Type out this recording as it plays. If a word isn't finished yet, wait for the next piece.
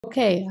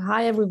Okay,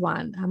 hi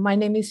everyone. My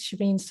name is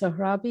Shireen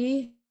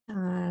Sohrabi,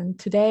 and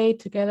today,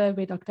 together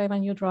with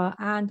Octavian Udra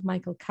and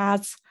Michael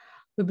Katz,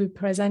 we'll be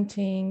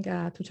presenting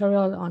a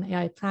tutorial on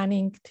AI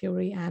planning,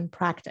 theory, and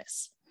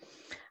practice.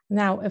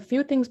 Now, a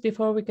few things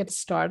before we get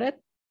started.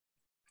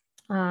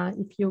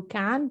 If you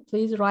can,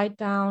 please write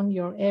down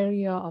your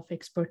area of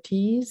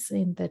expertise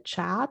in the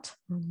chat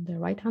on the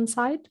right-hand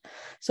side,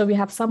 so we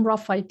have some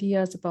rough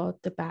ideas about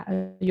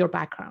your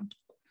background.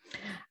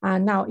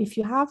 Now, if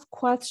you have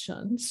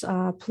questions,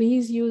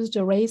 please use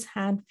the raise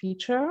hand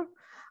feature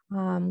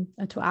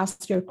to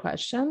ask your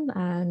question,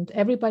 and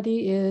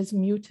everybody is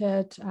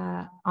muted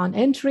on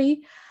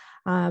entry.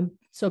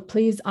 So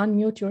please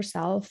unmute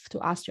yourself to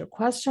ask your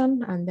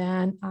question and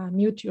then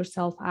mute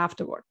yourself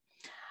afterward.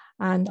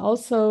 And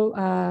also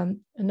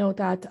note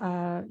that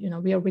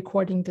we are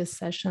recording this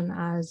session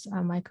as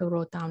Michael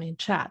wrote down in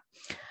chat.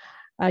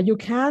 You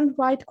can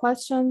write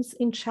questions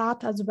in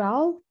chat as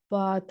well,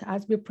 but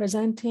as we're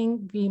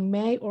presenting, we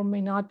may or may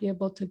not be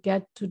able to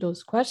get to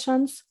those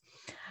questions.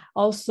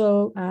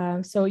 Also,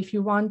 so if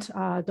you want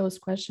those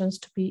questions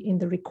to be in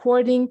the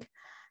recording,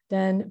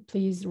 then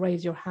please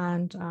raise your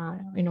hand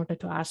in order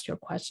to ask your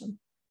question.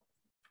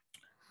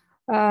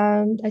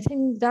 I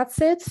think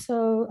that's it.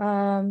 So,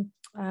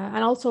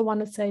 I also want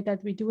to say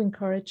that we do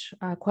encourage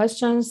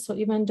questions. So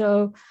even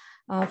though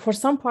for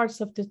some parts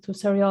of the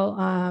tutorial,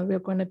 we're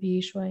going to be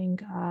showing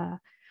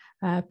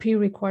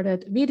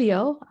pre-recorded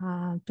video,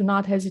 do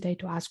not hesitate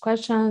to ask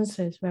questions.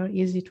 It's very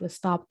easy to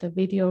stop the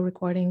video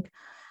recording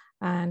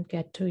and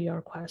get to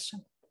your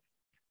question.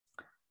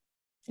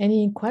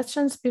 Any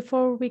questions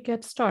before we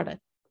get started?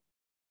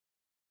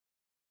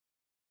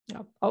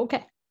 No.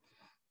 Okay.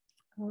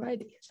 All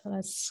righty, so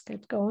let's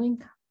get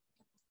going.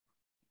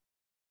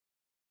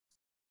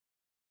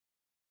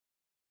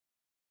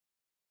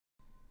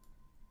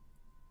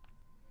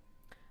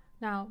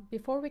 Now,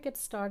 before we get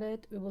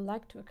started, we would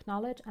like to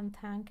acknowledge and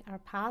thank our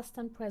past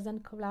and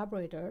present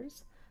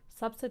collaborators.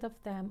 Subset of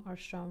them are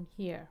shown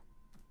here.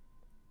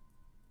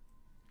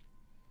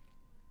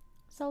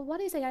 So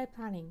what is AI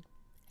planning?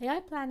 AI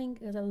planning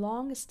is a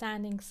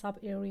long-standing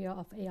sub-area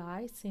of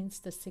AI since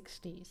the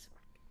 60s.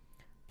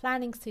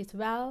 Planning sits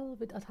well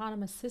with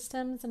autonomous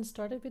systems and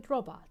started with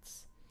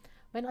robots.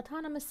 When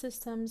autonomous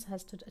systems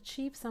has to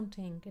achieve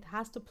something, it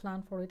has to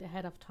plan for it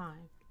ahead of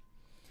time.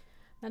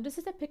 Now this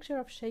is a picture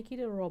of Shaky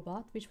the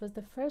robot, which was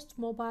the first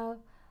mobile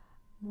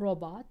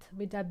robot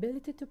with the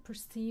ability to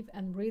perceive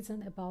and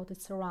reason about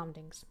its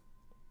surroundings.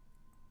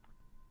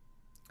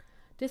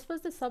 This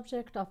was the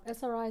subject of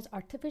SRI's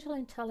Artificial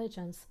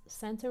Intelligence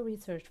Center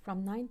research from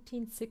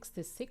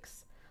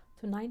 1966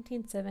 to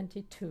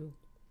 1972.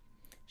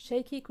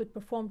 Shaky could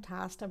perform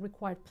tasks that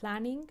required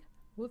planning,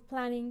 route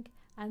planning,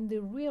 and the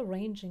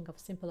rearranging of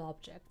simple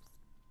objects.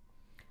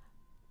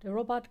 The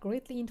robot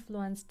greatly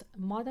influenced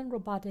modern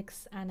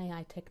robotics and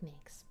AI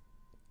techniques.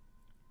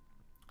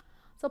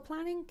 So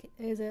planning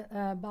is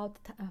about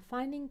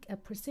finding a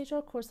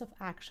procedural course of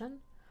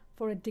action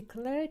for a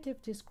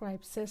declarative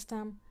described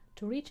system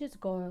to reach its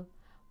goal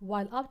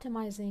while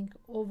optimizing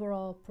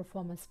overall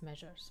performance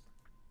measures.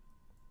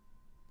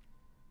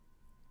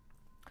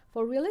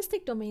 For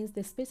realistic domains,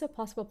 the space of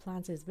possible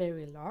plans is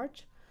very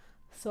large,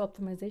 so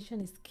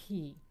optimization is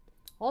key.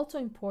 Also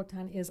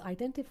important is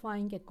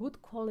identifying a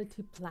good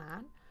quality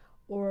plan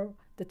or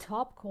the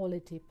top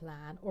quality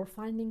plan, or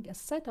finding a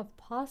set of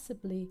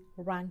possibly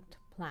ranked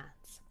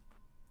plans.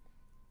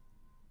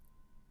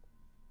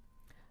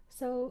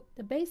 So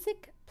the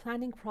basic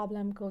planning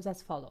problem goes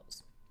as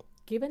follows.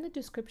 Given a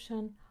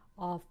description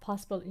of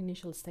possible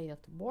initial state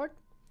of the board,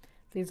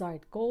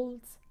 desired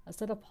goals, a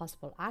set of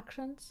possible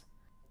actions,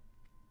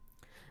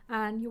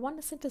 and you want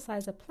to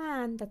synthesize a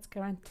plan that's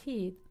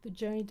guaranteed to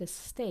generate the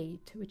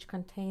state which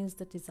contains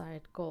the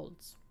desired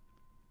goals.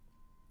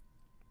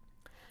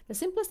 The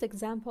simplest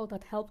example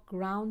that helped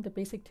ground the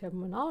basic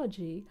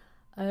terminology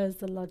is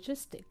the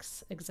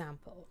logistics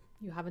example.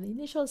 You have an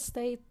initial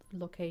state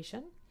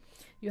location.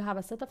 You have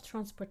a set of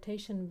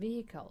transportation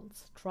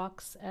vehicles,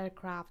 trucks,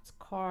 aircrafts,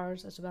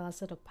 cars, as well as a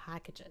set of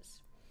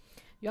packages.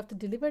 You have to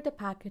deliver the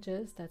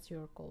packages, that's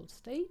your goal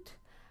state.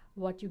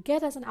 What you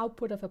get as an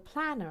output of a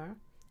planner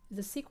is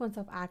a sequence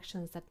of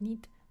actions that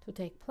need to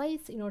take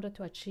place in order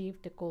to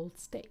achieve the goal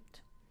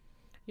state.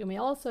 You may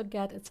also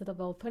get a set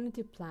of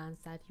alternative plans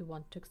that you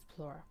want to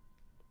explore.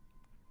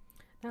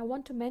 Now, I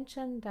want to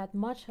mention that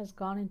much has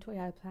gone into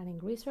AI planning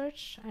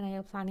research, and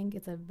AI planning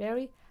is a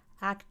very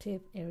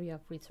active area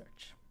of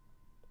research.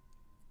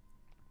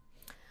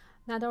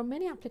 Now, there are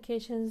many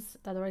applications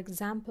that are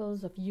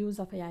examples of use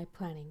of AI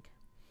planning.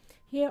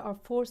 Here are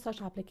 4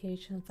 such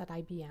applications at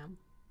IBM.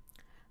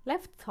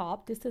 Left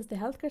top, this is the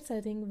healthcare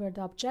setting where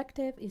the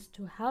objective is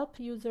to help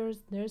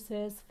users,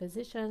 nurses,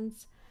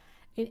 physicians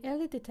in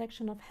early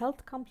detection of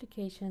health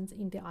complications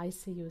in the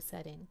ICU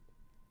setting.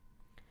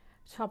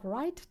 Top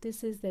right,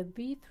 this is the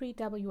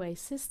V3WA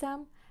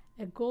system,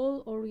 a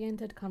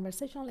goal-oriented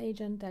conversational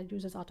agent that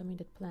uses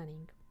automated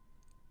planning.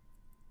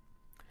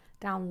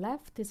 Down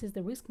left, this is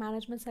the risk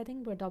management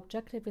setting where the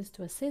objective is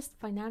to assist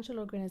financial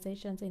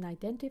organizations in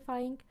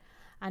identifying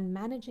and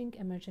managing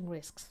emerging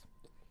risks.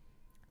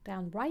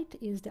 Down right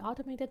is the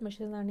automated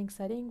machine learning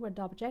setting, where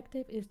the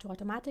objective is to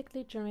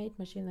automatically generate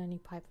machine learning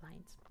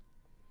pipelines.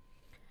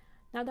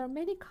 Now, there are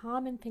many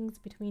common things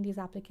between these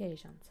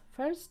applications.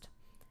 First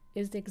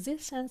is the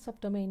existence of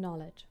domain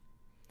knowledge.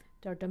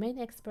 There are domain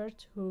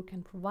experts who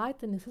can provide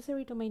the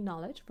necessary domain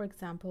knowledge. For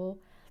example,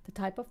 the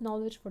type of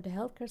knowledge for the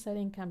healthcare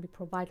setting can be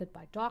provided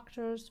by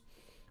doctors,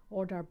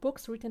 or there are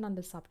books written on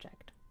the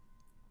subject.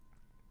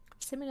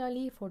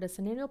 Similarly, for the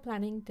scenario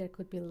planning, there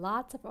could be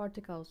lots of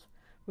articles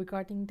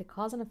regarding the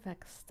cause and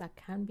effects that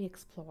can be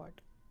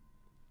explored.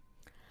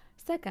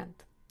 Second,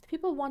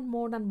 people want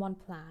more than one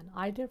plan,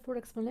 either for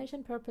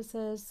explanation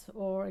purposes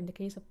or in the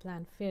case of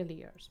plan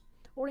failures,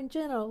 or in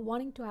general,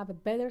 wanting to have a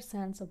better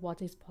sense of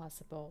what is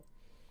possible.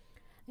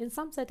 In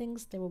some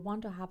settings, they will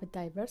want to have a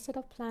diverse set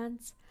of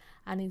plans,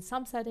 and in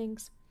some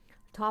settings,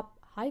 top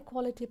high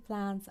quality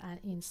plans, and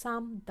in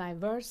some,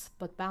 diverse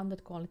but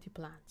bounded quality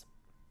plans.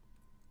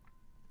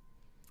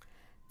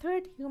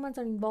 Third, humans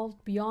are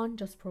involved beyond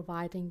just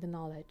providing the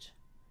knowledge.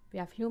 We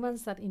have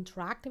humans that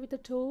interact with the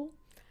tool.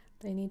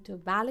 They need to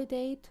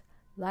validate,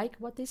 like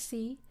what they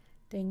see.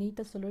 They need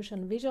the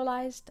solution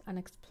visualized and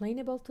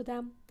explainable to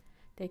them.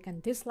 They can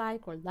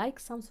dislike or like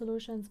some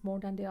solutions more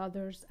than the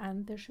others,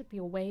 and there should be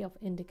a way of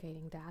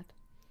indicating that.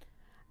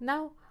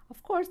 Now,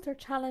 of course, there are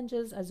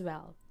challenges as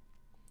well.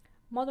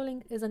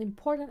 Modeling is an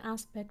important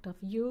aspect of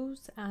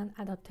use and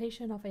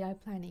adaptation of AI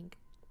planning.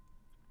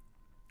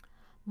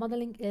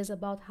 Modeling is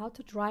about how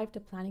to drive the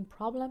planning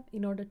problem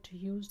in order to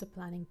use the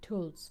planning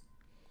tools.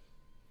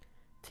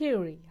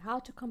 Theory, how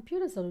to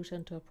compute a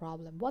solution to a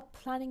problem, what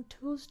planning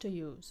tools to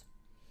use.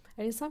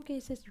 And in some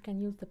cases, you can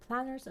use the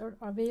planners that are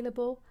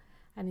available,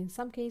 and in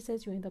some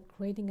cases, you end up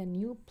creating a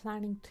new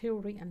planning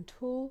theory and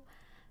tool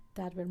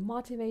that were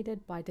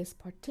motivated by this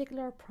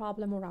particular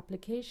problem or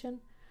application,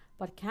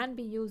 but can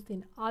be used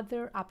in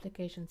other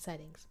application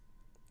settings.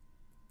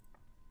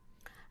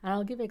 And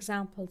I'll give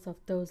examples of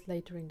those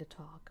later in the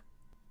talk.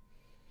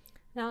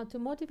 Now, to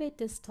motivate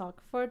this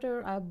talk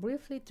further, I'll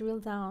briefly drill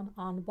down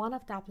on one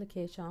of the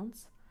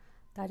applications,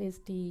 that is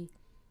the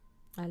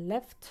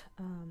left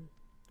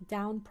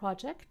down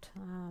project.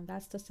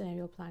 That's the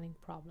scenario planning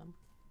problem,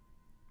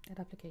 that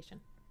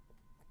application.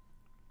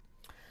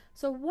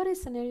 So what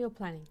is scenario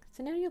planning?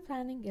 Scenario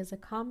planning is a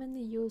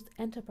commonly used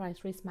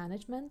enterprise risk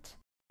management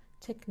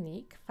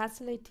technique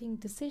facilitating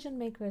decision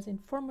makers in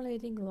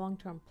formulating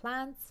long-term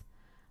plans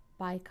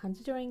by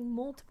considering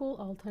multiple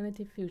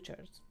alternative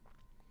futures.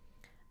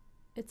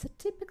 It's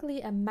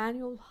typically a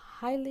manual,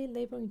 highly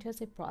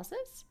labor-intensive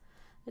process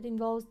that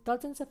involves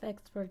dozens of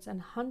experts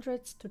and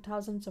hundreds to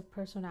thousands of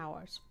person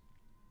hours.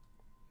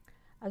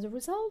 As a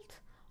result,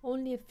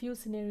 only a few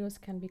scenarios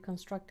can be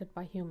constructed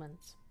by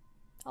humans.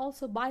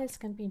 Also, bias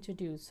can be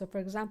introduced. So, for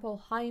example,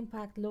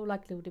 high-impact,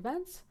 low-likelihood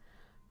events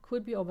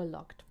could be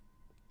overlooked.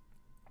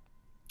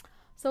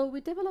 So,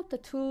 we developed a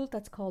tool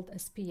that's called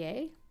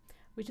SPA,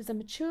 which is a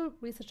mature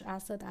research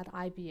asset at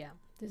IBM.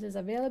 This is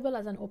available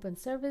as an open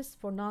service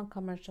for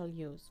non-commercial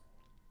use.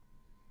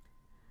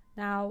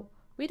 Now,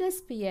 with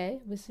SPA,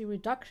 we see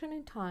reduction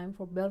in time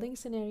for building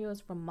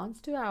scenarios from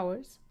months to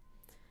hours.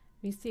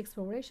 We see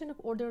exploration of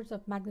orders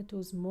of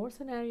magnitudes more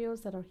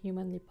scenarios that are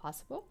humanly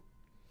possible.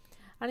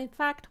 And in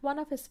fact, one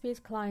of SPA's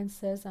clients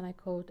says, and I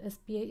quote,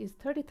 SPA is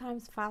 30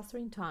 times faster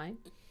in time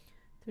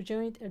to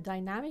generate a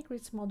dynamic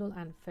risk model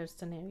and first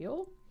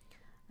scenario,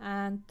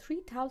 and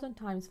 3,000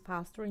 times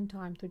faster in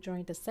time to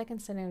generate the second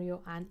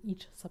scenario and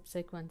each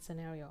subsequent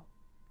scenario.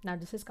 Now,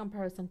 this is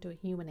comparison to a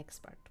human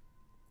expert.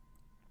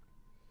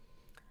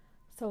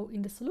 So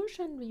in the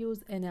solution, we use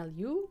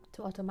NLU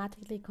to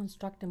automatically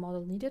construct the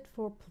model needed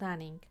for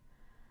planning.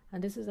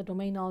 And this is the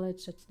domain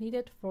knowledge that's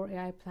needed for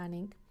AI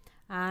planning,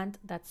 and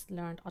that's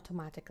learned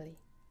automatically.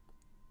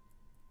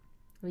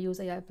 We use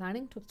AI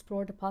planning to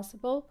explore the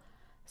possible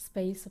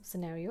space of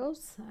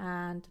scenarios,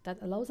 and that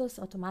allows us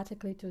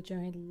automatically to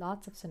generate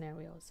lots of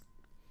scenarios.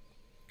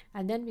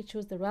 And then we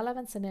choose the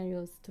relevant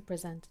scenarios to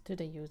present to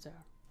the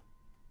user.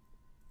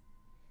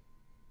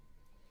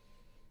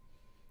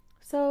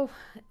 So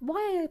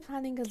why AI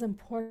planning is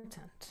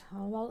important?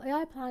 Well,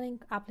 AI planning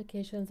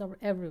applications are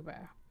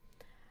everywhere.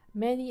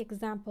 Many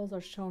examples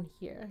are shown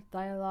here: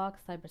 dialogue,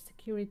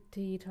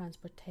 cybersecurity,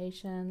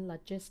 transportation,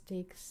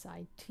 logistics,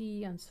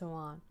 IT, and so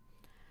on.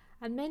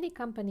 And many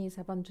companies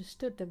have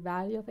understood the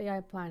value of AI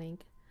planning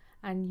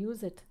and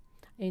use it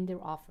in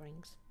their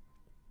offerings.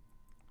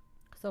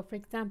 So for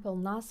example,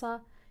 NASA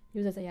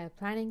uses AI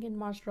planning in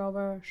Mars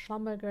rover,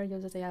 Schlumberger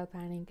uses AI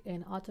planning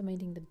in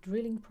automating the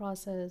drilling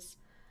process,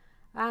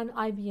 and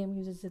IBM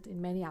uses it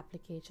in many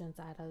applications,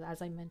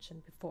 as I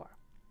mentioned before.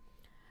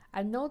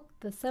 And note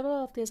that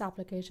several of these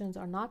applications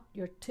are not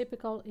your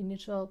typical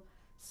initial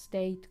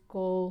state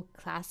goal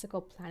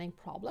classical planning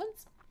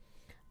problems,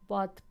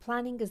 but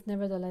planning is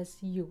nevertheless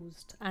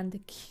used. And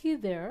the key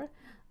there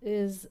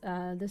is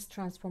this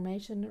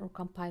transformation or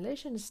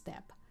compilation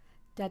step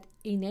that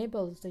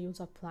enables the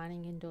use of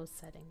planning in those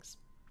settings.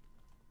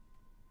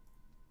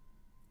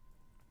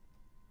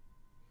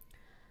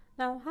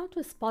 Now, how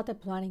to spot a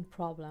planning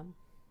problem?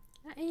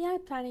 AI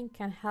planning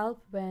can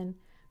help when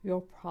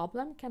your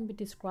problem can be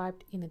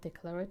described in a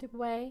declarative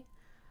way,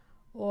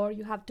 or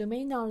you have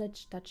domain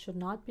knowledge that should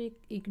not be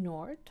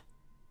ignored,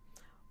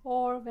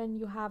 or when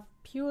you have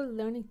pure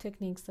learning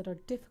techniques that are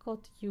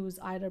difficult to use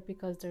either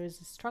because there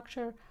is a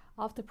structure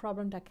of the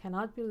problem that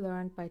cannot be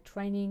learned by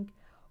training,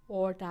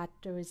 or that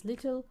there is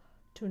little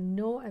to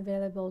no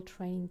available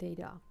training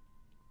data.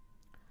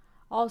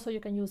 Also, you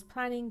can use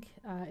planning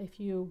if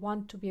you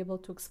want to be able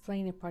to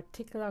explain a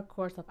particular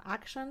course of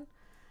action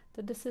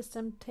that the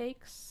system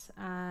takes,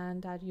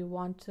 and that you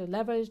want to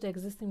leverage the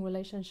existing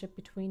relationship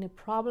between a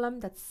problem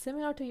that's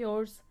similar to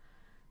yours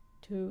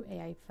to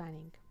AI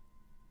planning.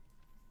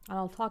 And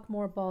I'll talk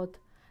more about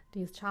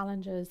these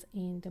challenges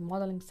in the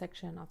modeling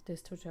section of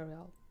this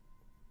tutorial.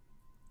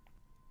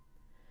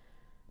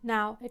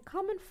 Now, a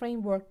common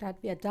framework that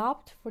we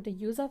adopt for the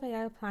use of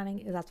AI planning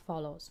is as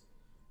follows.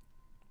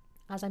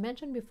 As I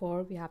mentioned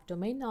before, we have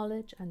domain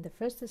knowledge, and the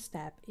first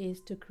step is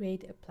to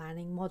create a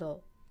planning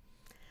model.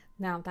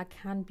 Now, that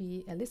can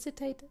be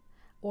elicited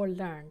or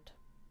learned.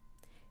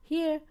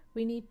 Here,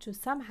 we need to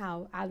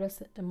somehow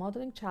address the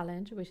modeling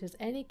challenge, which is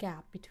any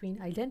gap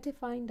between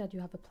identifying that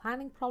you have a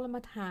planning problem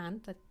at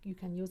hand that you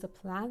can use a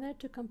planner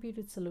to compute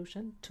its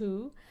solution,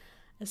 to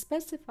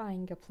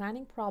specifying a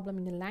planning problem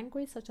in a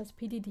language such as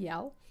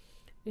PDDL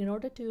in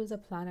order to use a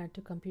planner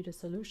to compute a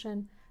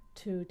solution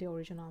to the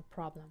original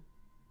problem.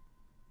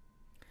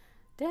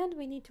 Then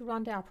we need to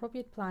run the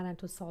appropriate planner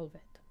to solve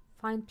it.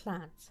 Find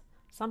plans,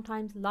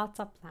 sometimes lots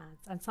of plans,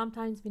 and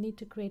sometimes we need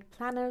to create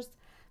planners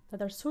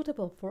that are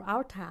suitable for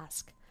our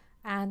task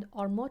and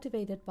are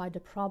motivated by the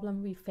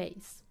problem we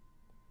face.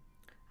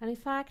 And in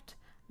fact,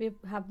 we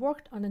have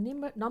worked on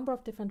a number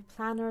of different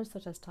planners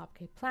such as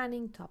Top-K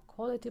planning, top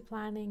quality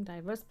planning,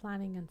 diverse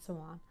planning, and so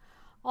on.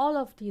 All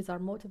of these are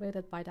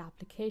motivated by the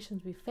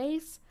applications we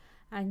face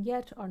and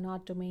yet are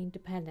not domain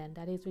dependent.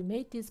 That is, we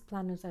made these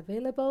planners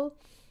available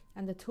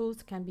and the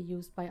tools can be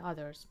used by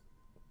others.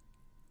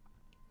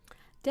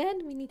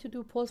 Then we need to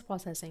do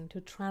post-processing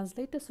to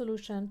translate the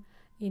solution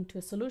into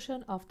a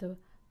solution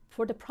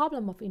for the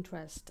problem of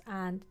interest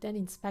and then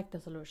inspect the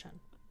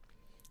solution.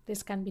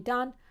 This can be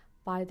done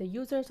by the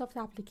users of the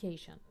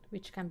application,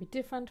 which can be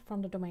different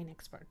from the domain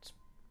experts.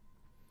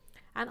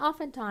 And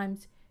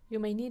oftentimes, you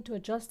may need to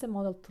adjust the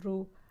model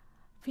through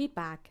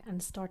feedback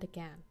and start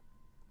again.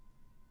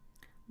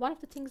 One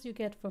of the things you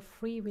get for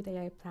free with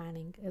AI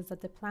planning is that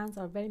the plans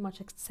are very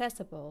much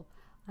accessible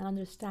and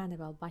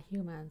understandable by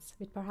humans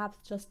with perhaps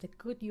just a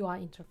good UI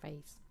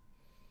interface.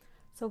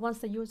 So once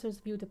the users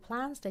view the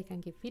plans, they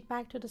can give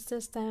feedback to the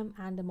system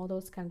and the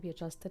models can be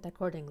adjusted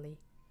accordingly.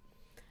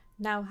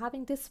 Now,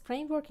 having this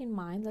framework in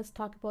mind, let's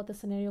talk about the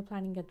Scenario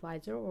Planning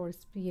Advisor, or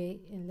SPA,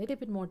 in a little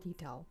bit more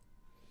detail.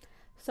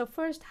 So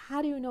first,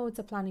 how do you know it's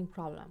a planning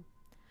problem?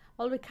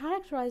 Well, we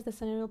characterize the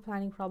scenario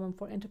planning problem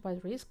for enterprise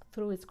risk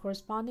through its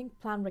corresponding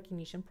plan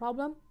recognition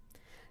problem.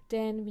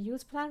 Then we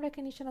use plan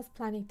recognition as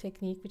planning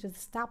technique, which is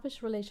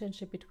established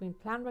relationship between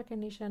plan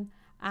recognition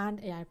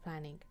and AI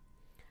planning.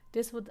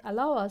 This would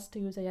allow us to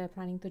use AI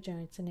planning to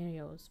generate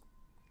scenarios.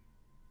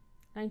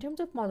 Now, in terms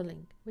of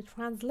modeling, we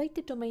translate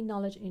the domain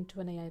knowledge into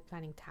an AI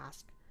planning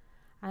task.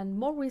 And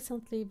more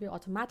recently, we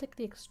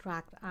automatically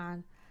extract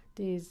and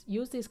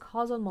use these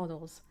causal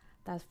models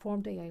that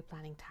form the AI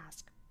planning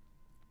task.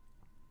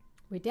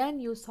 We then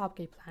use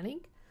Top-K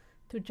planning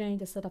to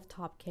generate a set of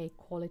Top-K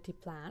quality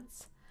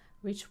plans,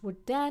 which would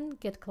then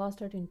get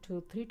clustered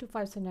into 3 to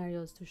 5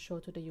 scenarios to show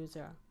to the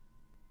user.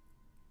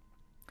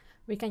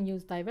 We can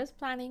use diverse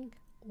planning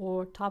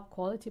or top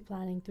quality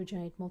planning to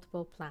generate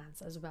multiple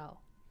plans as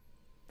well.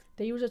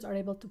 The users are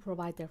able to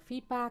provide their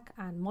feedback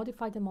and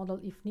modify the model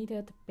if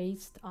needed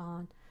based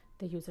on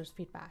the user's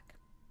feedback.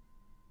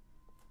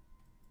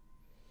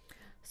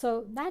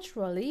 So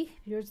naturally,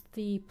 here's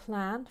the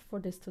plan for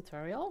this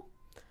tutorial.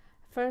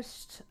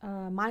 First,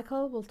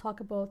 Michael will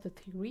talk about the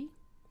theory,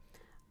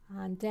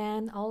 and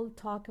then I'll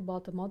talk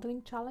about the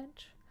modeling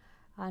challenge,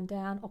 and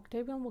then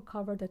Octavian will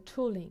cover the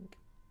tooling.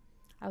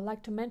 I'd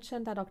like to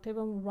mention that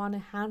Octavian will run a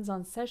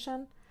hands-on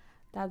session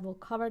that will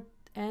cover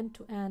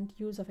end-to-end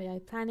use of AI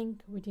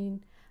planning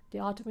within the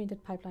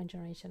automated pipeline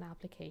generation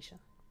application.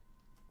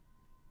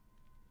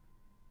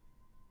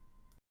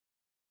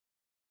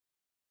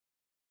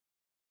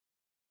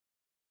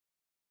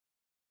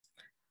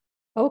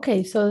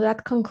 Okay, so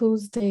that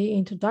concludes the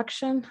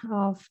introduction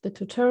of the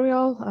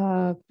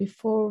tutorial.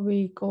 Before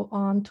we go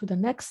on to the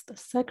next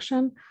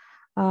section,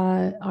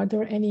 are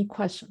there any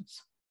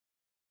questions?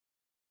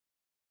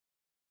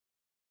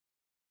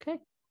 Okay,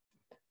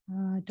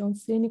 I don't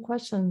see any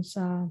questions.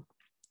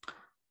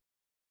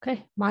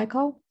 Okay,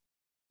 Michael?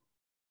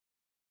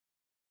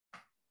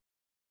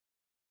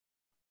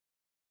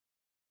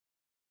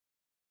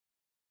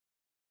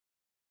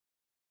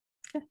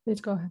 Okay, please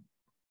go ahead.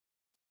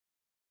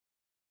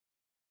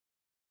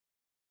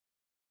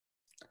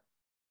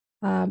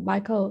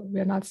 Michael,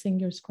 we're not seeing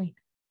your screen.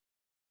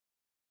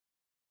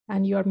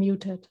 And you're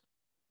muted.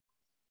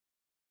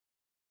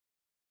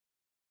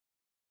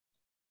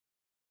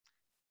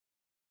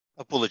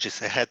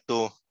 Apologies, I had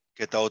to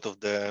get out of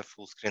the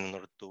full screen in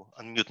order to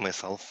unmute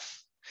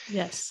myself.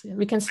 Yes,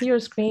 we can see your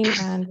screen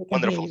and we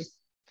can hear you.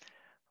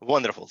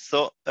 Wonderful.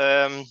 So,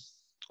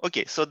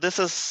 okay, so this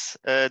is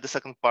the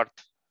second part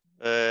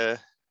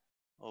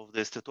of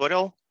this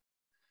tutorial.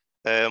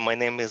 My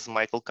name is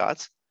Michael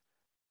Katz.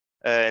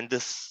 In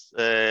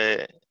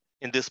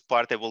this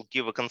part, I will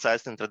give a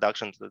concise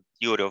introduction to the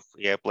theory of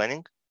AI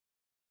planning.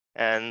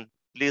 And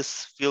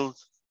please feel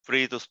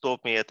free to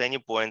stop me at any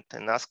point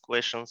and ask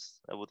questions.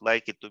 I would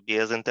like it to be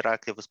as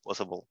interactive as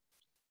possible.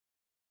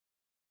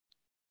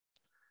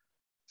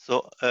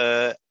 So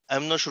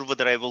I'm not sure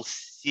whether I will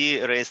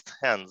see raised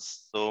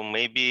hands. So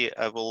maybe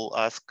I will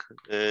ask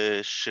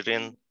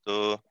Shirin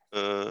to.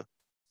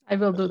 I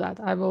will do that.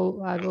 I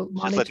will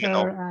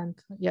monitor and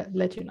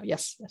let you know.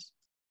 Yes, yes.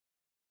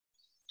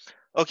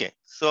 Okay,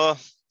 so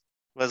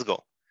let's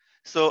go.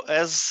 So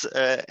as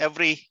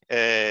every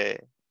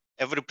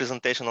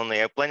presentation on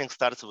AI planning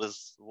starts with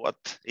what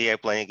AI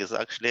planning is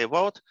actually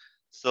about.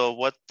 So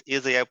what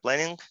is AI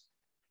planning?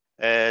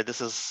 This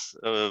is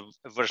a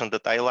version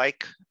that I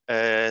like.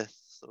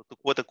 So to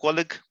quote a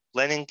colleague,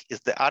 planning is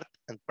the art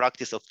and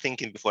practice of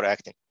thinking before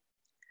acting.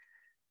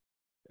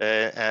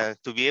 And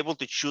to be able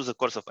to choose a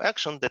course of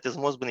action that is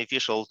most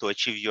beneficial to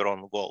achieve your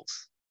own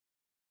goals.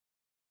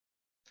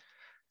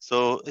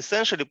 So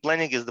essentially,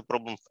 planning is the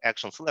problem of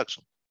action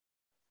selection.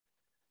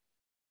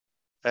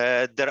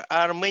 There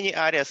are many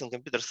areas in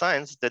computer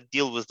science that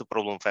deal with the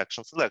problem of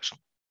action selection.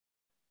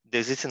 The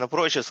existing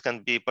approaches can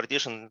be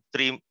partitioned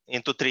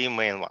into three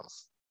main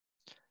ones.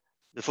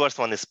 The first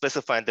one is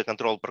specifying the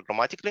control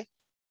programmatically.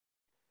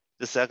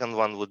 The second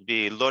one would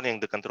be learning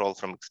the control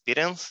from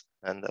experience,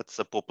 and that's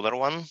a popular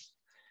one.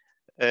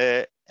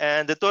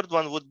 And the third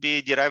one would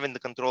be deriving the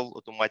control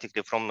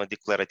automatically from a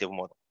declarative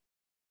model.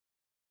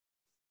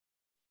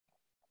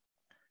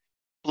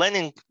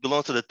 Planning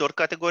belongs to the third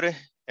category,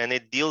 and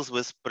it deals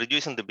with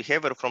producing the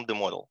behavior from the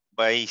model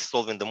by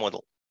solving the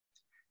model.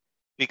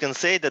 We can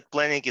say that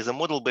planning is a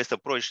model-based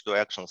approach to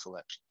action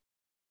selection.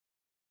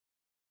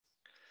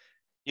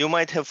 You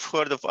might have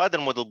heard of other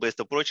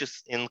model-based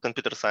approaches in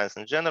computer science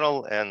in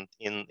general and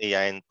in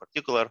AI in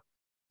particular,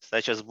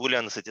 such as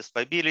Boolean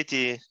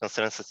satisfiability,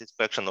 constraint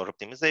satisfaction or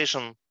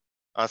optimization,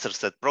 answer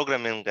set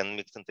programming, and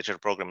mixed integer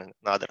programming,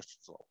 and others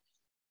as well.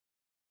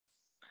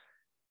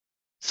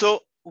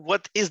 So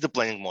what is the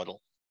planning model?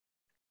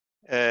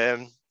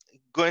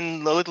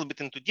 Going a little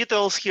bit into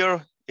details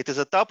here, it is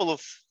a tuple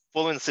of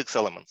following 6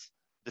 elements.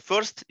 The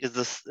first is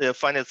the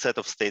finite set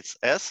of states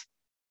S.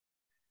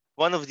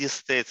 One of these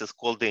states is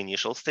called the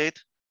initial state.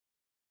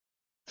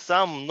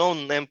 Some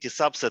non-empty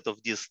subset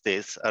of these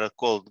states are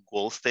called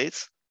goal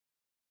states.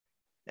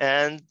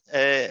 And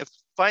a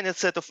finite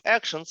set of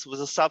actions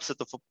with a subset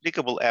of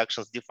applicable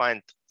actions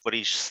defined for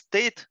each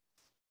state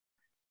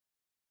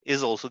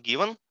is also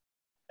given.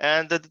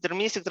 And the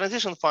deterministic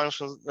transition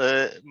function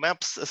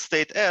maps a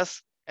state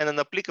S and an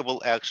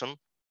applicable action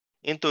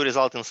into a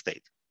resulting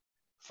state.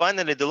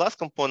 Finally, the last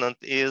component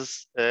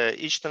is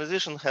each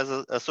transition has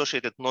an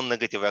associated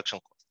non-negative action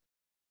cost.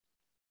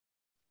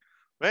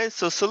 Right,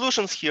 so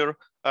solutions here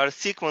are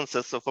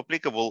sequences of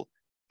applicable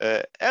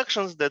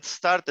actions that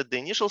start at the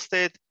initial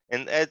state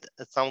and add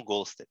some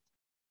goal state.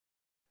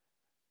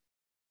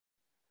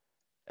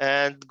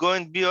 And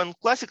going beyond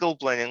classical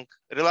planning,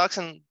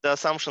 relaxing the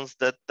assumptions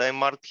that I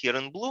marked here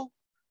in blue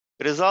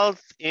result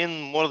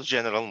in more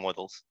general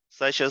models,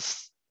 such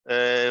as,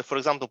 for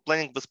example,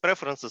 planning with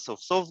preferences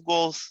of soft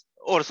goals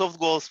or soft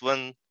goals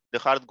when the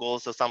hard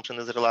goals assumption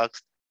is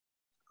relaxed.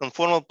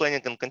 Conformal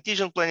planning and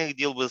contingent planning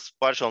deal with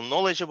partial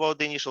knowledge about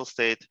the initial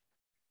state.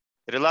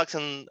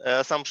 Relaxing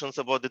assumptions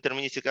about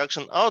deterministic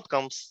action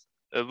outcomes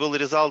will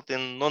result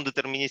in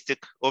non-deterministic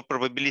or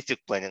probabilistic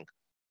planning.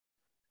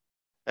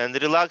 And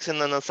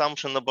relaxing an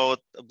assumption about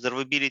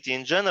observability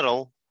in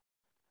general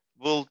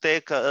will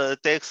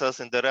takes us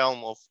in the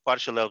realm of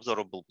partially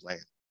observable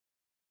planning.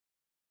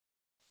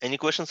 Any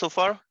questions so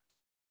far?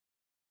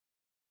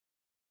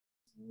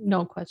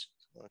 No questions.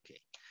 Okay.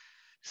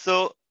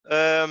 So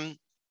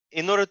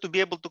in order to be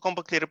able to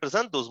compactly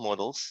represent those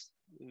models,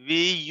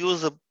 we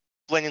use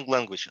planning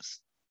languages.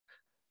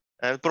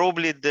 And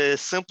probably the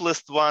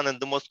simplest one and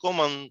the most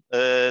common,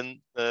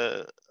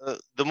 the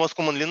most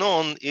commonly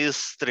known is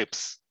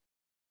STRIPS,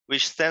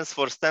 which stands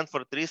for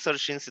Stanford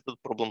Research Institute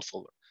Problem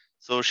Solver.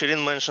 So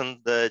Shirin mentioned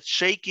the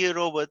Shaky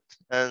robot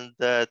and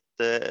that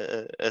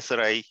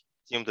SRI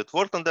team that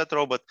worked on that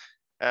robot,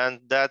 and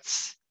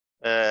that's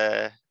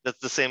the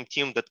same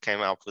team that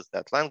came up with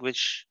that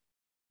language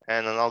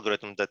and an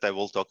algorithm that I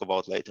will talk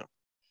about later.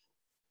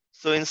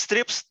 So in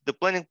STRIPS, the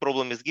planning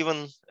problem is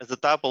given as a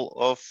tuple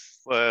of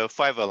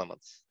 5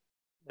 elements.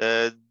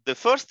 The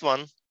first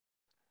one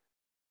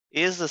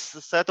is a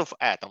set of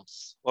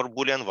atoms or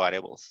Boolean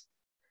variables.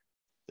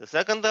 The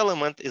second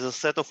element is a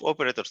set of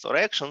operators or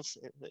actions,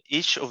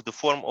 each of the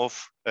form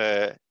of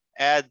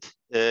add,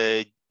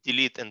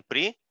 delete, and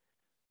pre.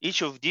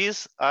 Each of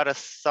these are a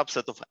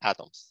subset of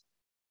atoms.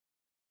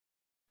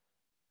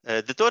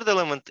 The third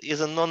element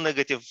is a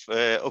non-negative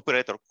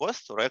operator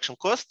cost or action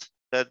cost,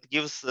 that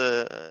gives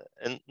a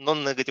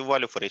non-negative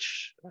value for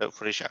each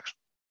action.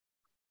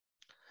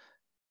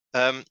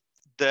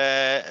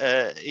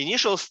 The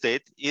initial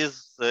state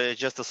is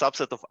just a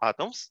subset of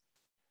atoms,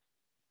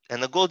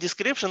 and the goal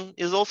description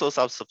is also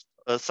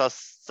a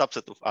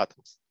subset of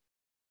atoms.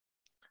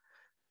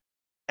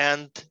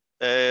 And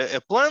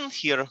a plan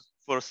here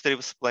for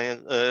Strip's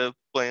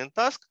planning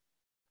task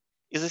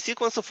is a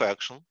sequence of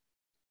action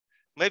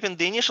mapping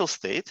the initial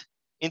state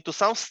into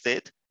some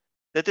state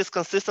that is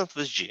consistent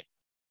with G.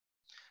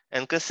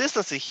 And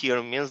consistency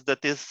here means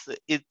that the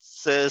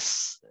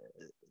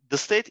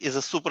state is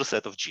a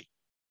superset of G.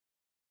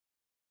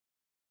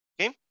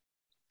 Okay.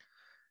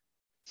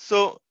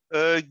 So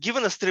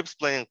given a Strip's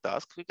planning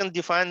task, we can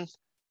define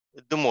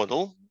the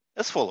model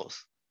as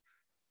follows.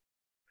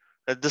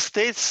 The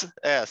states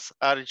S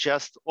are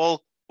just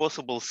all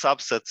possible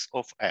subsets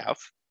of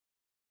F.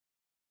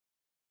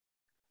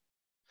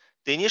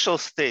 The initial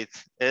state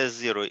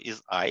S0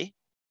 is I,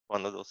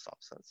 one of those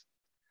subsets.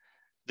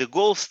 The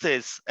goal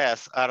states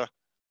S are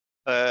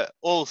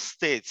all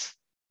states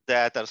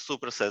that are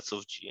supersets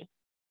of G.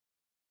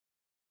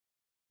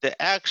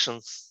 The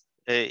actions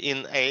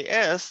in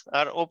AS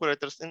are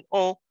operators in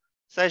O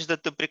such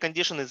that the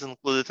precondition is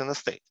included in a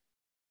state.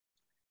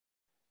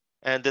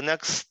 And the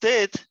next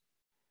state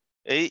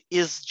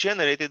is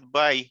generated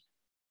by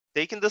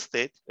taking the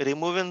state,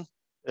 removing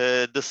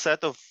the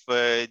set of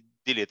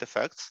delete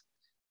effects,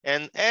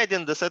 and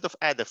adding the set of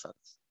add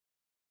effects.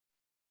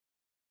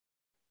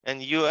 And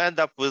you end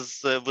up with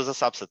a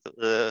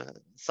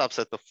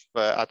subset of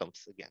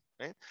atoms again,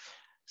 right?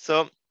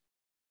 So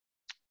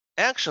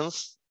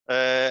actions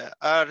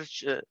are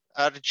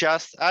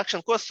just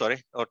action costs,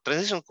 sorry, or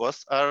transition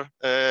costs are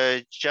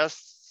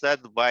just set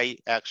by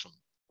action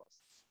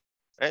costs,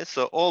 right?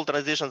 So all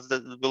transitions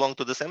that belong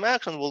to the same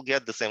action will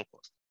get the same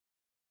cost.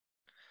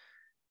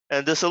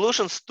 And the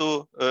solutions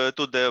to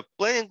the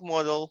planning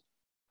model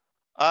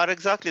are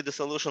exactly the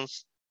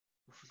solutions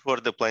for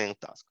the planning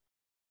task.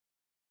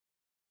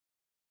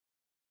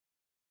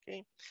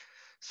 Okay,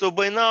 so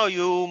by now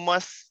you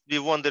must be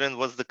wondering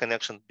what's the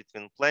connection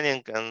between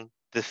planning and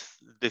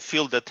the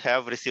field that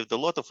have received a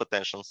lot of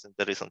attention in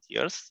the recent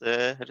years,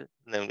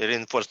 namely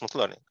reinforcement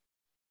learning,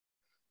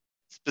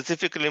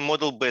 specifically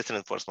model-based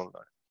reinforcement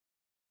learning.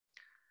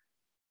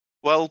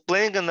 While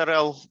planning and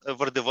RL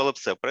were developed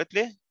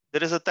separately,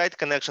 there is a tight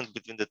connection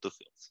between the two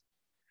fields.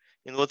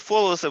 In what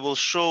follows, I will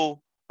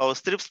show how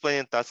Strip's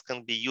planning task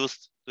can be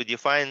used to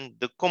define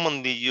the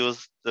commonly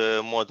used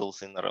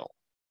models in RL.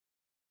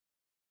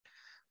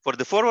 For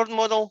the forward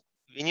model,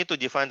 we need to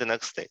define the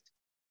next state.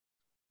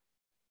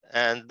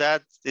 And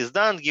that is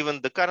done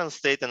given the current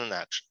state and an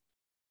action,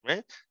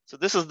 right? So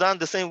this is done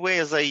the same way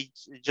as I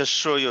just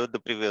showed you the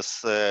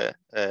previous in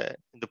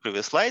the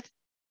previous slide.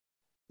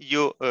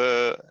 You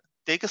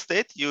take a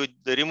state, you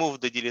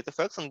remove the delete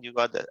effects, and you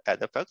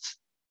add effects.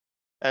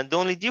 And the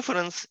only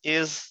difference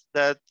is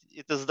that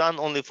it is done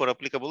only for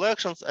applicable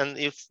actions, and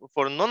if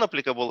for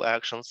non-applicable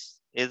actions,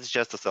 it's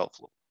just a self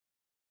loop.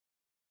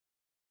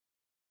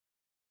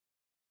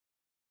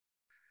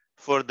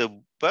 For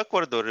the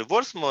backward or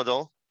reverse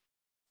model,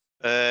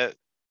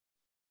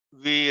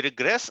 we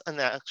regress an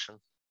action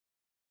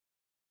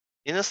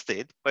in a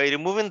state by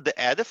removing the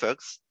add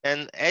effects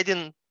and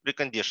adding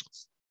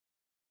preconditions.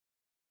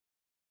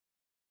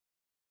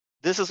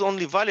 This is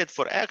only valid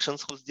for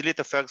actions whose delete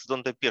effects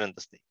don't appear in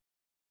the state.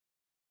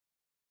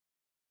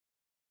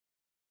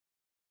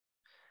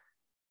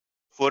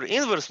 For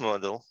inverse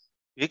model,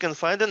 we can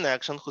find an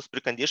action whose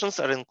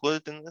preconditions are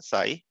included in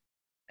SI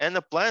and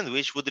applying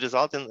which would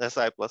result in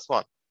SI plus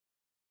 1.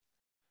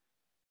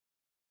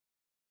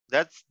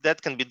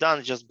 That can be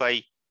done just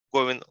by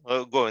going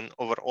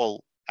over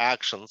all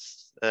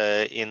actions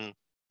in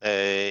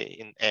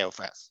A of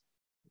S,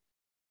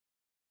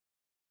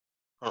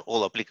 or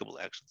all applicable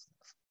actions.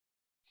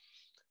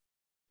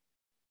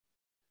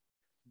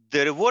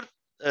 The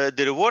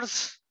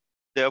rewards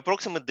they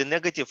approximate the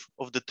negative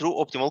of the true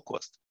optimal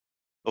cost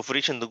of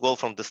reaching the goal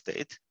from the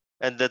state,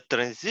 and the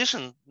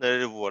transition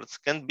rewards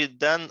can be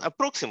then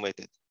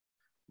approximated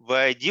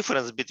by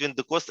difference between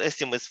the cost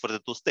estimates for the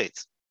two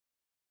states.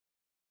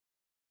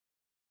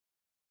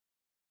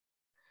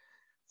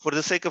 For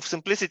the sake of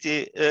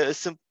simplicity,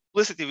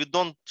 we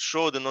don't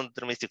show the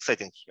non-deterministic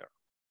setting here.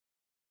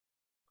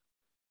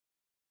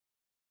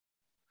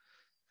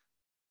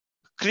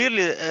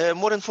 Clearly, a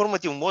more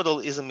informative model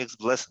is a mixed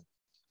blessing.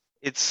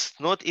 It's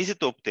not easy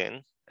to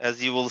obtain,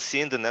 as you will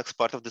see in the next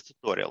part of the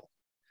tutorial.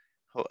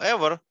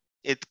 However,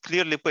 it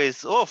clearly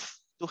pays off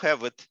to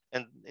have it.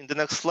 And in the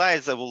next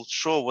slides, I will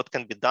show what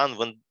can be done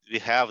when we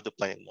have the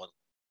planning model.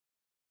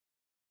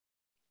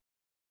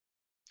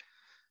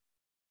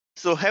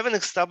 So having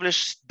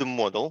established the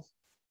model,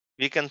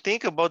 we can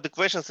think about the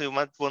questions we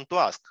might want to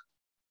ask,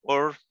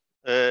 or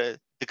the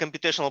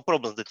computational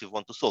problems that we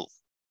want to solve.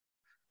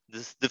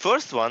 The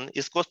first one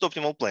is cost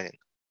optimal planning,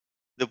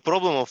 the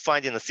problem of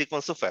finding a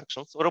sequence of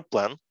actions or a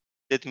plan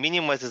that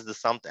minimizes the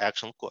summed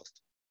action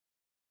cost.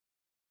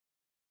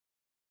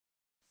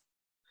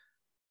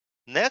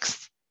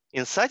 Next,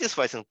 in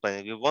satisficing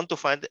planning, we want to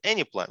find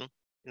any plan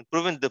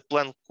improving the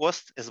plan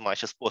cost as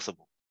much as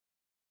possible.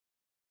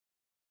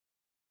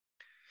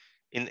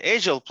 In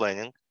agile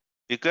planning,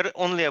 we care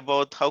only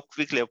about how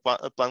quickly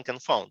a plan can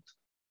found,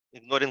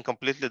 ignoring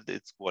completely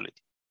its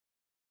quality.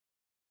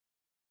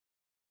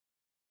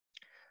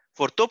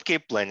 For top-K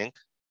planning,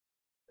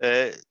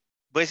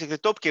 basically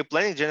top-K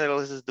planning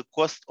generalizes the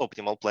cost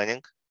optimal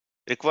planning,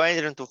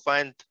 requiring to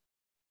find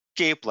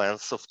K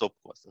plans of top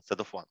cost instead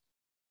of one.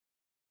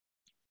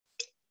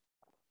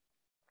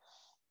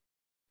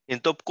 In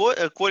top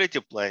quality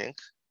planning,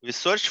 we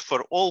search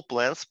for all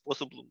plans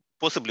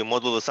possibly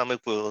modeled with some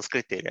equivalence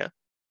criteria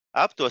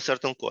up to a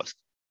certain cost.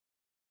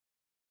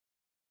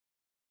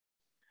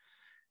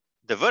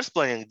 Diverse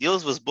planning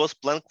deals with both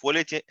plan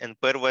quality and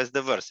pairwise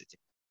diversity,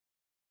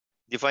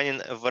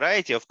 defining a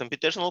variety of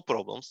computational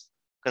problems,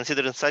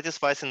 considering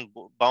satisfying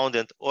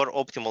bounded or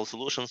optimal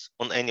solutions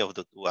on any of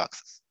the two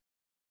axes.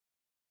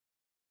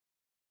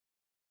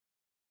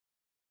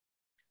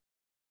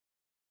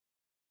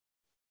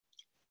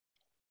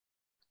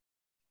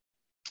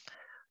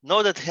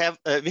 Now that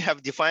we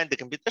have defined the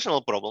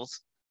computational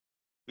problems,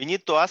 we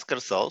need to ask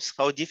ourselves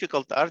how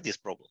difficult are these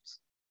problems.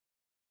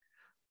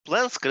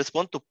 Plans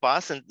correspond to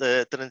paths in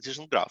the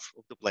transition graph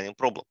of the planning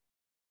problem.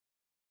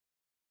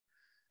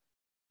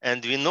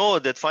 And we know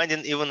that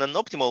finding even an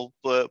optimal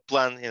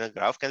plan in a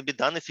graph can be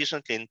done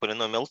efficiently in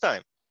polynomial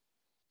time.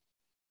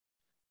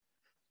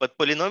 But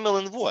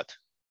polynomial in what?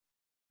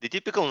 The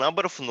typical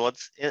number of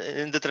nodes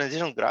in the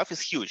transition graph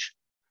is huge,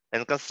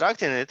 and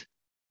constructing it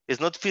is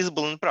not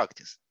feasible in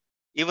practice,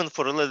 even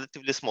for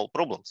relatively small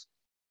problems.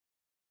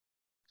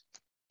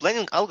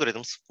 Planning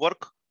algorithms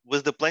work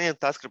with the planning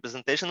task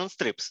representation in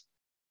strips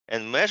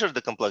and measure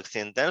the complexity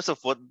in terms of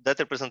that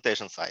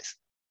representation size.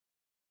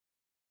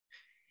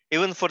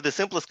 Even for the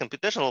simplest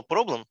computational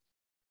problem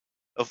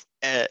of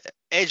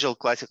agile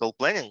classical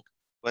planning,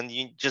 when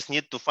you just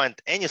need to find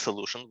any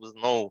solution with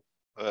no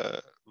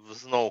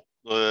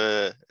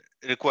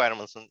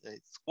requirements on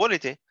its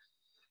quality,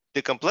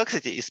 the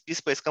complexity is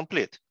p-space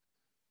complete.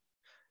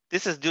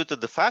 This is due to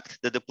the fact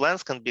that the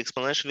plans can be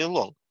exponentially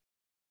long,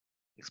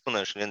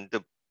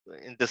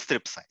 in the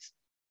strip size.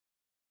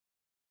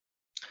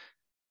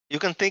 You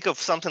can think of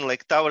something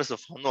like Towers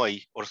of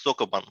Hanoi or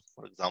Sokoban,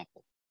 for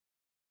example.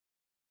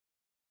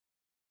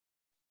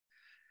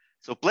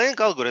 So planning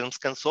algorithms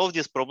can solve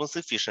these problems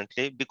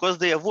efficiently because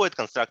they avoid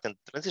constructing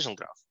the transition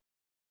graph.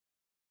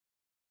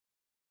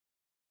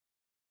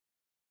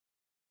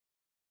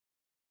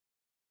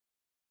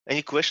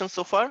 Any questions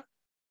so far?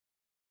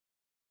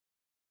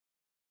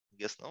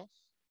 Yes, no?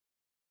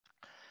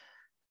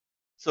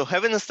 So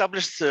having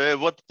established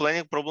what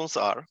planning problems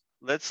are,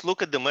 let's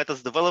look at the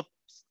methods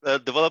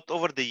developed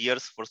over the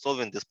years for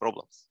solving these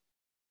problems.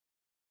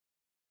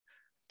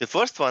 The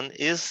first one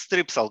is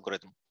strips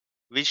algorithm,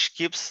 which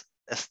keeps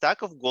a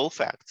stack of goal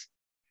facts,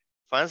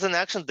 finds an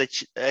action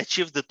that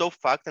achieves the top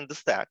fact in the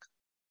stack,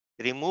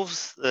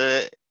 removes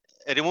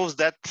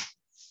that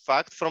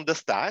fact from the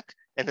stack,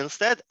 and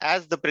instead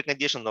adds the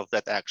precondition of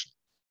that action.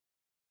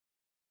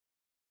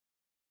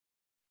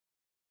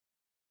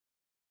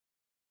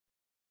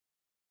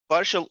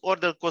 Partial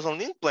order causal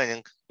link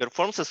planning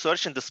performs a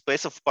search in the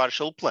space of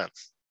partial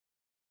plans.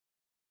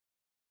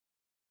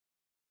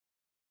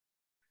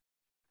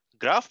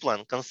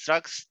 GraphPlan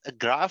constructs a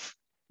graph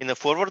in a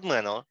forward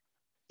manner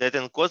that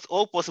encodes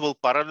all possible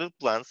parallel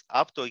plans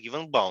up to a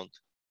given bound,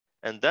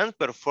 and then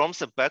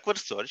performs a backward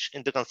search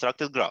in the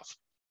constructed graph.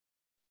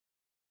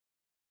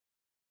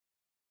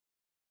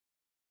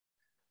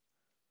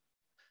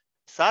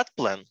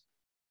 SATPlan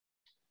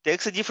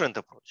takes a different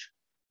approach.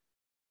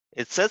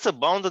 It sets a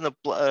bound on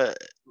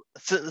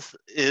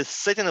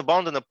setting a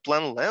bound on a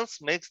plan length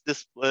makes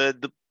this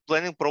the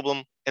planning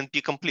problem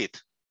NP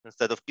complete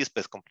instead of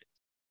p-space complete.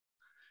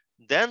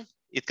 Then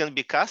it can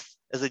be cast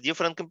as a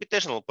different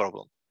computational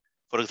problem.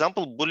 For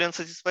example, Boolean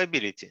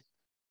satisfiability.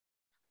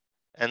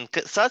 And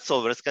SAT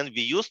solvers can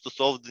be used to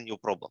solve the new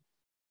problem.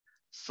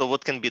 So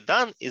what can be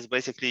done is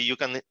basically you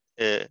can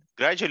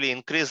gradually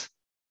increase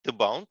the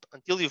bound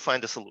until you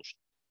find a solution.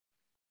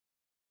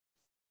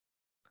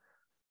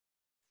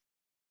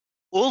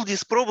 All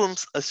these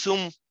problems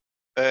assume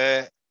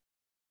a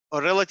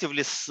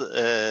relatively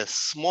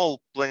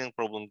small planning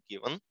problem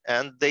given,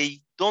 and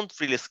they don't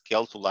really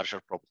scale to larger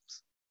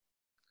problems.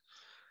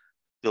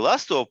 The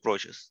last two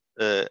approaches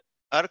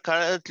are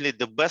currently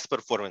the best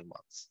performing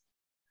ones.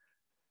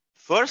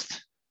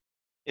 First,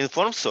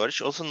 informed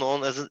search, also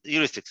known as a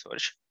heuristic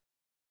search,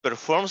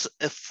 performs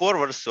a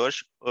forward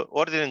search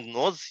ordering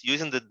nodes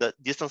using the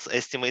distance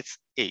estimates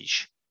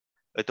H,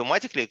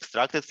 automatically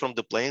extracted from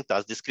the planning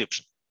task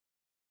description.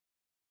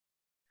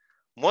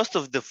 Most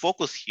of the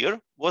focus here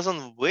was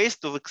on ways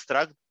to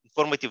extract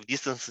informative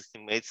distance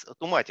estimates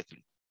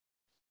automatically.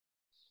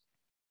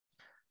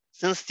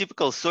 Since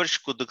typical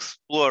search could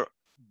explore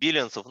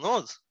billions of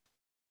nodes,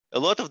 a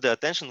lot of the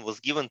attention was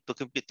given to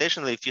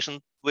computationally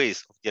efficient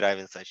ways of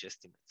deriving such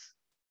estimates.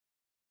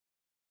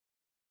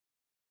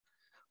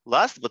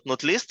 Last but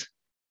not least,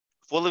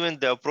 following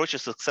the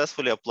approaches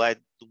successfully applied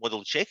to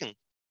model checking,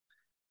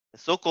 a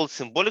so-called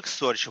symbolic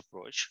search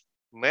approach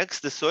makes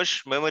the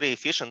search memory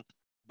efficient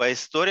by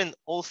storing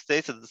all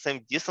states at the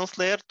same distance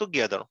layer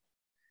together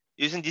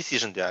using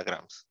decision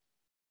diagrams.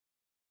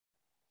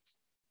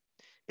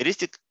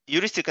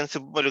 Heuristic and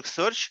symbolic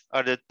search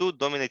are the two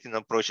dominating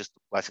approaches to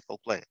classical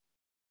planning.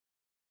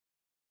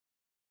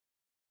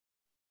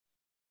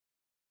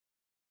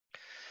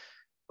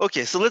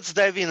 Okay, so let's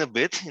dive in a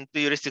bit into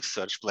heuristic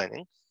search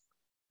planning.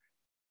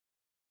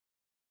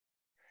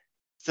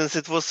 Since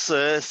it was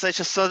such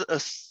a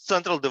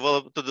central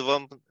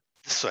development,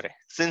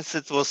 since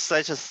it was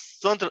such a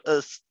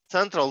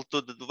central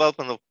to the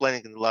development of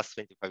planning in the last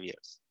 25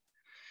 years.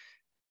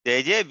 The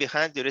idea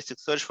behind heuristic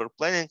search for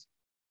planning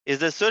is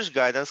that search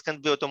guidance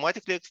can be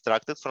automatically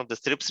extracted from the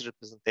STRIPS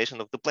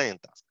representation of the planning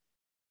task.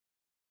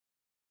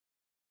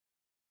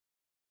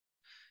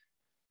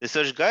 The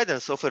search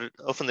guidance,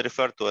 often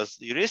referred to as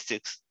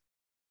heuristics,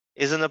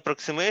 is an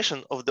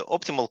approximation of the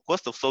optimal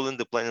cost of solving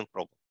the planning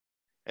problem,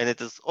 and it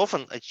is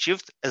often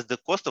achieved as the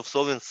cost of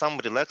solving some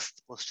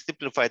relaxed or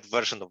simplified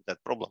version of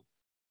that problem.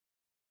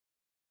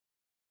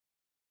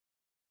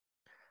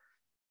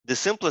 The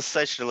simplest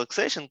such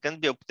relaxation can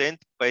be obtained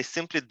by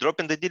simply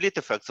dropping the delete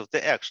effects of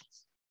the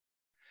actions.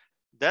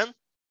 Then,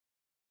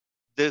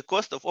 the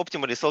cost of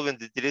optimally solving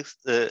the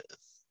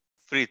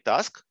delete-free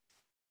task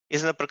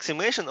is an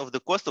approximation of the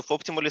cost of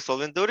optimally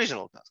solving the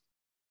original task.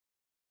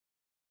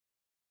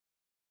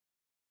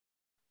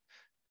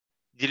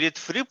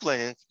 Delete-free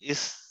planning is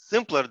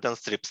simpler than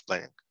STRIPS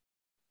planning,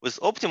 with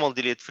optimal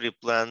delete-free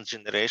plan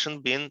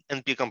generation being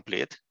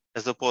NP-complete,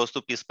 as opposed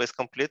to P-space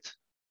complete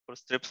for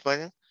STRIPS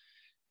planning,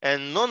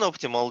 and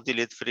non-optimal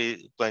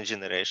delete-free plan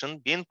generation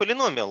being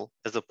polynomial,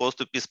 as opposed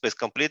to P-space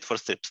complete for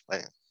STRIPS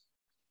planning.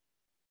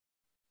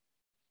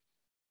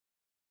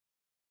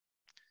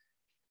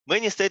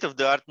 Many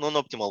state-of-the-art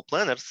non-optimal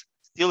planners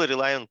still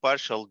rely on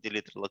partial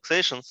delete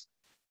relaxations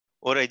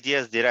or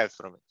ideas derived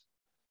from it.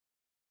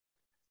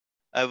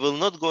 I will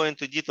not go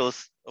into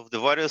details of the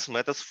various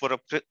methods for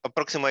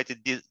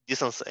approximated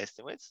distance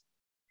estimates,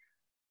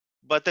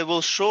 but I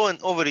will show an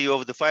overview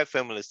of the 5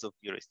 families of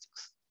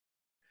heuristics.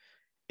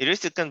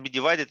 Heuristic can be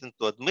divided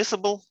into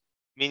admissible,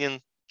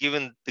 meaning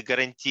given the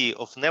guarantee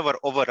of never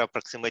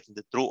over-approximating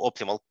the true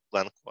optimal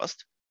plan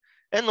cost,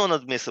 and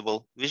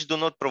non-admissible, which do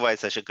not provide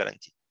such a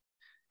guarantee.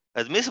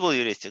 Admissible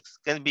heuristics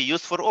can be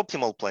used for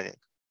optimal planning,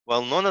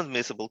 while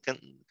non-admissible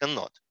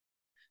cannot.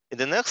 In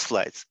the next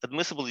slides,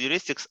 admissible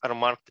heuristics are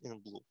marked in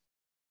blue.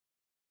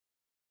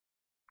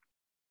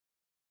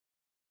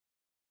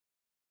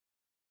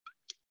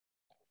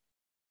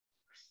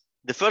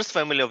 The first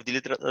family of the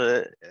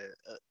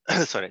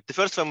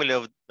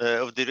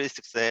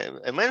heuristics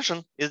I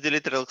mentioned is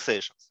delete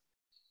relaxations,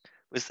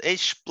 with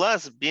H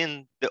plus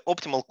being the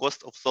optimal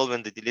cost of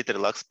solving the delete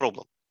relax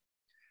problem.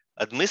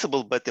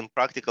 Admissible but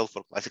impractical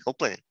for classical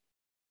planning,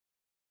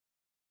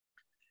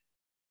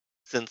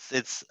 since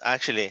it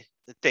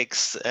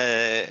takes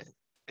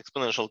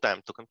exponential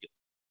time to compute.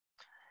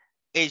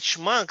 H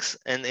max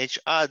and H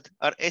add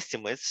are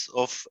estimates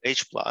of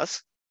H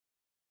plus,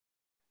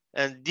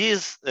 and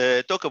these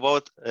talk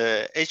about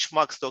H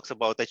max talks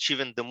about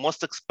achieving the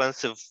most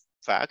expensive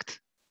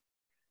fact,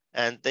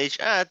 and H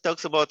add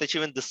talks about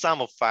achieving the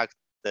sum of fact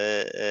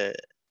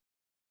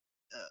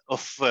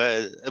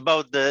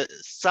about the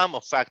sum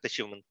of fact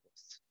achievement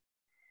costs.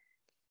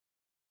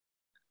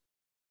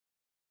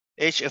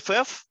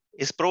 HFF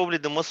is probably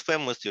the most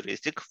famous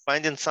heuristic,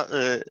 finding some,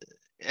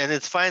 and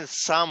it finds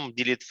some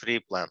delete-free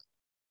plan.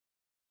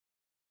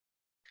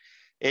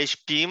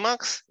 HP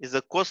max is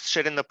a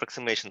cost-sharing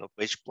approximation of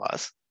H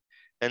plus,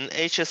 and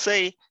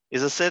HSA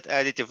is a set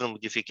additive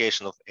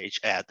modification of H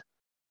add.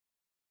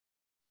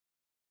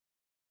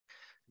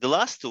 The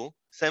last two,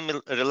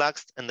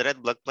 semi-relaxed and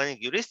red-black planning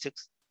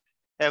heuristics,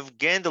 have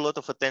gained a lot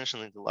of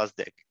attention in the last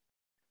decade.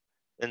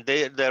 And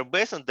they're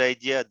based on the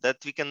idea that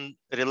we can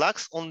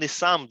relax only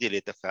some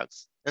delete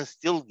effects and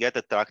still get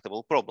a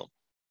tractable problem.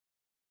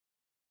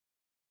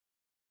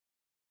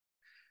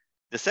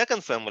 The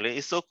second family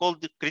is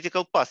so-called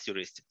critical path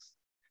heuristics.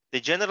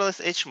 They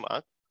generalize H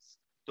max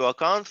to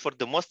account for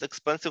the most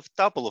expensive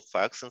tuple of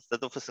facts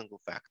instead of a single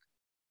fact.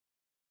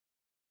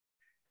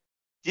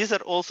 These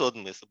are also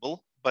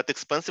admissible, but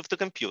expensive to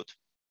compute.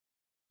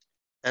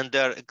 And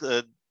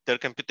their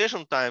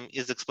computation time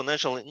is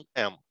exponential in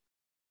M.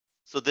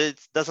 So that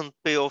it doesn't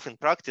pay off in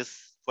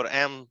practice for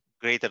M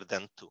greater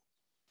than 2.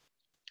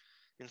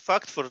 In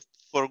fact, for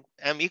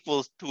M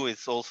equals 2,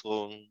 it's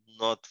also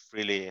not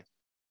really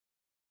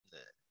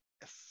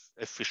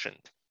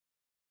efficient.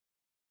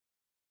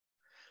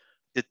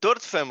 The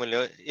third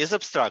family is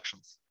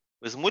abstractions,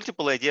 with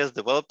multiple ideas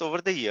developed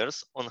over the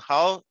years on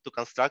how to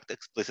construct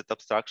explicit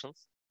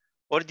abstractions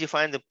or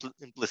define the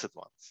implicit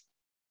ones.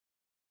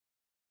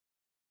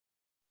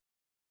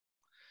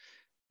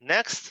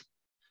 Next,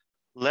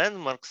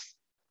 landmarks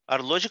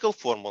are logical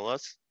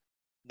formulas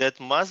that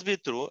must be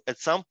true at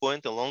some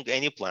point along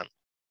any plan.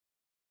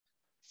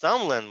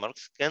 Some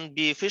landmarks can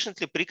be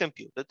efficiently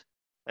pre-computed,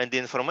 and the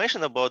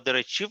information about their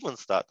achievement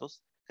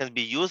status can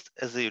be used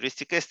as a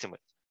heuristic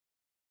estimate.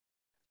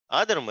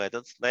 Other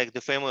methods, like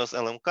the famous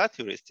LM-CAT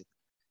heuristic,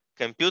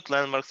 compute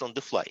landmarks on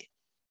the fly.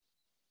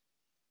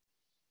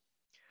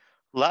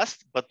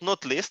 Last but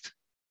not least,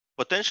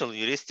 potential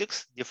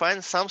heuristics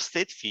define some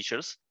state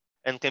features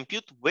and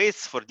compute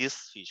weights for these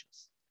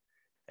features.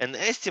 An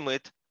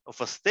estimate of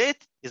a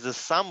state is the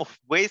sum of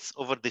weights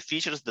over the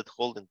features that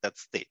hold in that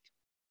state.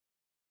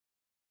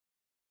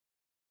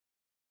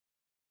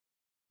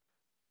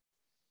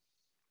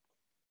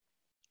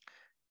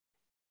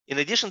 In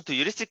addition to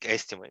heuristic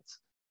estimates,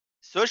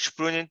 search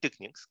pruning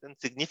techniques can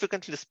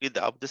significantly speed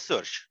up the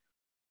search.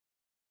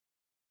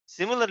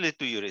 Similarly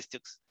to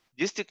heuristics,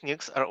 these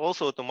techniques are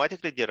also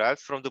automatically derived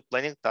from the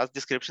planning task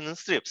description in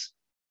strips.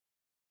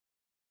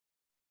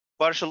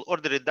 Partial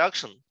order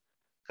reduction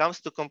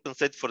comes to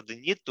compensate for the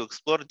need to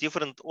explore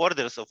different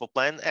orders of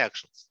applying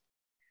actions,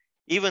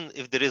 even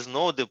if there is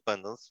no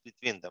dependence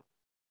between them,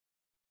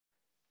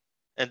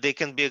 and they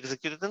can be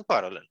executed in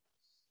parallel.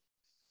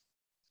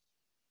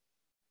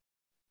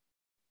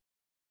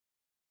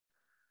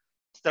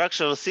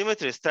 Structural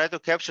symmetries try to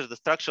capture the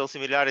structural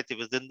similarity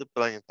within the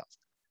planning task,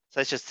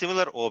 such as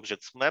similar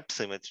objects, map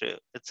symmetry,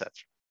 etc.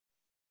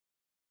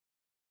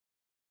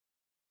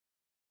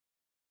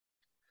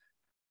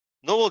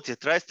 Novelty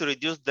tries to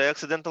reduce the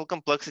accidental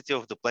complexity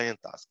of the planning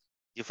task,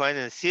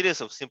 defining a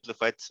series of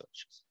simplified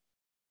searches.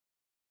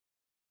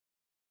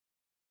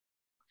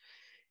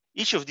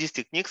 Each of these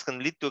techniques can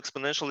lead to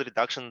exponential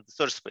reduction in the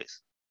search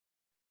space.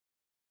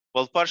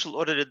 While partial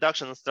order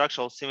reduction and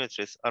structural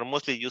symmetries are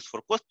mostly used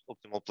for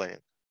cost-optimal planning,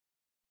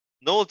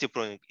 novelty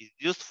pruning is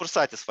used for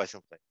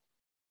satisficing planning.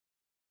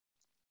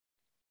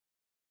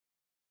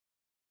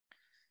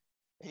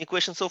 Any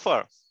questions so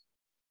far?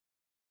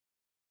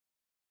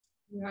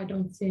 Yeah, I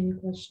don't see any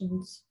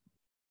questions.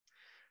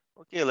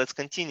 Okay, let's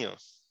continue.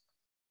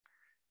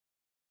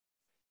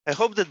 I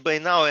hope that by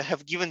now I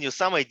have given you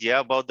some idea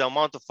about the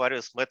amount of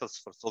various methods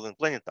for solving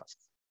planning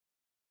tasks.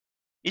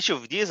 Each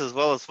of these, as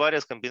well as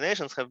various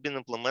combinations, have been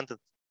implemented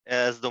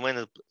as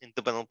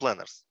domain-independent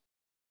planners.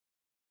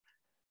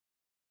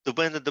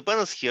 Domain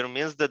independence here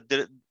means that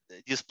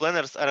these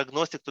planners are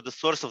agnostic to the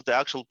source of the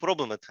actual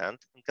problem at hand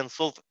and can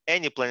solve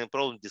any planning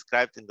problem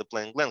described in the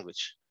planning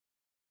language.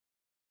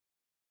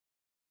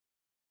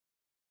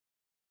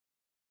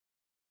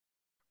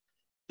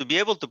 To be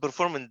able to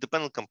perform an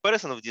independent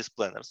comparison of these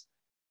planners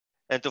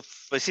and to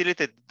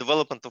facilitate the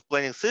development of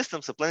planning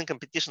systems, a planning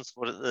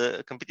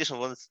competition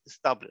was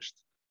established.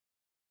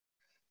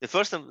 The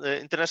first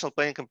international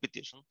planning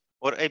competition,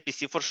 or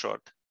APC for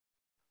short,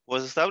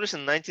 was established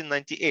in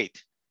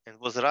 1998 and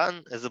was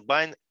run as a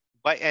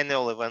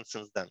biannual event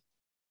since then.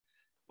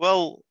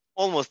 Well,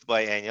 almost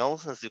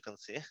biannual, as you can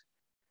see.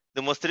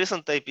 The most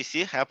recent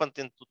APC happened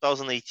in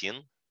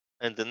 2018,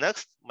 and the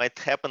next might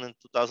happen in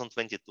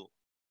 2022,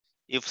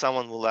 if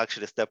someone will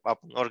actually step up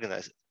and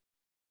organize it.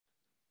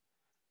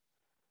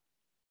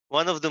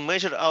 One of the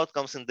major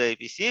outcomes in the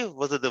APC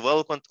was the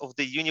development of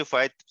the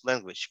unified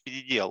language,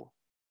 PDDL,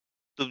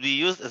 to be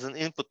used as an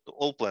input to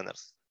all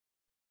planners.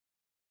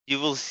 You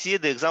will see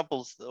the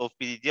examples of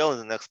PDDL in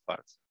the next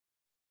part.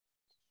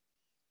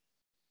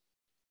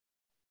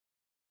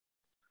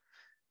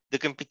 The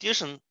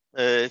competition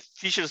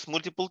features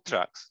multiple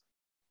tracks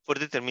for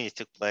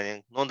deterministic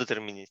planning,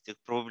 non-deterministic,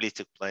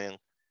 probabilistic planning,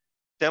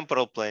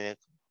 temporal planning,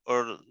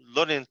 or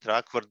learning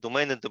track where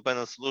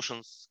domain-independent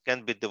solutions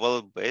can be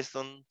developed based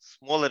on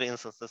smaller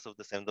instances of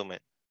the same domain.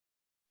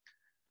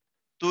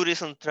 Two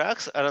recent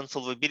tracks are on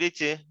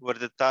solvability, where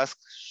the task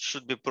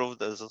should be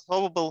proved as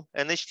solvable,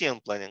 and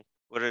HTM planning,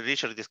 where a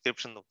richer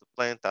description of the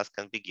planning task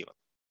can be given.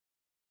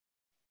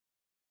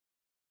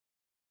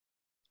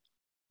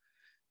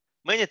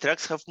 Many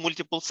tracks have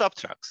multiple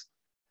subtracks.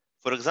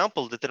 For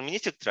example,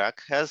 deterministic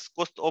track has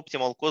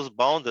cost-optimal,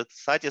 cost-bounded,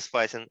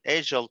 satisfies, and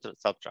agile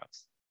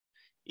subtracks,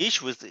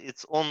 each with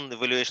its own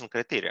evaluation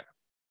criteria.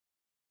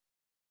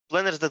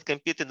 Planners that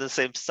compete in the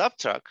same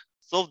subtrack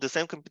solve the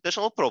same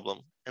computational problem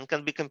and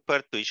can be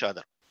compared to each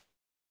other.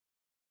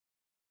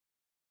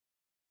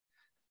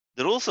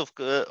 The rules of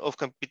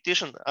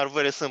competition are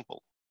very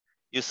simple.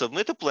 You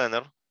submit a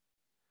planner.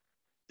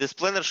 This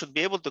planner should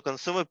be able to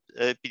consume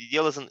a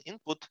PDDL as an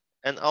input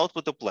and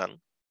output a plan.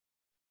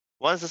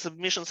 Once the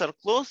submissions are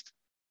closed,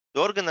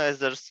 the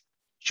organizers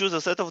choose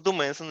a set of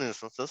domains and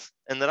instances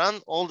and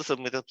run all the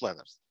submitted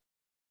planners.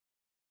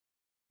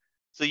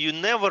 So you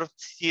never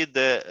see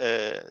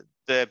the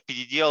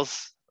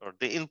PDDLs or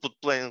the input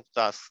planning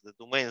tasks, the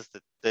domains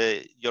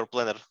that your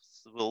planner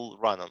will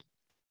run on.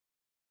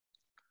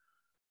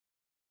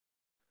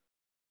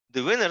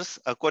 The winners,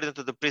 according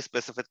to the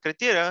pre-specified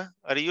criteria,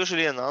 are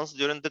usually announced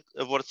during the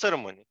award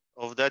ceremony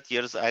of that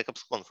year's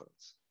ICAPS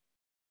conference.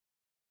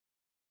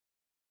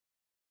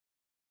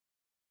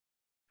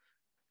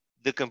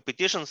 The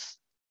competitions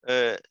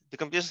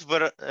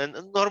were an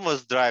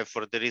enormous drive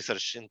for the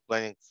research in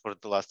planning for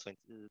the last 20+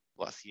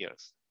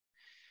 years.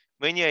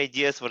 Many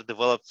ideas were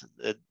developed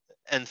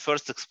and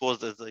first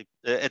exposed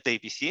at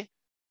APC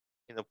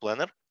in a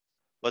planner,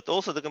 but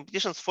also the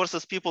competitions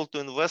forces people to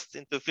invest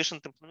into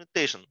efficient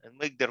implementation and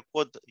make their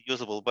code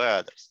usable by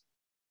others.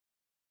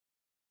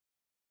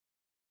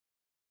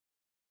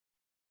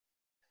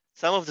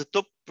 Some of the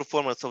top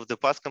performers of the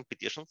past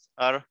competitions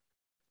are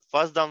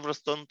Fast Downward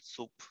Stone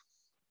Soup,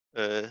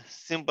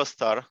 Simba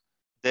Star,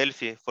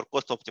 Delphi for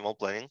cost optimal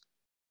planning,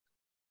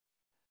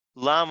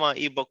 Llama,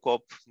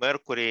 Ibacop,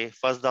 Mercury,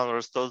 Fast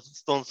Downward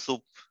Stone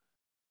Soup,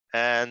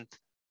 and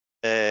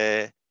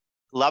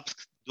Lapsk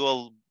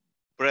dual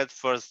breadth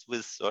first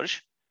with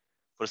search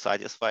for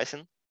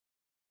satisfying,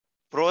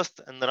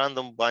 Prost and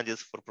random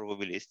bandits for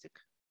probabilistic,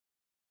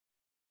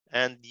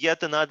 and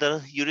yet another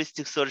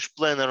heuristic search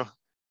planner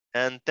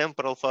and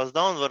temporal fast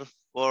downward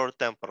for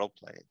temporal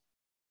planning.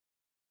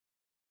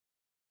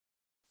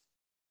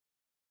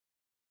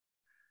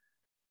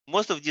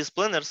 Most of these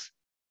planners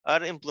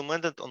are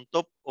implemented on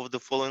top of the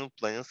following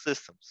planning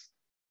systems,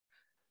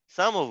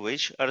 some of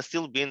which are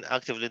still being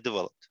actively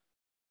developed.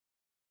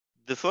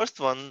 The first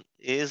one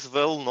is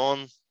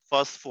well-known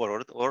Fast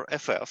Forward or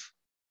FF.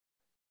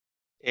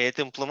 It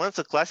implements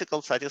a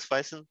classical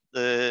satisfying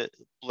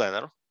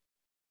planner,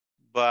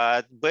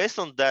 but based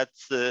on that,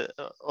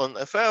 on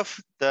FF,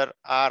 there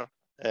are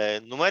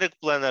numeric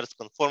planners,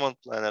 conformant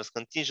planners,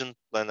 contingent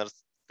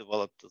planners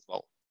developed as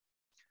well.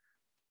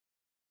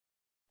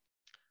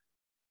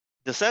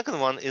 The second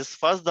one is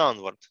Fast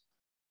Downward.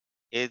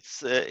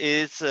 It's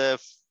a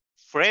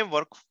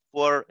framework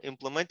for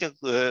implementing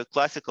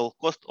classical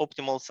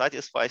cost-optimal,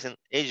 satisfying,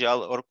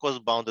 agile, or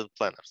cost-bounded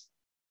planners.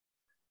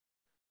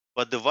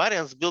 But the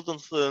variants built on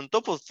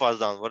top of Fast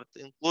Downward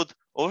include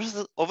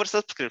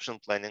oversubscription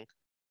planning,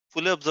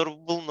 fully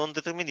observable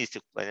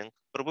non-deterministic planning,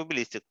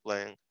 probabilistic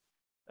planning,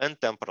 and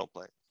temporal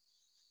planning.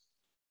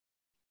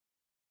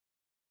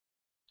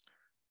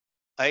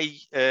 I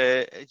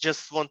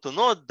just want to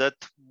note that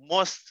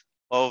most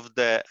of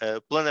the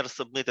planners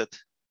submitted,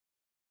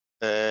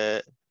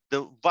 the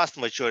vast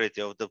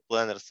majority of the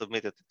planners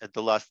submitted at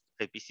the last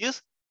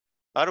IPCs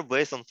are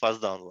based on Fast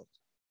Downward.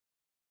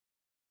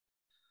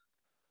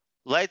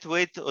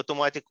 Lightweight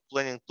Automatic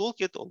Planning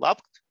Toolkit, or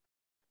LAPT,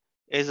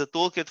 is a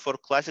toolkit for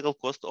classical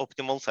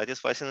cost-optimal,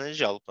 satisfying, and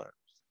agile planners.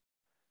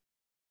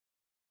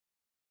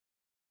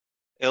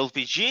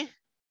 LPG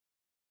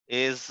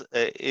is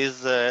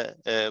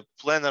a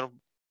planner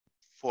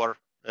for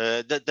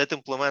that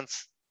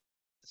implements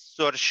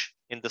search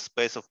in the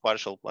space of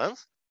partial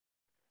plans,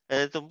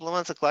 and it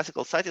implements a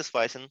classical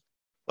satisfying,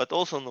 but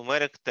also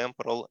numeric,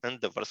 temporal, and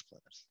diverse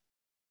planners.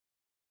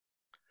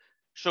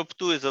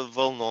 SHOP2 is a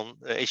well-known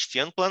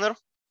HTN planner,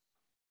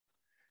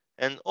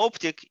 and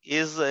Optic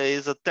is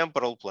a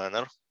temporal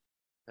planner,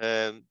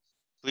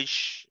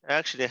 which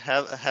actually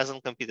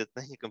hasn't competed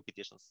in any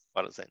competitions as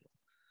far as I know,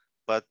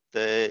 but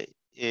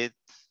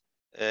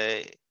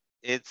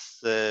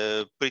it's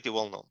pretty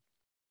well known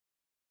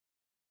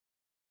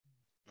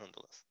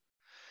nonetheless.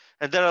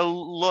 And there are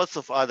lots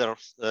of other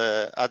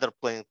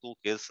planning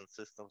toolkits and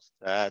systems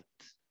that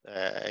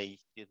I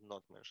did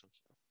not mention here.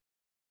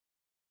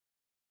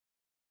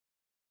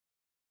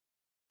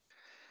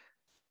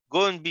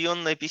 Going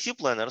beyond IPC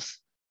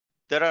planners,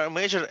 there are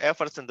major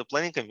efforts in the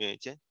planning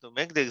community to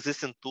make the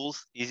existing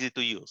tools easy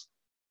to use.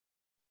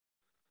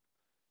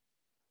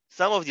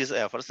 Some of these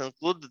efforts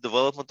include the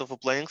development of a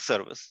planning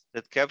service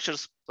that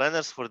captures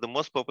planners for the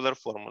most popular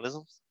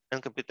formalisms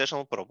and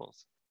computational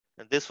problems,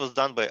 and this was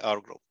done by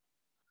our group.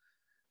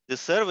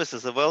 This service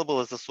is available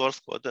as a source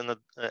code and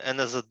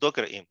as a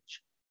Docker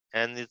image,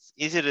 and it's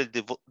easily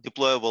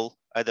deployable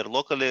either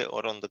locally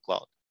or on the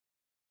cloud.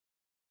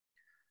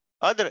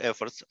 Other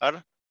efforts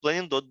are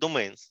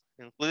planning.domains,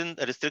 including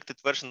a restricted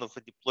version of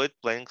a deployed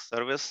planning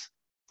service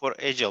for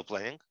agile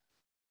planning,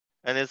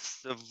 and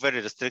it's a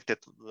very restricted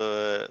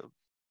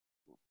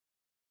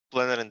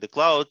planner in the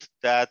cloud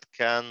that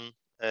can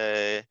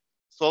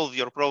solve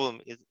your problem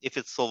if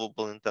it's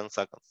solvable in 10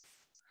 seconds.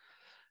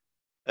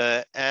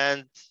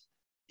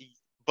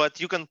 But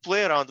you can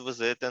play around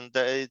with it, and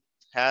it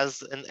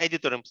has an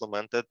editor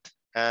implemented,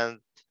 and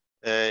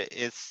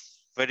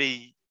it's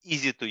very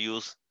easy to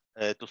use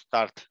to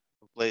start to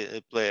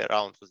play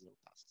around with new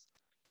tasks.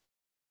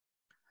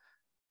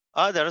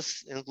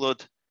 Others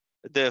include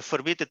the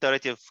Forbit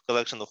iterative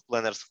collection of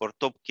planners for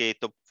top K,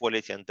 top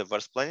quality, and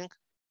diverse planning.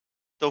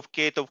 Top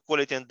K, top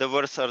quality, and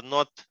diverse are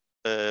not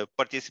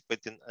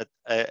participating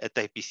at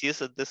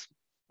IPCs at this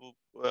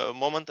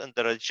moment, and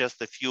there are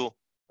just a few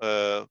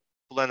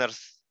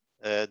planners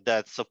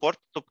that support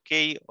top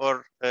K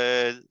or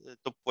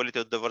top quality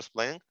or diverse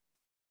planning.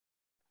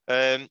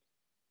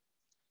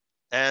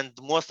 And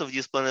most of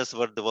these planners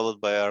were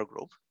developed by our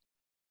group.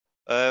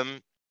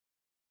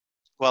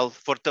 Well,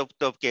 for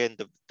top K and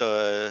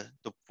the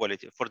top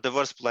quality. For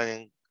diverse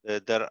planning,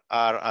 there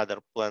are other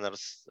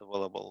planners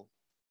available.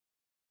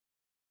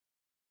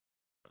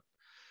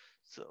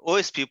 So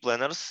OSP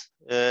planners,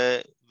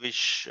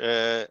 which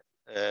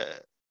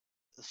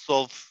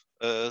solve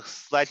a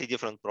slightly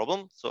different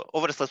problem. So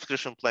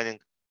oversubscription planning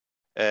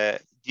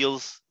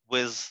deals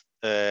with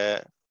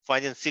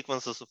finding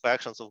sequences of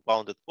actions of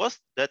bounded cost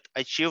that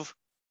achieve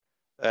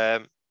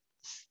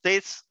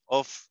states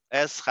of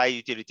as high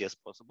utility as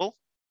possible,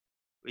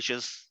 which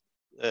is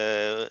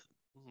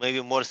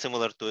maybe more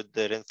similar to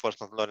the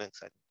reinforcement learning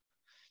setting.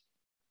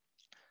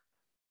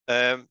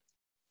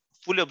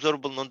 fully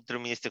observable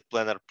non-deterministic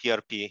planner,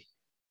 PRP,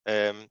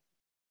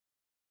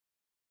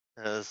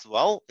 as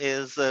well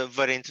is a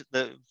very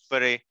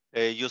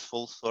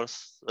useful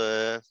source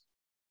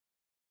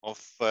of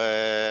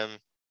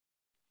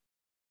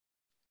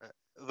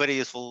very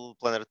useful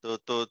planner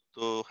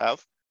to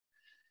have.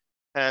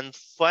 And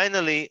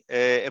finally,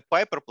 a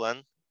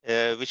PyPerPlan,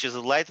 which is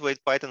a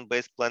lightweight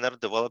Python-based planner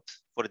developed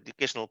for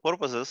educational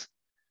purposes.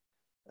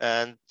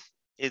 And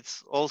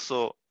it's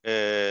also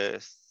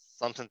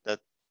something that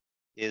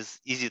is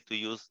easy to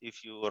use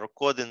if you are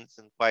coding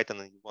in Python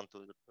and you want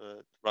to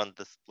run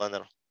this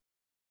planner.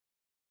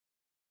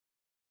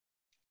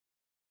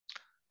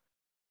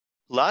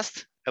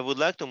 Last, I would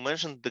like to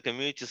mention the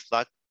community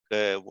Slack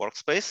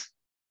workspace,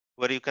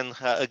 where you can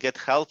get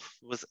help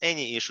with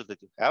any issue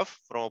that you have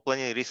from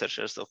planning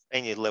researchers of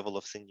any level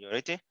of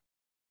seniority.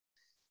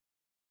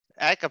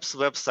 ICAP's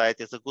website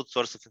is a good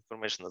source of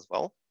information as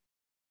well.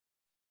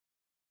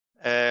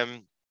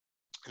 In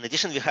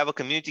addition, we have a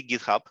community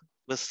GitHub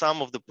with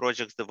some of the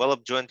projects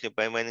developed jointly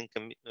by many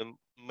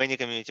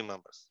community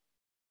members.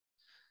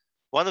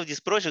 One of these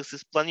projects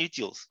is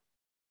PlanUtils,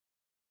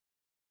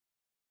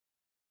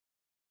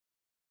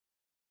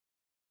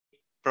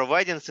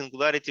 providing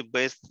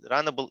singularity-based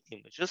runnable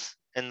images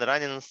and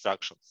running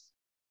instructions.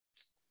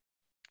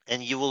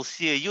 And you will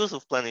see a use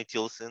of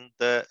PlanUtils in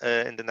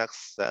the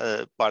next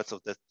parts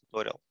of the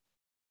tutorial.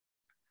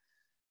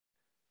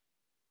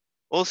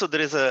 Also,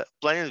 there is a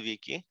planning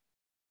wiki,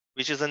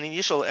 which is an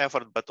initial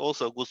effort, but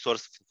also a good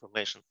source of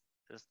information.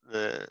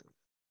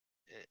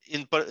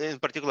 In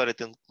particular, it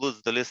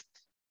includes the list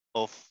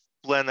of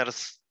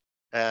planners,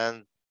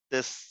 and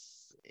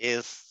this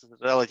is a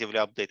relatively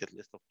updated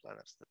list of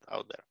planners that are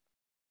out there.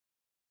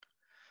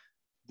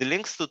 The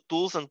links to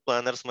tools and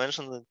planners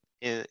mentioned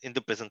in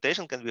the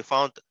presentation can be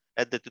found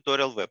at the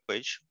tutorial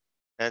webpage,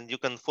 and you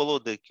can follow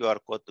the QR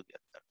code to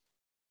get there.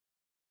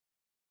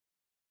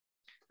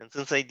 And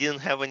since I didn't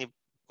have any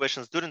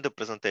questions during the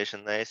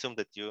presentation, I assume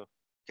that you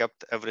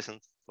kept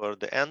everything for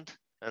the end,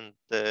 and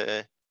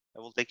I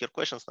will take your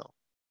questions now.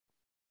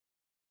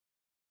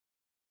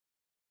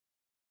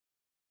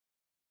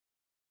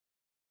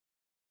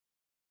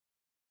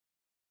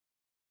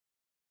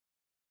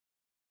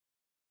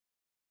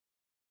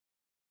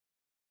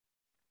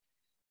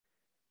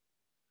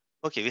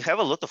 Okay, we have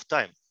a lot of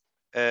time.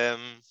 The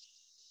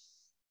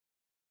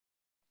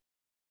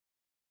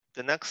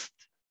next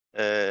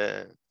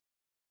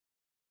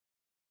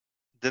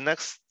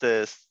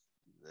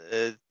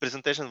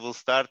presentation will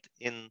start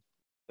in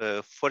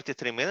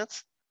 43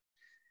 minutes,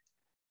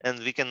 and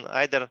we can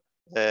either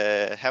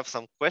have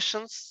some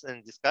questions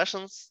and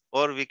discussions,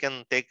 or we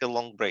can take a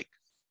long break.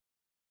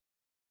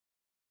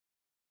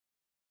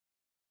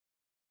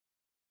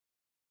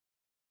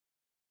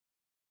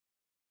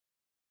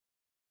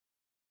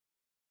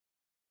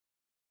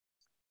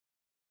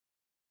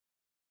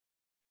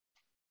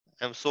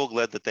 I'm so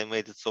glad that I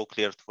made it so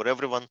clear for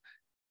everyone.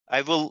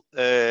 I will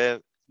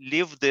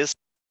leave this.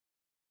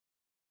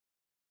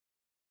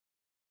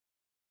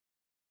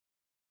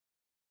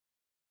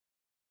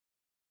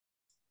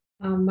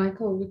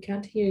 Michael, we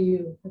can't hear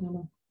you. I don't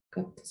know,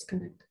 got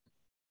disconnected.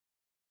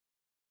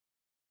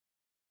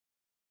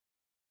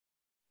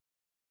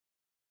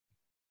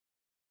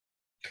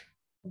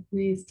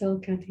 We still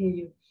can't hear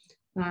you.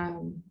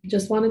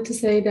 Just wanted to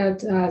say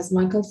that, as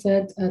Michael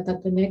said,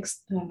 that the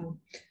next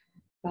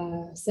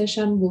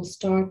session will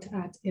start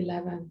at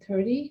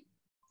 11:30.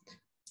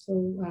 So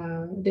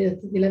the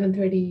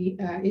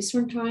 11:30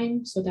 Eastern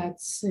time. So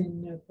that's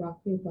in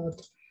roughly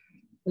about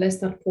less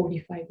than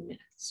 45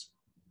 minutes.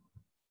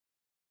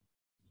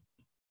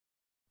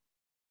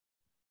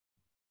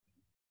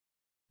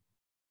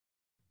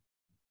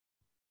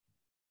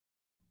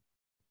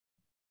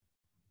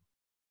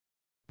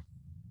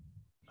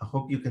 I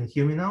hope you can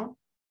hear me now.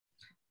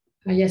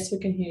 Yes, we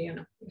can hear you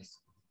now. Yes.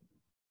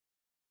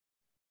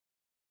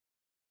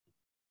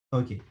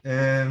 Okay.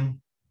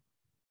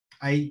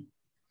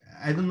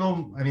 I don't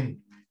know. I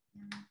mean,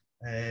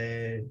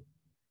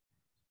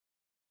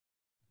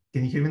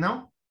 can you hear me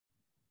now?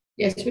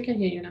 Yes, we can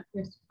hear you now.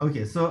 Yes.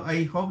 Okay. So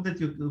I hope that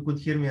you could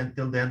hear me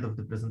until the end of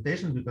the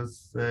presentation,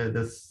 because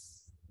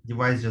this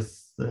device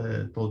just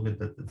told me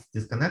that it's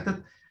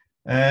disconnected.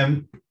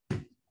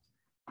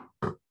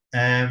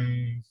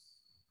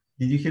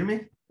 Did you hear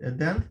me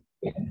then?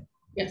 Yeah.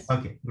 Yes.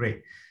 Okay,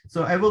 great.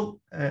 So I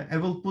will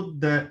put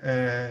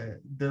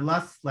the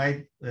last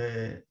slide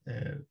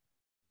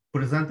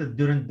presented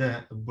during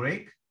the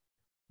break,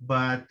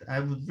 but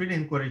I would really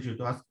encourage you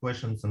to ask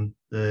questions and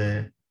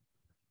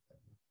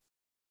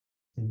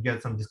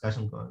get some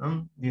discussion going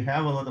on. We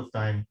have a lot of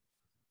time.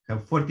 We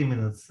have 40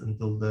 minutes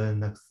until the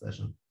next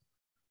session.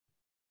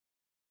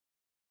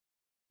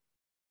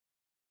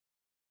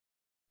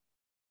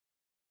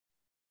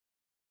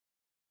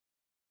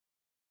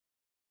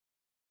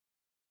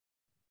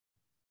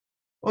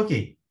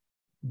 Okay,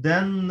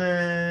 then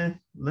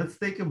let's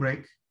take a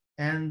break,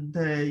 and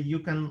you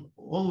can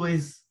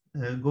always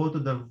go to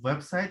the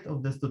website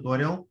of this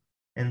tutorial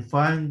and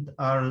find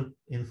our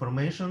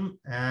information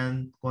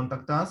and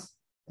contact us.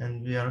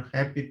 and we are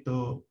happy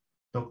to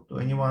talk to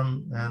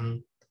anyone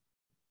and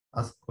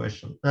ask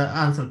questions,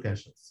 answer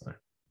questions. Sorry.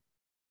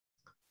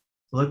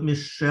 So let me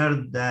share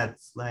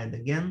that slide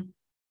again,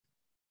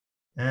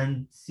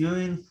 and see you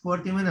in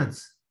 40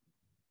 minutes.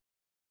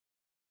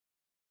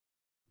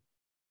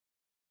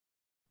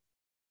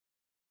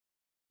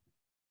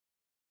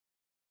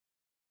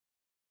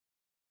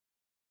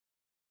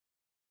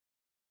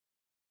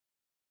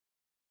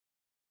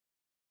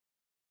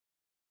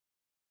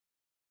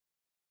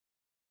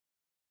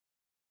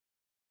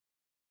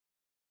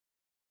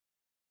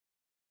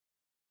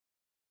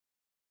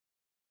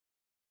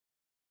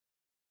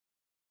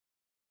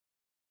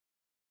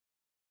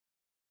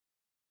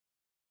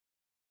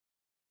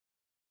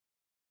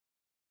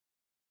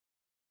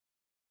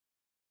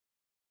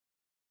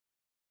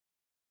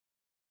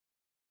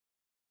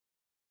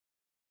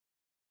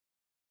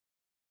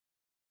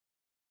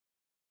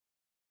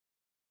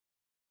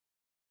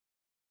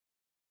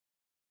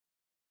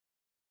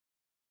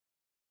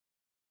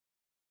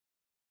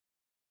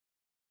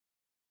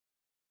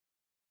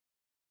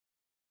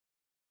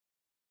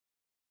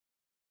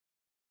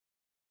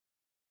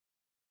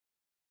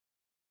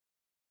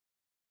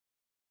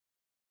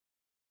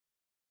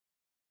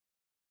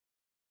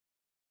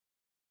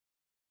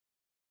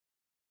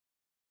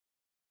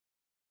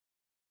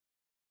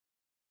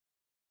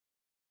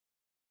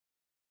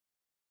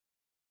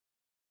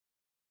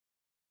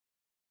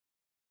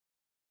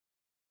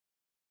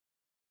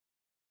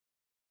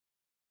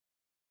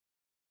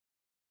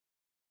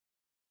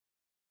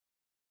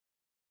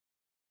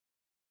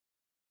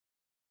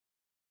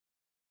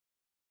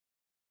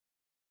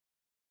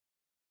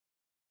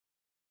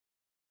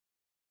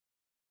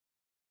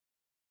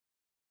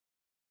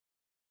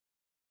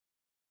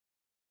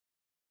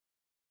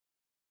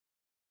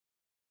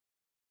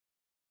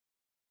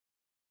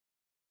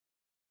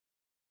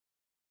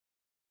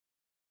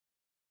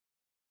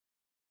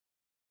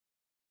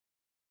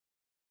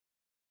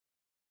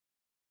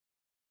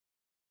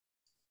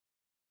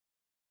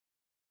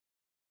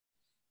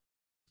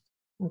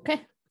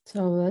 Okay,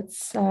 so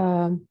let's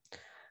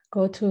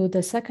go to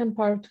the second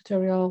part of the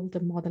tutorial, the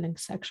modeling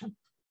section.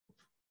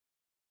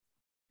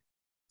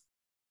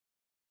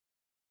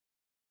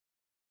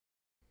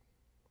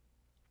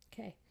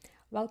 Okay,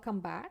 welcome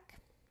back.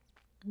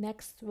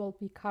 Next, we'll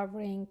be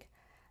covering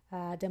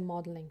the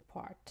modeling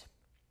part.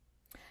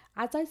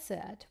 As I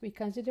said, we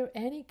consider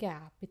any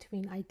gap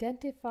between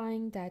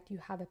identifying that you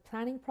have a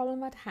planning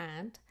problem at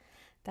hand,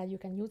 that you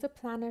can use a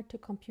planner to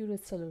compute a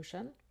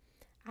solution,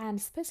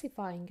 and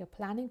specifying a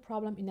planning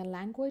problem in a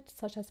language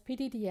such as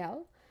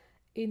PDDL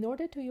in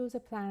order to use a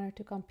planner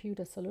to compute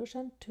a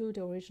solution to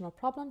the original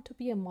problem to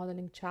be a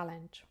modeling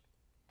challenge.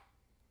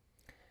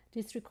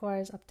 This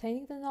requires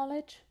obtaining the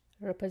knowledge,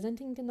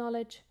 representing the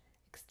knowledge,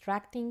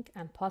 extracting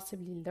and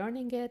possibly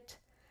learning it,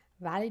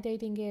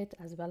 validating it,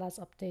 as well as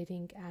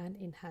updating and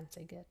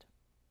enhancing it.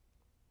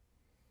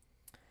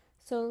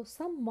 So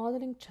some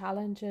modeling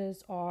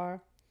challenges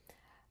are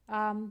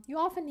you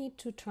often need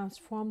to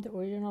transform the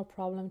original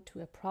problem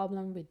to a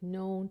problem with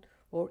known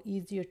or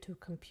easier to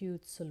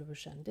compute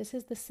solution. This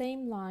is the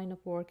same line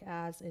of work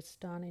as it's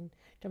done in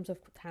terms of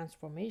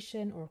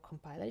transformation or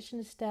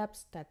compilation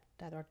steps that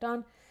are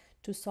done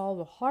to solve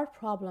a hard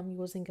problem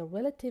using a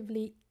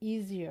relatively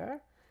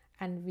easier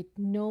and with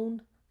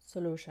known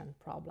solution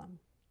problem.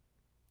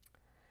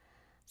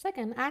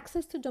 Second,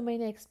 access to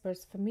domain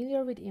experts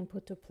familiar with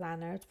input to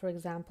planners, for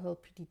example,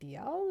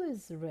 PDDL,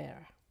 is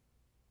rare.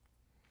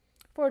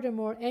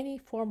 Furthermore, any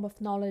form of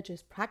knowledge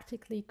is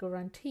practically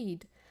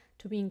guaranteed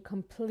to be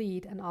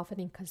incomplete and often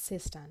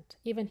inconsistent.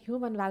 Even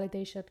human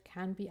validation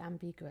can be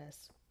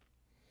ambiguous.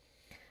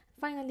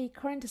 Finally,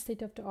 current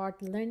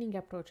state-of-the-art learning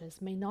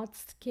approaches may not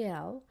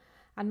scale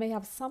and may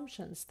have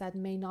assumptions that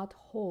may not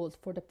hold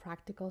for the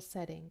practical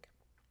setting.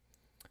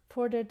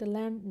 Further, the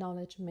learned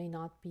knowledge may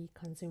not be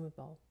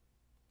consumable.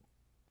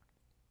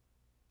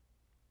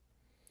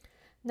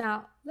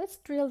 Now, let's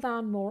drill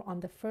down more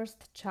on the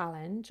first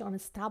challenge on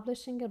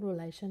establishing a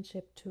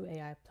relationship to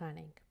AI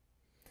planning.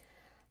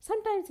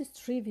 Sometimes it's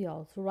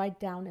trivial to write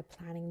down a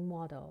planning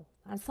model,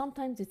 and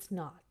sometimes it's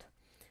not.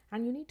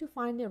 And you need to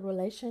find a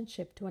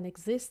relationship to an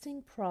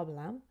existing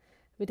problem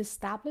with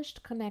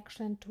established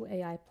connection to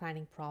AI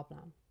planning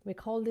problem. We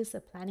call this a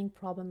planning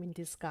problem in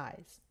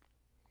disguise.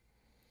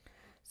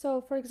 So,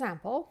 for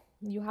example,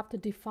 you have to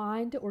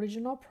define the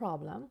original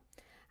problem,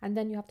 and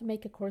then you have to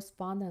make a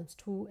correspondence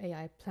to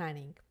AI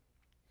planning.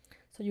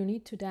 So you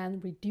need to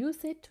then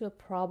reduce it to a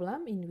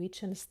problem in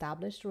which an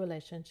established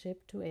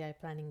relationship to AI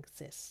planning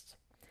exists.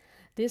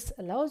 This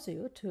allows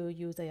you to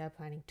use AI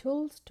planning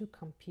tools to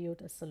compute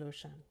a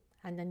solution,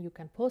 and then you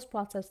can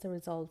post-process the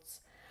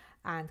results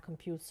and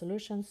compute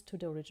solutions to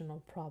the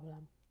original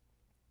problem.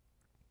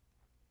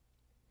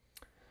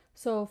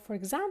 So, for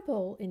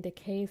example, in the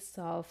case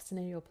of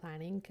scenario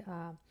planning,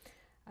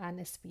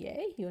 and SPA,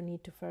 you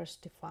need to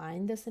first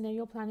define the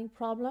scenario planning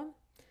problem.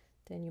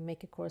 Then you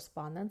make a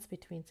correspondence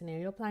between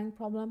scenario planning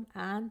problem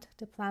and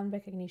the plan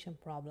recognition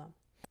problem.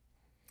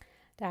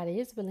 That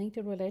is, we link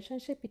the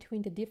relationship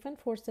between the different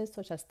forces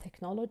such as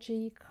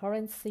technology,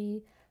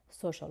 currency,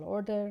 social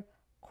order,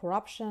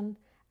 corruption,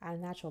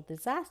 and natural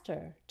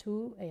disaster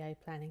to AI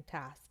planning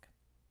task.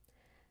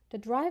 The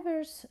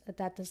drivers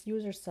that the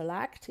users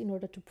select in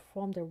order to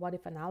perform their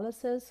what-if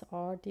analysis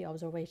are the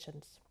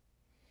observations.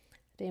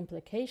 The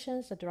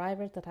implications, the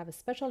drivers that have a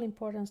special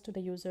importance to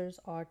the users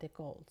are the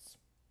goals.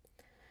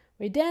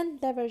 We then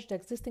leverage the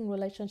existing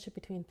relationship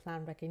between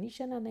plan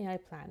recognition and AI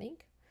planning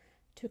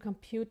to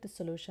compute the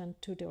solution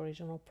to the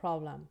original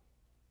problem.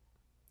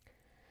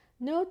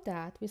 Note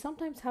that we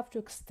sometimes have to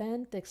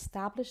extend the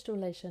established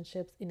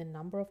relationships in a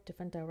number of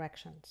different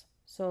directions.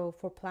 So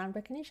for plan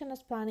recognition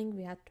as planning,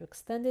 we had to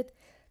extend it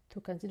to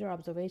consider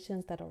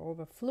observations that are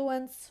over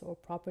fluence or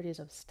properties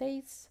of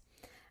states,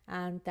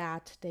 and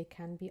that they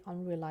can be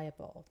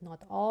unreliable.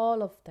 Not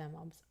all of them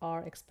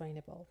are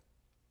explainable.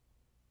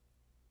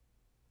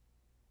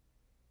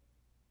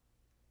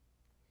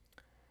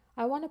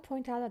 I want to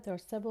point out that there are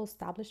several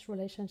established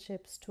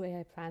relationships to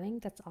AI planning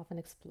that's often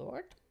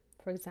explored.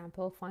 For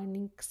example,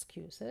 finding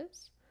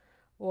excuses,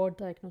 or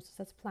diagnosis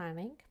as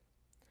planning,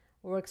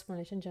 or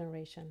explanation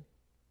generation,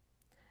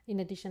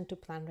 in addition to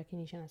plan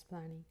recognition as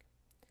planning.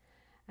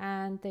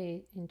 And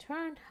they, in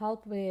turn,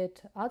 help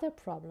with other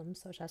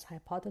problems such as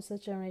hypothesis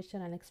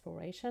generation and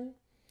exploration,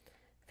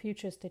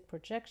 future state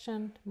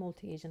projection,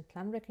 multi-agent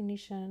plan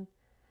recognition,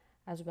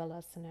 as well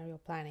as scenario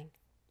planning.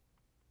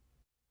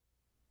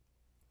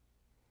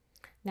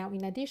 Now,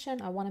 in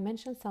addition, I want to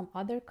mention some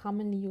other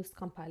commonly used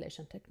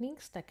compilation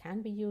techniques that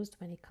can be used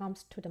when it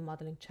comes to the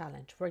modeling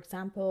challenge. For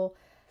example,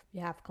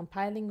 we have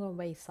compiling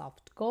away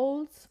soft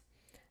goals.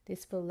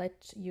 This will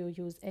let you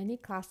use any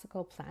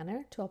classical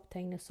planner to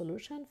obtain a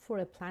solution for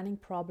a planning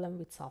problem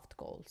with soft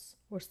goals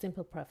or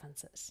simple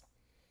preferences.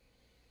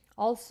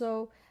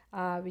 Also,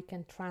 we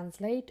can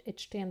translate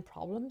HTN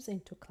problems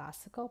into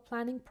classical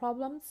planning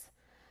problems,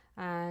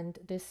 and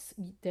this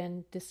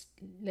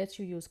lets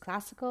you use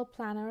classical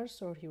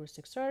planners or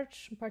heuristic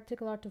search in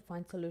particular to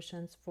find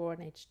solutions for an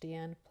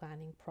HTN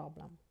planning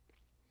problem.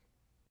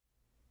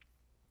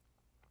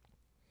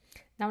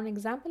 Now, an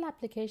example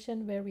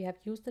application where we have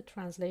used the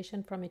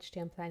translation from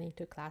HTN planning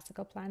to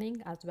classical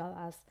planning as well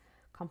as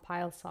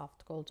compile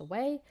soft goals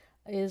away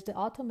is the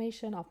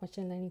automation of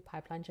machine learning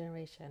pipeline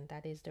generation.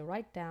 That is the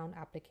write down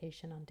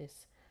application on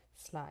this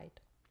slide.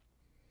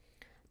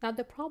 Now,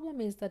 the problem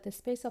is that the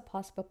space of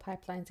possible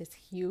pipelines is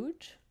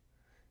huge.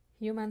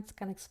 Humans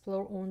can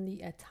explore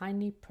only a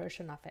tiny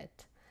portion of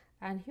it,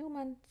 and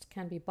humans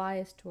can be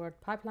biased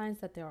toward pipelines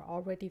that they are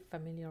already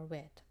familiar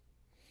with.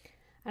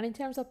 And in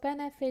terms of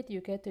benefit, you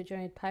get to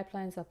generate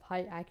pipelines of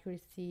high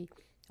accuracy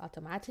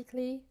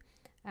automatically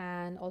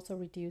and also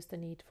reduce the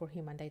need for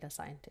human data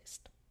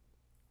scientists.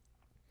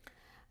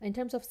 In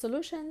terms of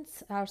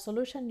solutions, our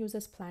solution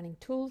uses planning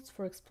tools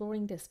for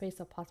exploring the space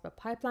of possible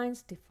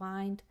pipelines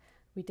defined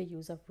with the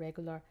use of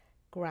regular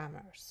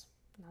grammars.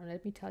 Now,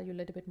 let me tell you a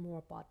little bit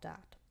more about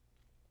that.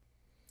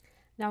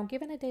 Now,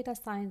 given a data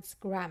science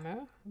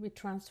grammar, we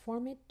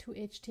transform it to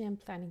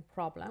HTN planning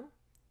problem,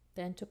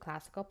 then to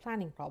classical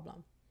planning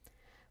problem.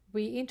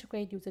 We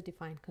integrate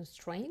user-defined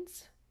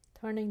constraints,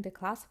 turning the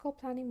classical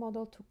planning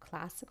model to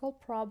classical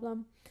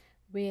problem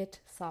with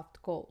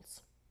soft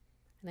goals.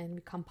 And then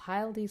we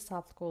compile these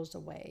soft goals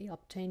away,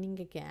 obtaining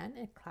again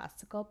a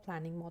classical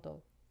planning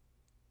model.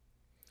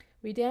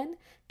 We then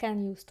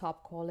can use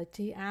top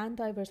quality and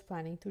diverse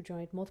planning to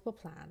generate multiple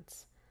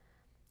plans,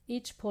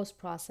 each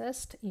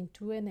post-processed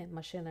into a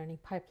machine learning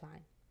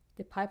pipeline.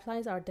 The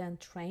pipelines are then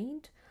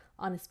trained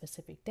on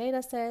specific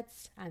data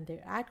sets, and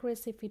their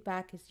accuracy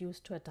feedback is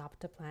used to adopt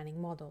the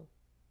planning model.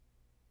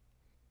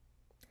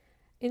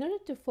 In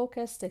order to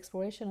focus the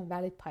exploration of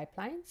valid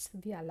pipelines,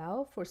 we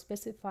allow for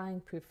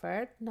specifying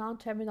preferred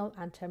non-terminal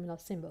and terminal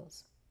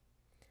symbols.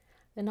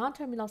 The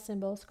non-terminal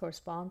symbols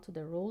correspond to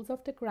the rules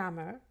of the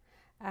grammar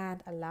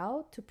and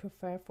allow to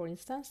prefer, for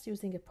instance,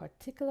 using a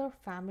particular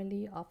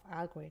family of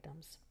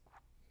algorithms.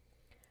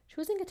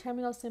 Choosing a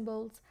terminal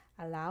symbols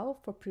allow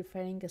for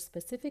preferring a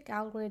specific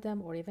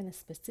algorithm or even a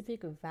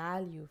specific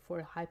value for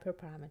a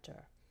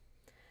hyperparameter.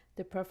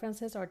 The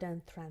preferences are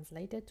then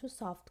translated to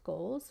soft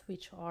goals,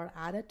 which are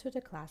added to the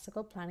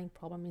classical planning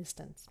problem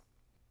instance.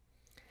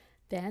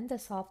 Then the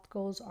soft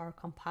goals are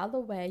compiled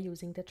away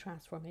using the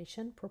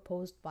transformation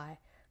proposed by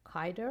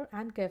Kaider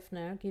and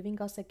Geffner,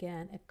 giving us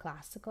again a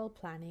classical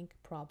planning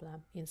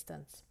problem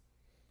instance.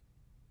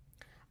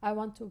 I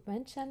want to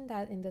mention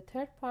that in the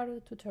third part of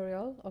the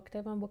tutorial,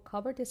 Octavian will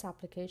cover this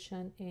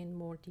application in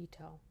more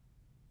detail.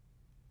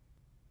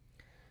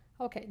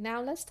 Okay,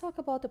 now let's talk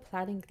about the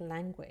planning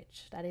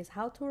language, that is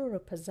how to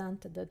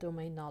represent the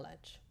domain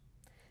knowledge.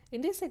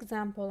 In this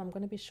example, I'm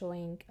going to be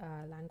showing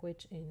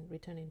language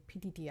written in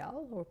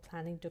PDDL, or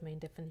Planning Domain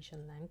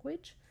Definition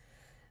Language.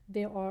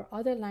 There are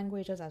other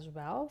languages as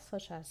well,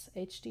 such as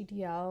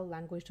HDDL,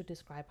 language to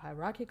describe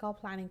hierarchical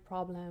planning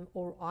problem,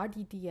 or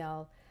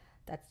RDDL,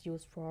 that's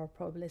used for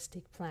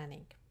probabilistic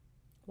planning.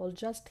 We'll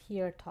just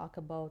here talk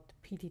about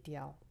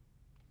PDDL.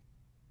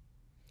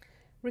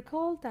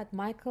 Recall that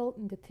Michael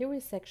in the theory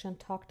section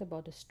talked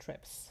about the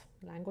strips.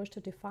 language to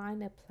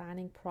define a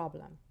planning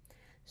problem.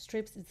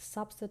 STRIPS is a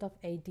subset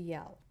of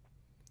ADL.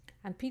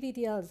 And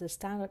PDDL is the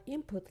standard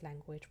input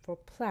language for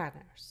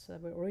planners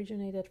that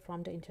originated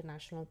from the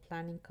International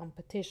Planning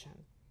Competition.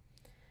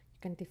 You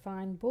can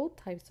define both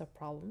types of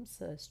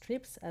problems,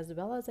 STRIPS as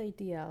well as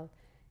ADL,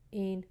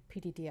 in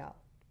PDDL.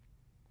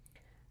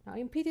 Now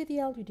in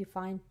PDDL, you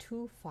define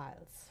two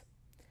files.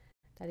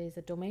 That is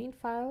a domain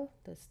file,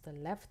 that's the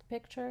left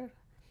picture,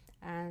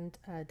 and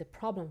the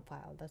problem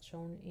file that's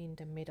shown in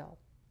the middle.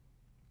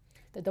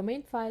 The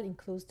domain file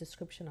includes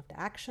description of the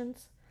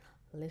actions,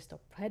 a list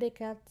of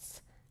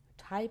predicates,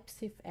 types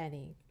if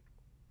any.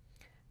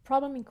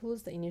 Problem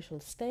includes the initial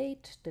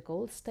state, the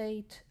goal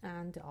state,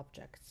 and the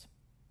objects.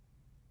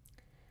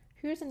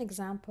 Here's an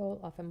example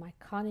of a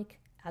mechanic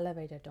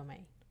elevator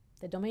domain.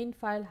 The domain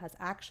file has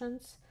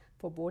actions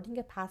for boarding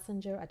a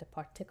passenger at a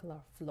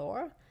particular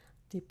floor,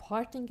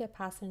 departing a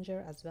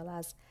passenger, as well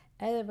as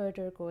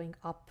elevator going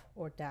up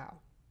or down.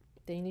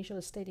 The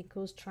initial state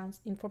includes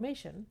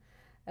information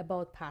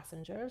about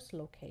passengers,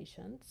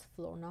 locations,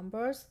 floor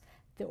numbers,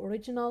 the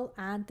original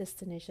and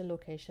destination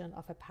location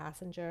of a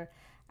passenger,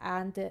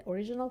 and the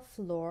original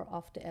floor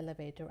of the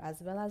elevator,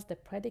 as well as the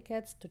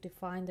predicates to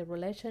define the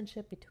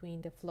relationship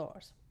between the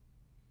floors.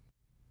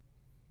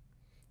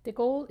 The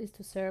goal is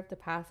to serve the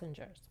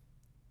passengers.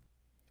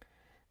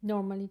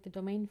 Normally, the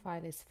domain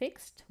file is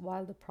fixed,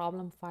 while the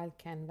problem file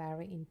can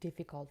vary in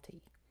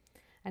difficulty.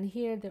 And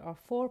here there are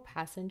 4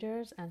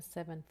 passengers and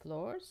 7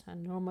 floors,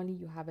 and normally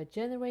you have a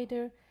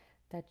generator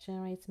that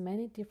generates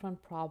many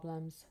different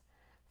problems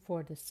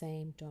for the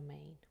same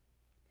domain.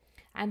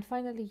 And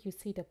finally, you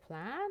see the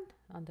plan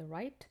on the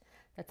right.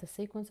 That's a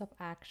sequence of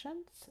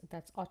actions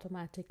that's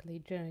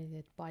automatically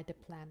generated by the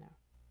planner.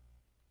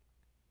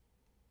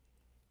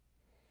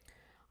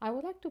 I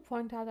would like to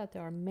point out that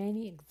there are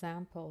many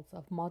examples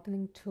of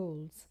modeling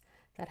tools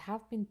that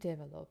have been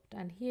developed,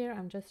 and here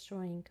I'm just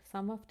showing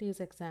some of these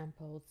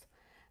examples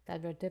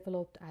that were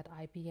developed at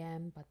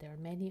IBM, but there are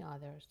many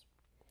others.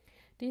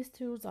 These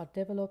tools are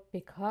developed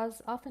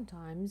because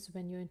oftentimes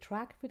when you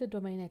interact with a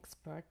domain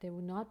expert, they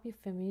will not be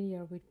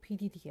familiar with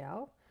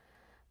PDDL,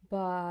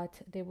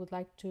 but they would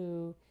like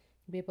to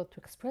be able to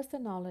express the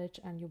knowledge,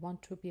 and you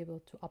want to be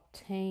able to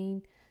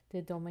obtain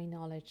the domain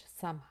knowledge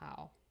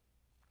somehow.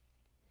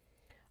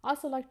 I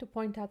also like to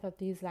point out that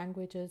these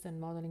languages and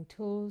modeling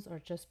tools are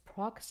just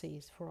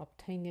proxies for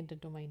obtaining the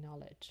domain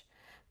knowledge.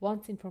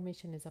 Once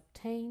information is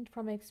obtained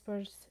from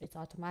experts, it's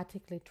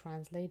automatically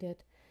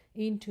translated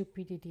into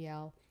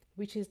PDDL,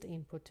 which is the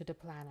input to the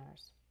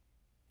planners.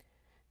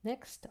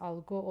 Next,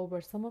 I'll go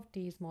over some of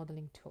these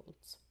modeling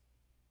tools.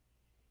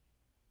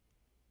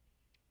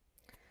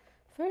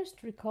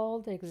 First,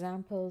 recall the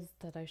examples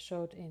that I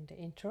showed in the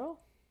intro.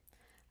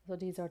 So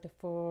these are the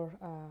 4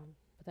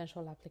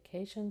 potential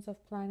applications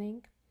of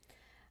planning.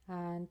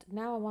 And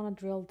now I want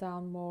to drill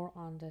down more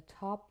on the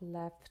top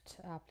left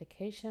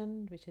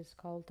application, which is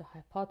called the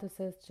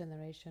hypothesis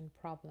generation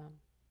problem.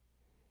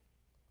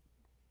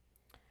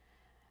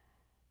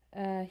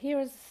 Here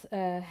is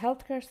a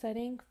healthcare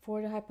setting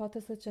for the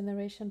hypothesis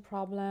generation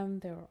problem.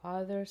 There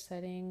are other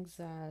settings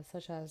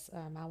such as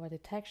malware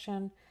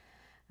detection,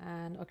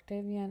 and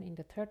Octavian in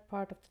the 3rd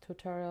part of the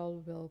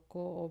tutorial will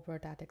go over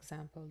that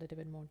example in a little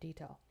bit more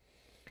detail.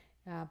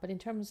 But in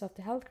terms of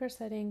the healthcare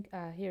setting,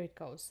 here it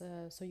goes.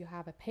 So you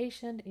have a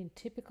patient in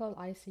typical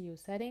ICU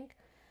setting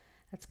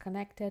that's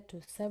connected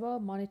to several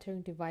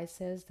monitoring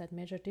devices that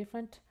measure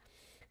different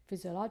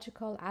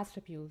physiological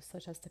attributes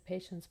such as the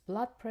patient's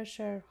blood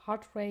pressure,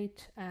 heart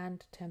rate,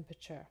 and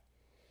temperature.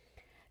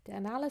 The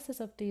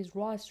analysis of these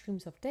raw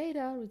streams of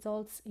data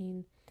results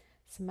in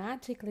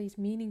semantically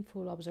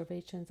meaningful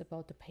observations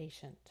about the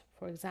patient.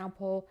 For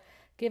example,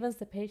 given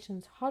the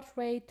patient's heart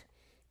rate,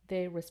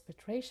 their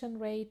respiration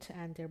rate,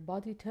 and their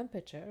body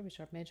temperature, which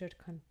are measured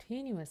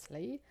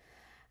continuously,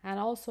 and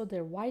also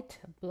their white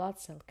blood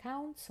cell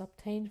counts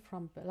obtained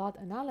from blood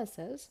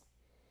analysis,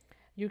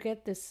 you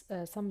get this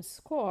some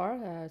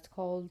score. It's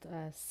called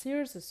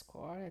Sears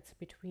score. It's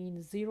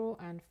between 0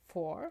 and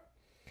 4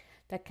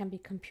 that can be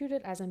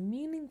computed as a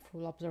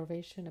meaningful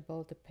observation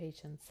about the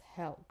patient's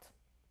health.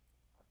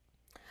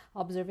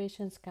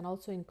 Observations can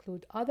also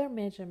include other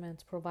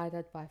measurements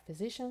provided by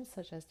physicians,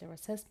 such as their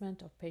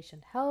assessment of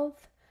patient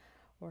health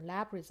or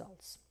lab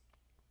results.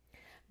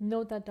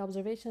 Note that the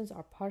observations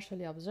are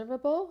partially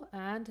observable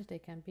and they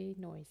can be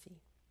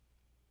noisy.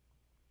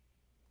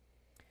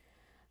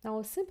 Now,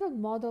 a simple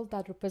model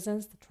that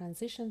represents the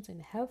transitions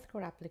in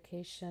healthcare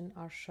application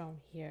are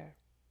shown here.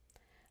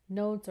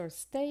 Nodes are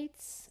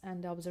states,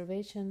 and the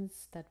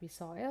observations that we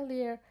saw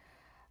earlier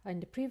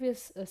in the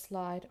previous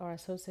slide are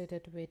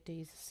associated with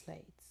these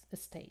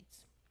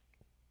states.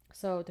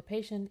 So the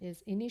patient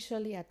is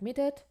initially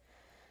admitted,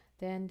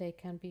 then they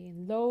can be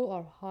in low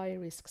or high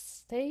risk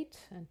state,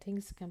 and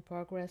things can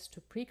progress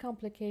to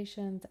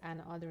pre-complications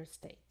and other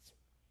states.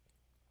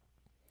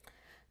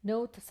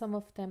 Note some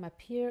of them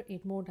appear in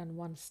more than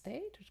one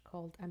state, which is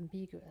called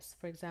ambiguous.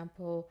 For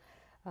example,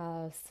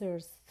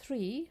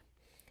 SIRS-3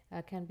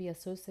 can be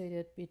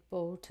associated with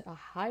both a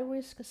high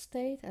risk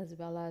state as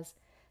well as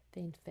the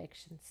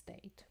infection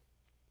state.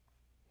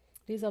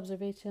 These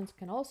observations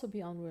can also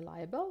be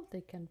unreliable.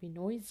 They can be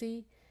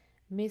noisy,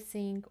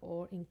 missing,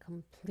 or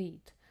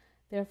incomplete.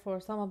 Therefore,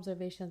 some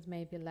observations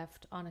may be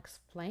left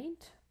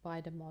unexplained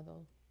by the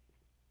model.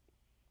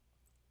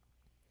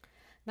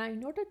 Now,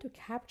 in order to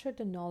capture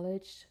the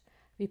knowledge,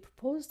 we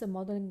proposed a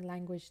modeling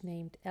language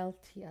named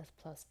LTS++.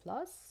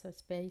 So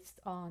it's based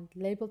on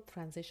Labeled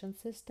Transition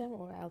System,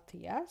 or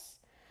LTS,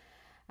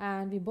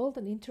 and we built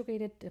an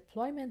integrated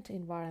deployment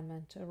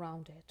environment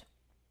around it.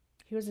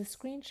 Here's a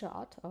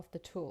screenshot of the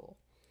tool.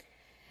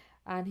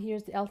 And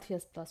here's the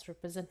LTS Plus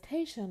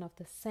representation of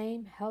the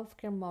same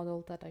healthcare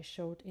model that I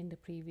showed in the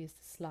previous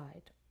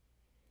slide.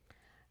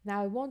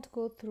 Now, I won't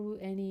go through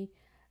any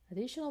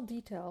additional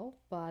detail,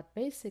 but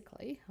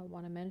basically I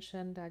want to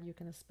mention that you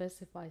can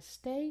specify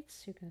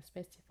states, you can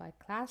specify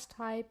class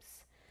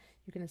types,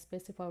 you can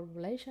specify a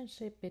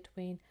relationship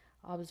between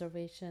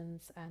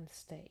observations and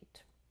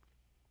state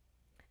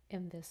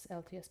in this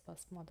LTS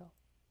Plus model.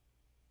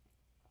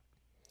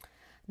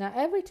 Now,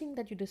 everything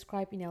that you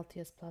describe in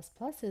LTS++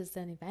 is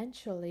then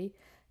eventually,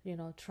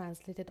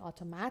 translated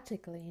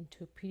automatically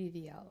into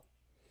PDDL.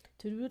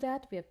 To do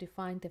that, we have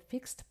defined a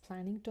fixed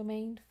planning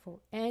domain for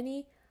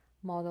any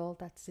model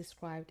that's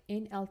described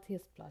in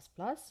LTS++,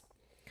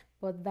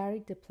 but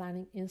varied the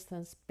planning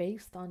instance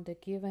based on the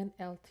given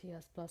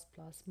LTS++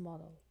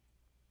 model.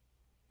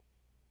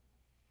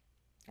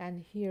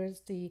 And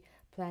here's the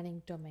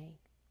planning domain.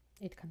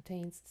 It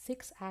contains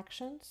 6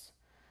 actions: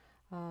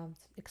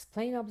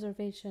 explain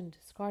observation,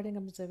 discarding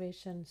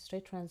observation,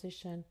 state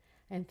transition,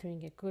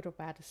 entering a good or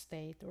bad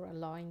state, or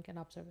allowing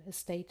a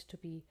state to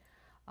be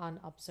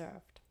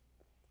unobserved.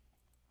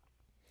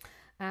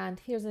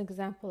 And here's an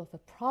example of a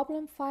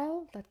problem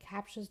file that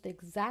captures the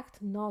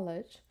exact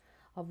knowledge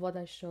of what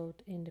I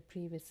showed in the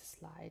previous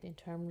slide in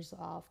terms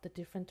of the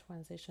different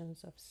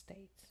transitions of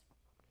states.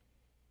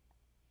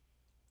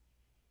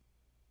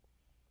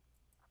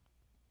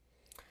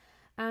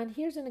 And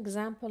here's an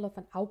example of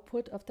an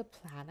output of the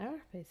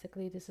planner.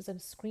 Basically, this is a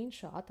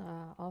screenshot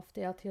of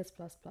the LTS++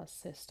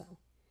 system.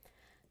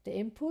 The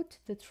input,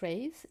 the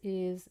trace,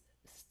 is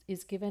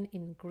given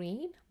in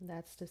green.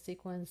 That's the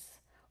sequence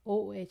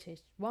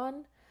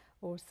OHH1,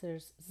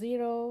 OSIRS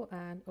 0,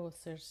 and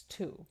OSIRS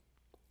 2.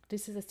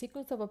 This is a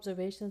sequence of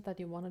observations that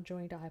you want to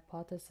join the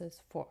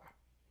hypothesis for.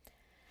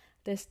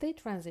 The state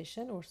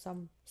transition, or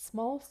some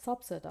small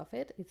subset of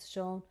it, is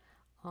shown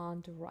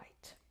on the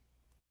right.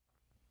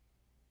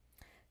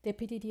 The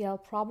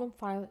PDDL problem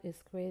file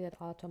is created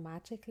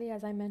automatically,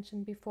 as I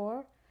mentioned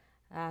before,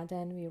 and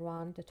then we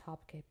run the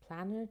TopK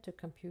planner to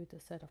compute a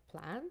set of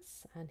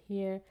plans. And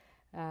here,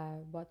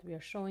 what we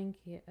are showing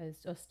here is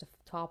just the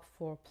top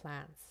 4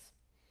 plans.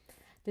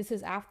 This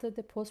is after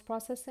the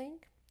post-processing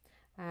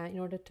in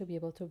order to be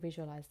able to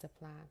visualize the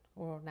plan,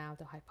 or now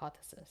the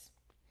hypothesis.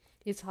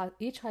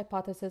 Each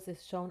hypothesis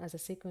is shown as a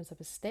sequence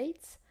of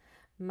states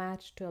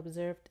matched to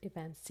observed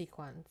event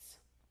sequence.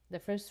 The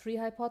first 3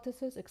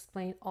 hypotheses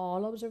explain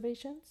all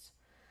observations.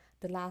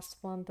 The last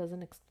one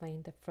doesn't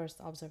explain the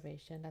first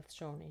observation, that's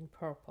shown in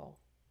purple.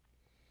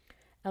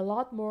 A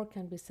lot more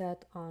can be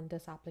said on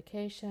this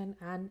application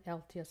and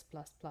LTS++.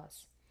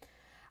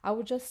 I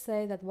would just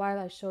say that while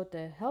I showed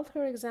the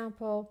healthcare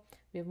example,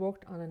 we've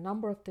worked on a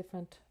number of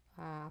different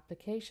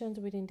applications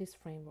within this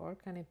framework,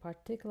 and in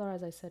particular,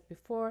 as I said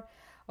before,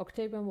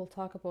 Octavian will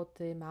talk about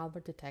the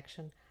malware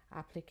detection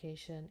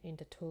application in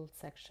the tools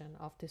section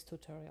of this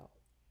tutorial.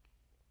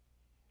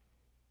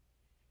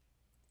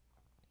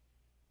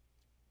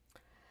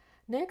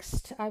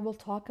 Next, I will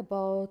talk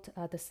about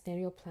the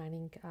scenario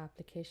planning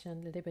application in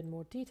a little bit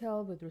more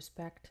detail with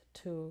respect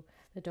to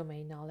the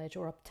domain knowledge,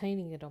 or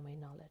obtaining the domain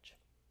knowledge.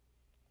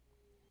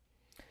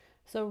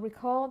 So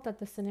recall that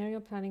the scenario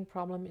planning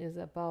problem is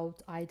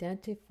about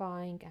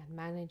identifying and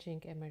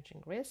managing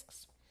emerging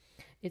risks.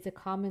 It's a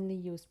commonly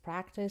used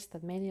practice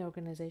that many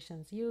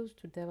organizations use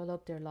to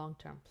develop their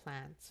long-term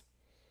plans.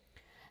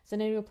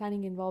 Scenario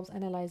planning involves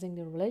analyzing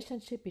the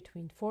relationship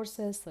between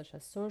forces such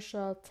as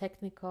social,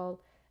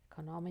 technical,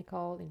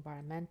 economical,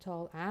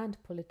 environmental,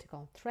 and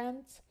political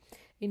trends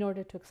in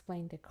order to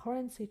explain the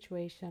current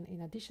situation, in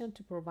addition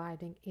to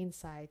providing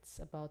insights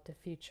about the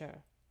future.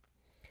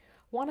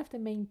 One of the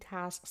main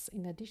tasks,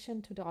 in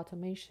addition to the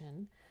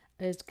automation,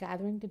 is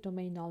gathering the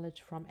domain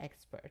knowledge from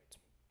experts.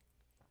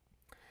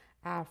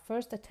 Our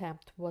first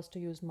attempt was to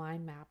use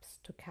mind maps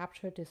to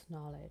capture this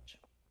knowledge.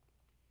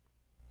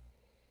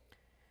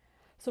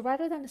 So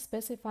rather than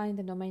specifying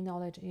the domain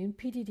knowledge in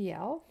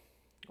PDDL,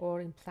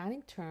 or in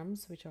planning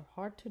terms, which are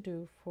hard to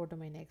do for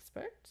domain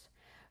experts,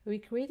 we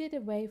created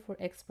a way for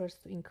experts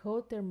to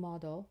encode their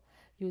model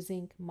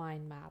using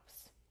mind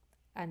maps.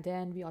 And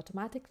then we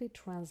automatically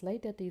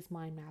translated these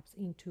mind maps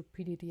into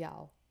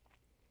PDDL.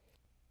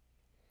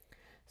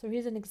 So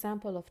here's an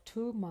example of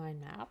 2 mind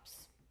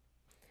maps.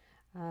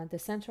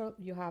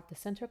 You have the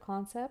center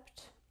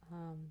concept,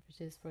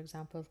 which is, for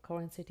example,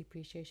 currency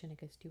depreciation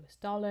against US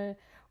dollar,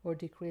 or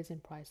decrease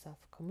in price of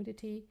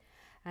commodity.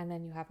 And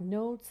then you have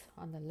nodes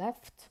on the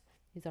left.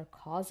 These are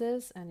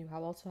causes, and you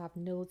also have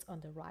nodes on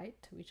the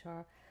right, which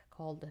are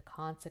called the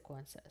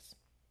consequences.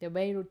 The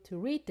way to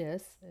read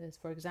this is,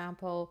 for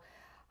example,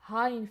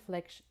 high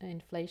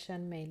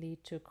inflation may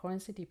lead to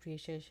currency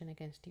depreciation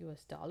against the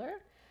US dollar,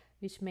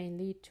 which may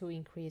lead to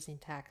increase in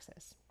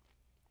taxes.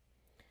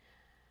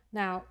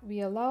 Now, we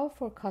allow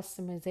for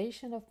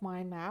customization of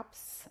mind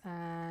maps,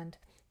 and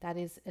that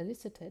is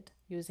elicited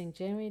using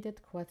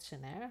generated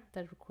questionnaire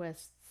that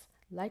requests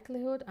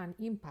likelihood and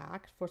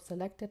impact for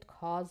selected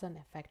cause and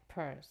effect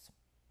pairs.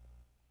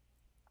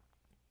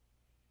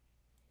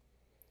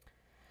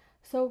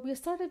 So we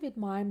started with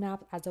mind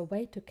map as a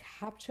way to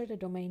capture the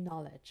domain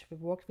knowledge. We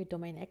worked with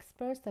domain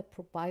experts that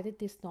provided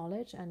this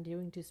knowledge, and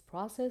during this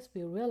process,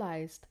 we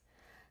realized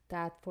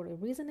that for a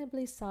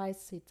reasonably sized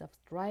set of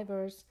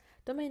drivers,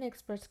 domain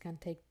experts can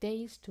take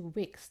days to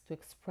weeks to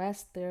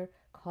express their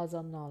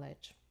causal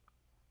knowledge.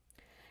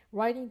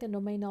 Writing the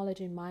domain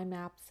knowledge in mind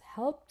maps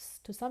helps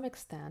to some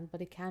extent,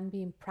 but it can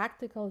be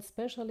impractical,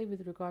 especially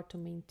with regard to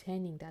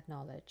maintaining that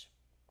knowledge.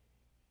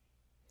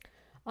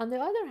 On the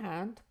other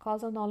hand,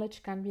 causal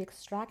knowledge can be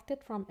extracted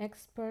from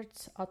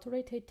experts'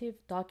 authoritative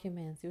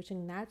documents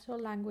using natural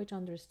language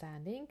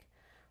understanding,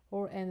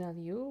 or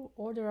NLU,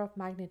 order of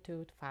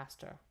magnitude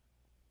faster.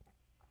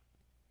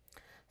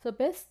 So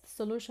best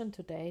solution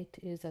to date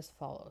is as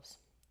follows.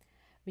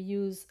 We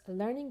use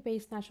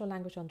learning-based natural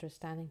language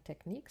understanding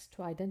techniques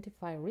to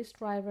identify risk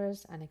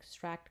drivers and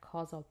extract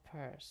causal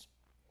pairs.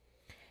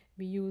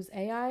 We use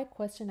AI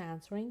question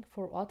answering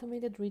for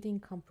automated reading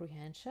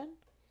comprehension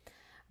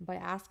by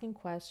asking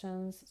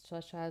questions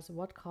such as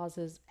what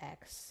causes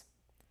X.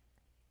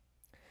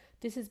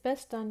 This is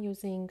best done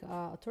using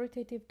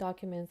authoritative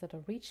documents that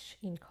are rich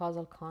in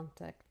causal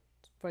context,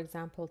 for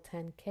example,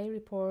 10K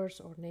reports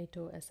or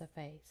NATO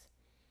SFAs.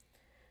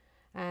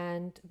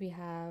 And we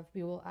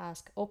will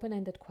ask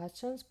open-ended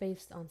questions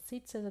based on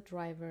set of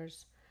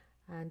drivers,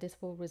 and this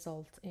will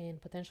result in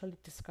potentially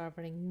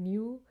discovering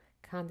new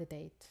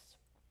candidates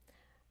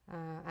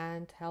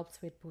and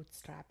helps with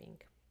bootstrapping.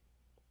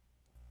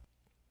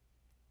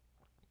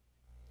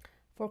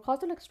 For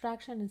causal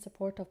extraction in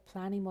support of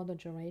planning model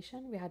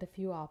generation, we had a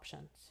few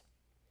options.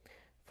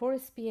 For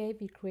SPA,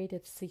 we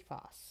created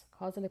CFAS,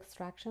 causal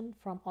extraction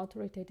from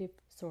authoritative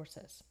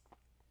sources.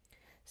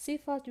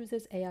 CFAS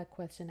uses AI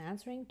question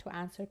answering to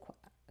answer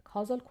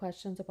causal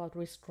questions about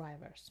risk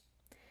drivers.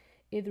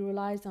 It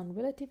relies on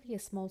relatively a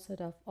small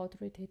set of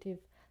authoritative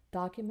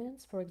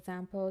documents, for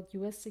example,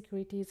 US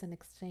Securities and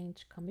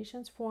Exchange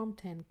Commission's Form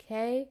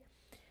 10K,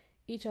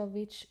 each of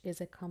which is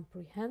a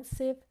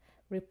comprehensive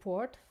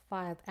report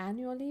filed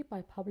annually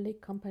by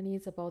public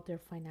companies about their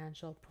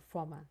financial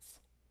performance.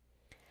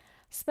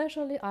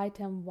 Especially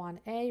Item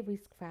 1A,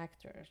 risk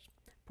factors,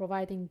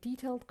 providing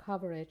detailed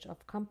coverage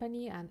of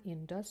company and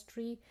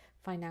industry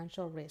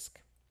financial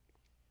risk.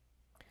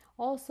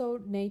 Also,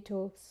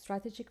 NATO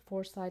Strategic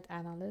Foresight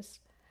Analyst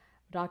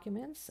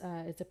documents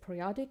is a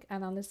periodic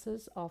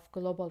analysis of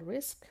global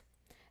risk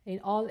in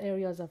all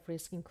areas of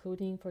risk,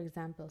 including, for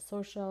example,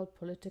 social,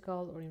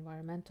 political, or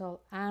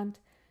environmental and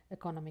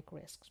economic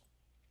risks.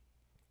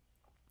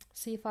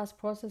 CFAS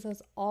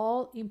processes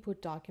all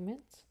input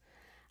documents,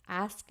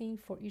 asking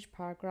for each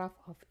paragraph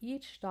of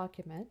each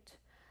document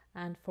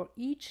and for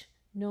each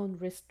known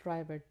risk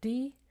driver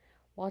D,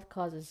 what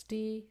causes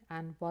D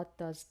and what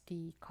does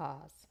D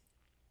cause.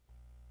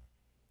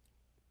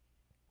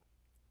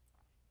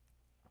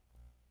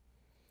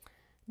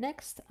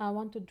 Next, I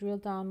want to drill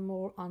down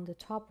more on the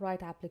top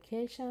right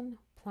application,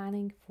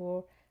 planning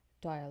for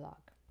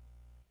dialogue.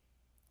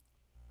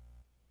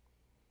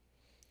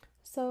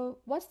 So,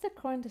 what's the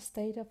current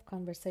state of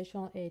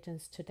conversational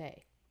agents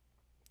today?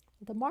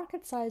 The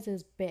market size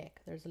is big.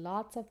 There's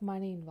lots of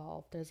money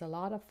involved. There's a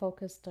lot of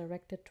focus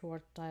directed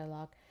toward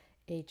dialogue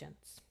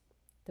agents.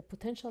 The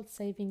potential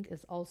saving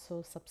is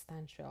also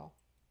substantial.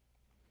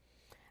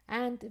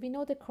 And we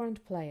know the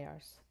current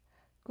players: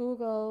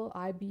 Google,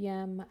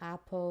 IBM,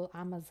 Apple,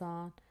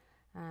 Amazon,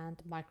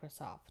 and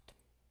Microsoft.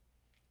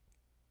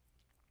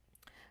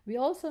 We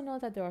also know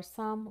that there are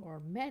some or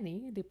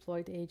many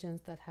deployed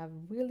agents that have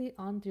really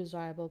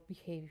undesirable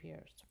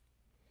behaviors.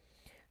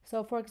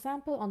 So, for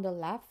example, on the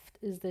left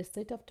is the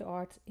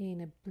state-of-the-art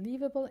in a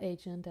believable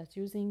agent that's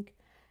using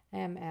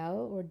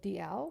ML or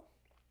DL,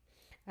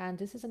 and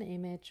this is an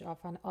image of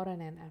an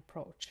RNN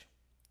approach.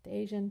 The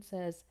agent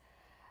says,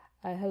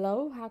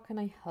 hello, how can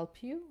I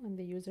help you? And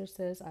the user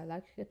says, I'd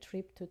like a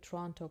trip to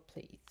Toronto,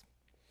 please.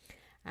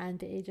 And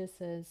the agent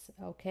says,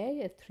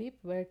 okay, a trip,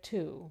 where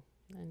to?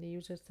 And the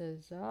user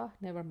says,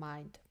 never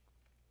mind.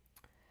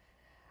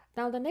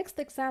 Now, the next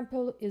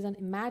example is an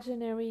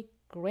imaginary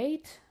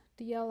great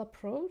DL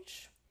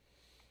approach,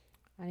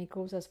 and it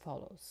goes as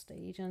follows. The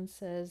agent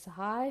says,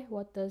 hi,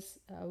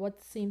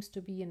 what seems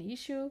to be an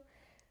issue?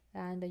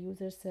 And the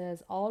user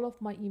says, all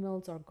of my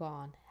emails are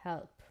gone,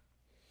 help.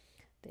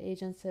 The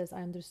agent says,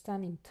 I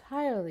understand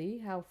entirely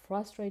how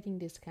frustrating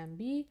this can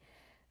be.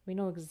 We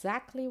know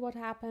exactly what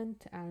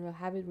happened and we'll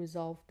have it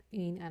resolved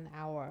in an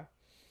hour.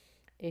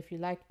 If you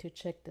like to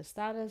check the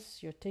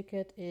status, your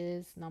ticket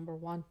is number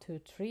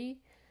 123,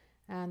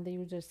 and the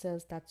user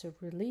says, that's a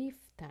relief,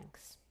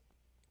 thanks.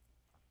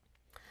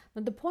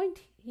 Now, the point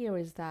here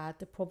is that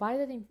the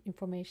provided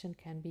information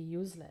can be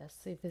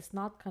useless if it's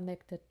not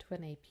connected to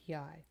an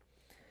API.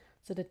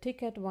 So the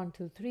ticket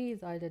 123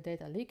 is either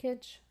data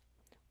leakage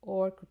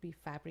or could be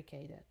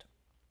fabricated.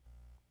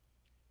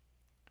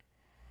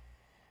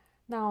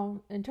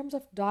 Now, in terms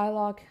of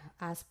dialogue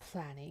as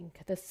planning,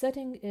 the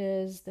setting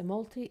is the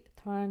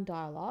multi-turn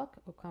dialogue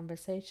or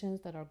conversations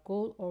that are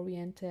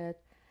goal-oriented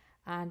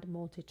and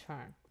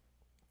multi-turn.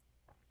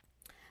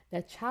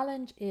 The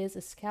challenge is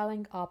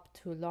scaling up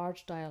to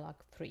large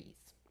dialogue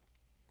trees.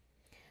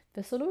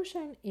 The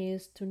solution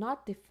is to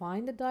not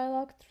define the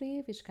dialogue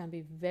tree, which can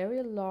be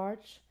very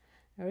large,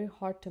 very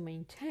hard to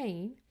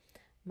maintain,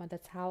 but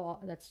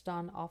that's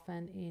done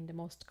often in the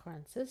most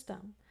current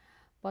system,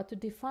 but to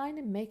define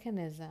a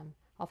mechanism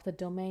of the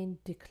domain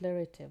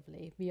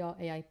declaratively via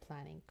AI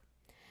planning,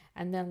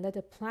 and then let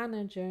the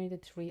planner generate the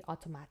tree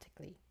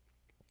automatically.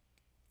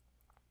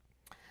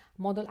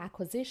 Model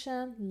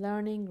acquisition,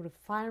 learning,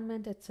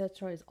 refinement,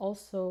 etc. is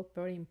also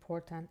very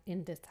important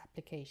in this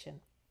application.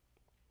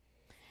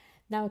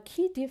 Now, a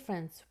key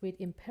difference with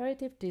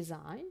imperative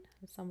design,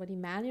 somebody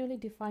manually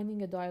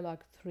defining a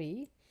dialogue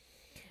tree,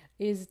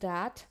 is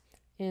that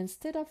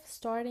instead of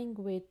starting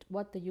with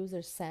what the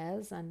user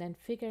says and then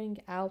figuring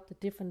out the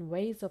different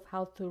ways of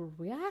how to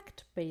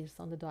react based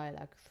on the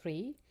dialogue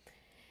tree,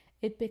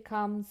 it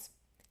becomes,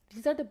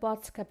 these are the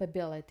bot's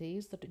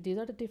capabilities, these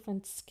are the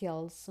different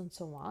skills and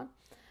so on,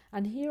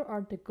 and here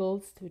are the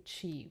goals to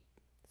achieve.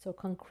 So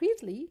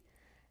concretely,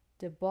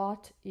 the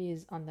bot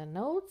is on the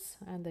nodes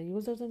and the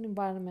users and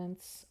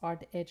environments are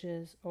the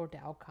edges or the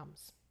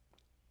outcomes.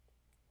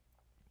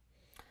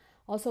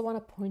 Also want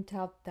to point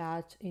out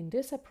that in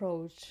this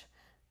approach,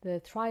 the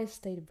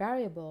tri-state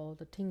variable,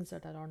 the things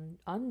that are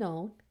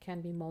unknown,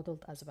 can be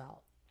modeled as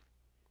well.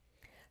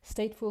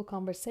 Stateful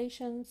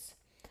conversations,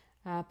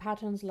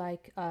 patterns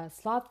like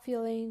slot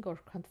filling or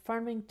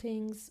confirming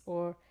things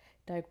or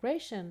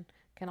digression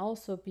can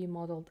also be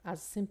modeled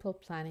as simple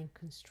planning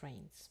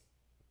constraints.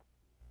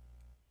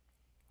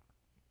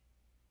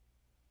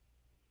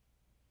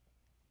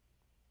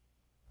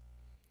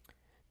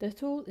 The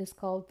tool is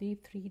called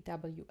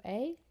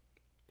D3WA.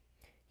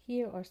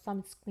 Here are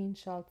some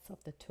screenshots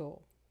of the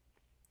tool.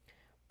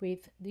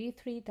 With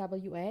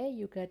D3WA,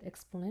 you get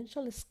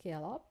exponential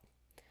scale up,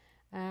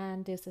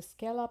 and this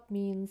scale up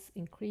means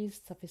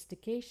increased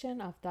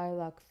sophistication of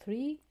dialogue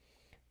 3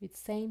 with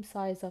same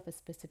size of a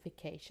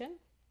specification,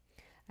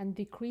 and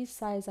decreased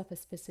size of a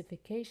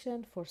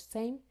specification for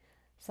same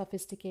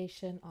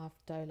sophistication of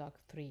dialogue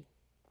 3.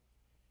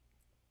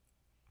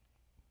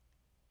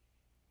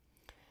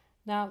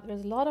 Now,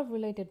 there's a lot of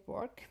related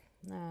work.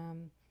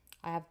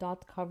 I have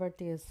not covered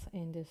this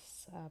in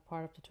this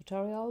part of the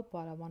tutorial,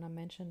 but I want to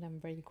mention them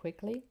very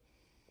quickly.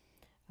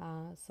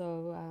 This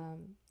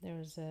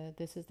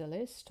is the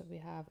list. We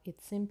have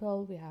It's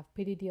Simple, we have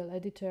PDDL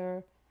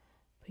Editor,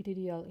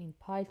 PDDL in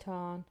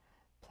Python,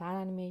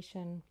 Plan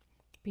Animation,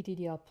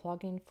 PDDL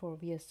plugin for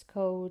VS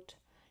Code.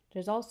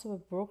 There's also a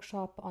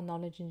workshop on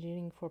knowledge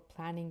engineering for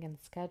planning and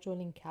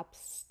scheduling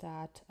CAPS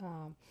that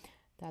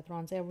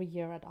runs every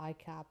year at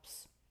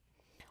ICAPS.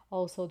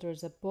 Also,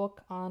 there's a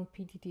book on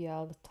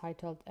PDDL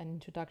titled An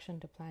Introduction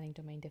to Planning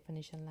Domain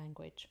Definition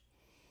Language.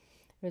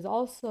 There's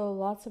also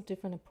lots of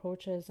different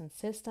approaches and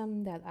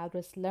systems that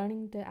address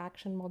learning the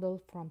action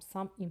model from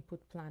some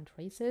input plan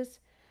traces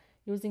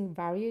using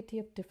variety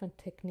of different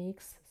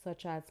techniques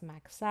such as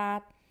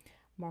MaxSat,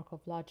 Markov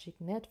logic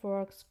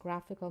networks,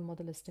 graphical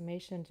model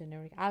estimation,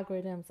 generic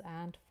algorithms,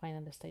 and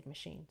finite state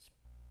machines.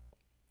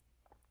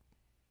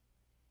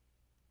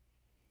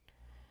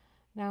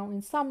 Now,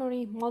 in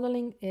summary,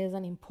 modeling is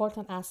an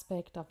important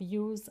aspect of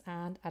use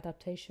and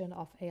adaptation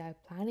of AI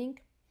planning.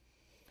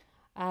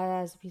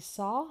 As we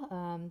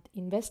saw,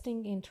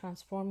 investing in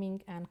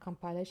transforming and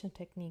compilation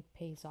technique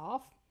pays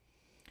off.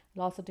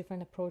 Lots of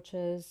different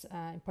approaches,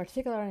 in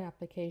particular in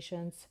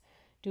applications,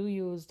 do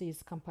use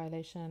these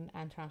compilation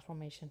and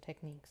transformation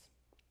techniques.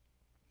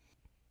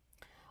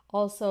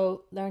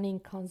 Also,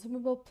 learning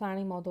consumable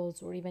planning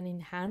models or even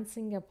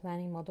enhancing a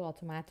planning model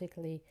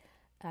automatically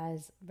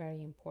is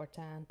very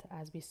important,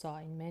 as we saw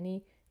in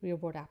many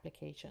real-world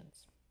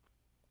applications.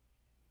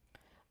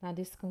 Now,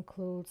 this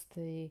concludes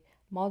the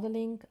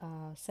modeling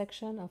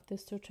section of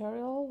this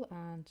tutorial,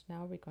 and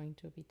now we're going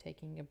to be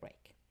taking a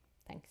break.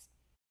 Thanks.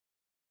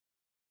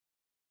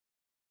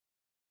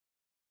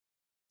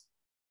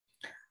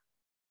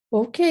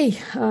 Okay,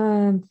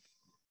 are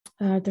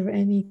there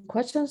any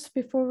questions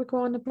before we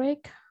go on a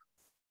break?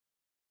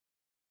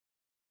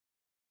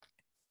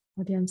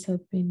 Audience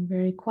have been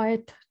very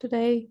quiet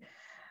today.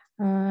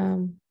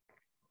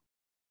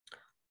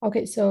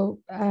 Okay, so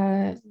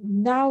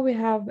now we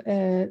have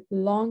a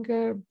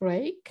longer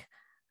break.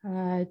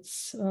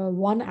 It's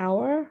 1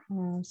 hour.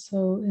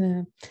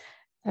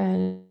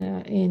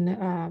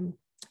 In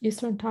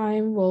Eastern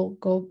time, we'll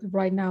go,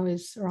 right now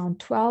is around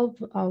 12.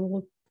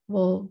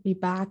 We'll be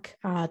back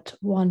at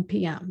 1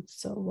 p.m.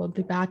 So we'll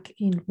be back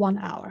in 1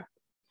 hour.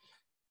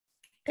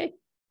 Okay.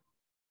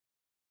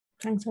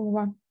 Thanks,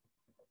 everyone.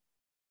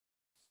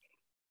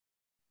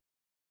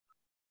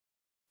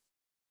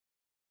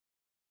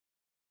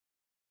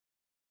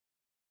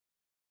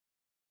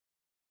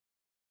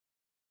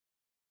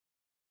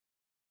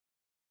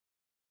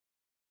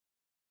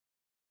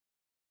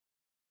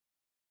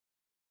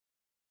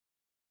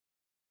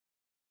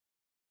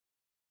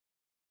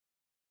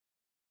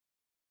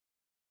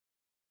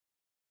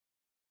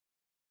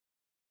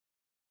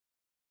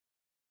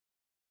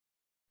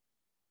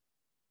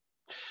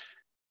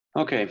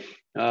 Okay.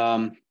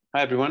 Hi,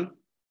 everyone.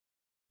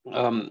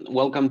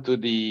 Welcome to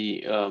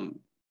the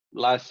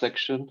last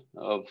section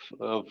of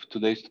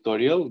today's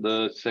tutorial,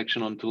 the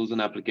section on tools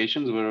and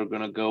applications. We're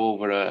going to go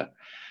over a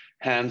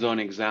hands-on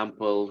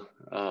example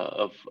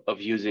of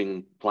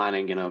using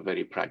planning in a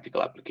very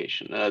practical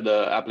application.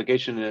 The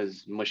application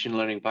is machine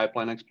learning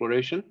pipeline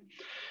exploration.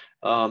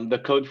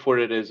 The code for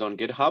it is on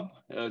GitHub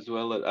as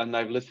well. And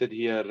I've listed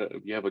here,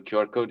 you have a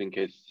QR code in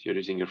case you're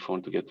using your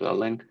phone to get to that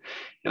link.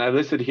 And I've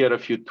listed here a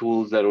few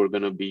tools that we're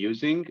going to be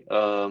using.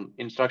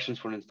 Instructions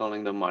for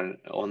installing them are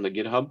on the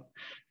GitHub.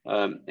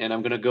 And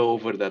I'm going to go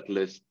over that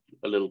list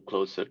a little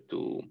closer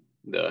to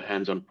the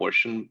hands-on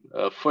portion.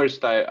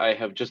 First, I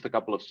have just a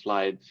couple of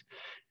slides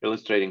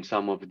illustrating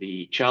some of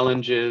the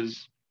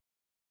challenges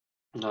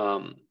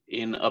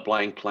in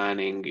applying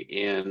planning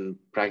in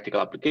practical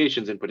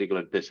applications, in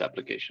particular this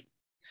application.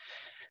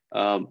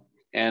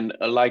 And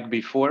like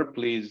before,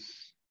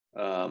 please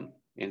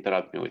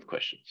interrupt me with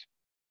questions.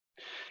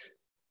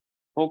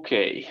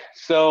 Okay,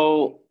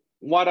 so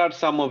what are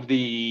some of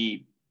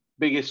the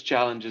biggest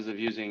challenges of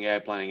using AI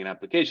planning in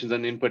applications,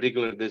 and in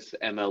particular this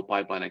ML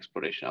pipeline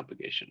exploration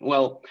application?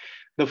 Well,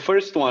 the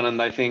first one,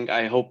 and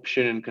I hope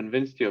Shirin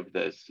convinced you of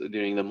this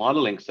during the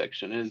modeling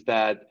section, is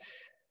that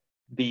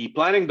the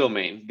planning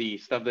domain, the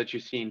stuff that you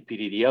see in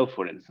PDDL,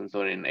 for instance,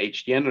 or in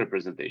HDN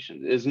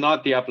representation, is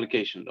not the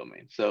application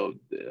domain. So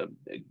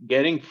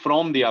getting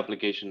from the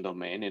application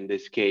domain, in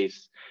this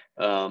case,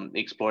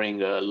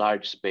 exploring a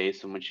large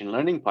space of machine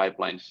learning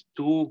pipelines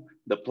to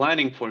the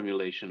planning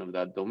formulation of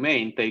that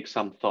domain takes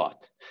some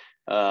thought.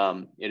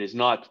 It is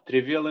not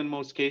trivial in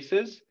most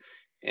cases,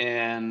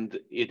 and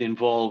it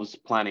involves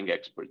planning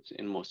experts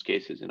in most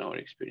cases in our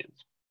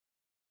experience.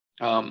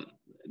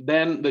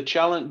 Then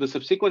the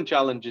subsequent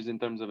challenges in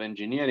terms of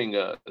engineering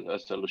a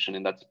solution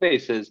in that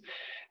space is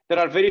there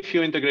are very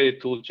few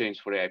integrated tool chains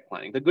for AI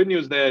planning. The good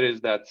news there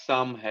is that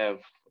some have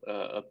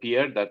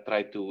appeared that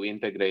try to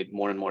integrate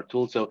more and more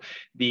tools. So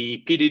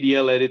the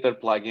PDDL editor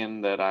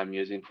plugin that I'm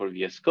using for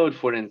VS Code,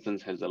 for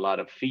instance, has a lot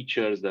of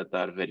features that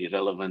are very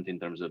relevant in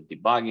terms of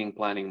debugging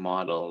planning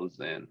models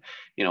and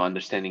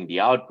understanding the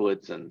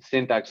outputs and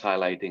syntax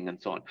highlighting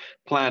and so on.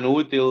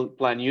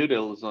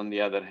 PlanUtils, on the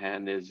other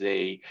hand, is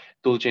a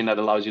toolchain that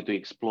allows you to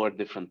explore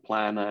different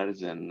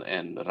planners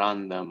and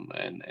run them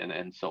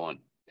and so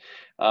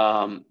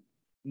on.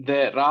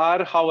 There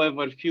are,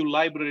 however, few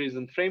libraries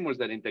and frameworks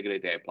that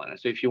integrate AI Planner.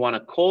 So if you want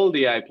to call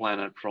the AI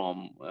Planner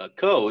from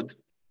code,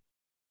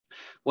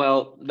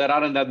 well, there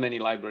aren't that many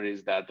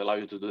libraries that allow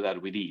you to do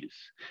that with ease.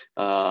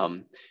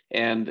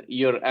 And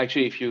you're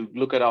actually, if you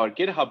look at our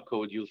GitHub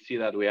code, you'll see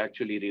that we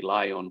actually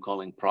rely on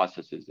calling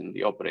processes in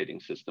the operating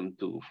system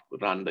to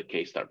run the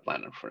K-Star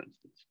Planner, for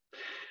instance.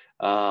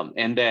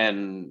 And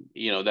then,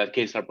 that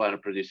K-Star Planner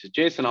produces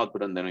JSON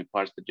output, and then we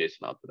parse the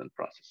JSON output and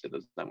process it,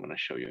 as I'm going to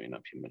show you in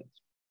a few minutes.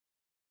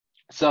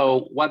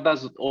 So what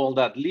does all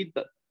that lead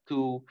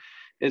to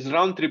is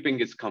round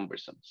tripping is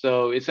cumbersome.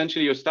 So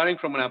essentially you're starting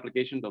from an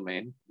application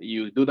domain,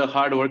 you do the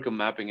hard work of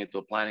mapping it to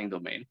a planning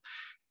domain,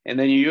 and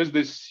then you use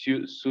this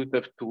suite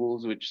of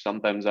tools, which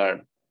sometimes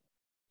are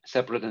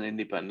separate and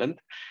independent.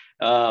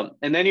 And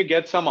then you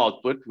get some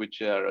output,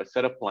 which are a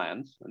set of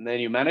plans, and then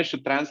you manage to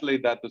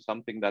translate that to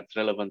something that's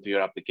relevant to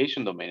your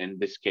application domain, in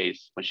this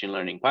case, machine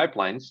learning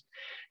pipelines.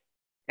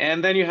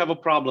 And then you have a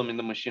problem in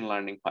the machine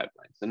learning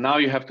pipelines. And now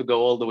you have to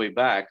go all the way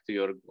back to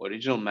your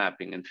original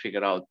mapping and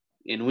figure out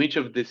in which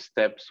of these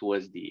steps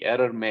was the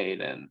error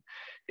made, and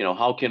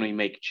how can we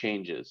make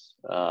changes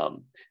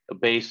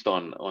based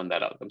on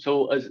that outcome.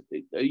 So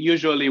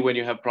usually when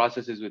you have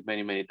processes with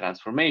many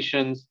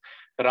transformations,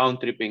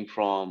 round tripping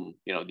from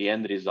the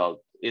end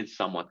result is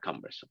somewhat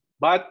cumbersome.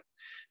 But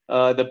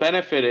the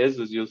benefit is,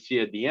 as you'll see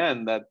at the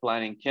end, that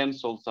planning can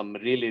solve some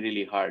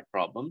really hard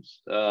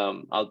problems.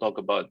 I'll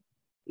talk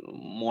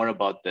more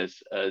about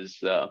this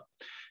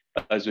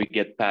as we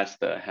get past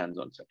the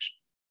hands-on section.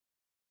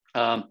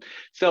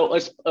 So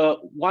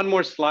one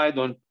more slide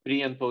on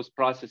pre and post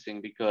processing,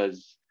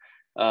 because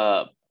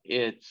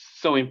it's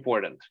so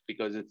important,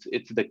 because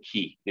it's the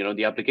key.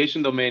 The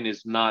application domain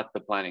is not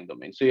the planning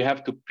domain, so you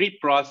have to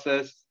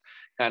pre-process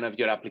kind of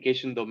your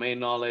application domain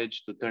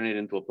knowledge to turn it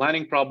into a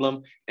planning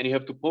problem, and you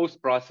have to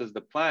post-process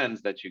the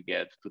plans that you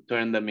get to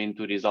turn them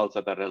into results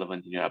that are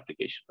relevant in your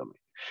application domain.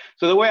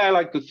 So the way I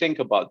like to think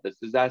about this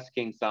is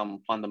asking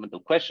some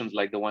fundamental questions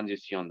like the ones you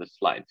see on the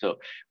slide. So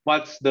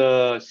what's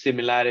the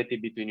similarity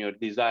between your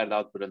desired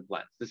output and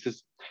plans? This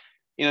is,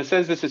 in a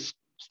sense, this is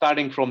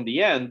starting from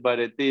the end, but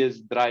it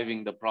is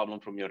driving the problem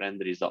from your end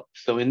result.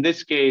 So in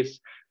this case,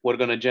 we're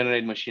going to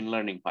generate machine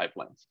learning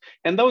pipelines.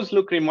 And those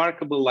look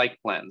remarkable like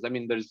plans. I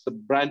mean, there's a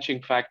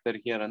branching factor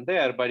here and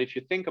there, but if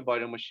you think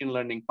about it, a machine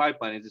learning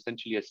pipeline is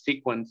essentially a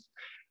sequence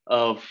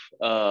of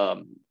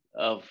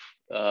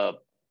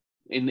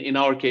in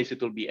our case,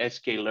 it will be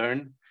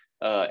sklearn,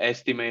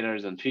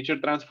 estimators, and feature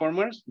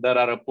transformers that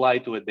are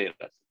applied to a data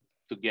set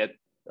to get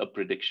a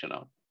prediction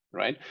out.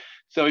 right?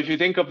 So if you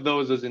think of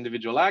those as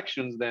individual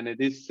actions, then it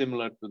is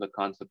similar to the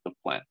concept of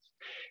plans.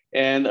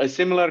 And a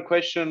similar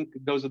question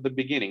goes at the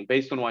beginning.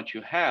 Based on what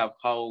you have,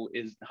 how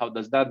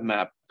does that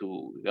map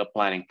to a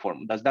planning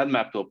form? Does that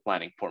map to a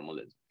planning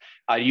formalism?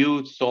 Are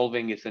you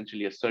solving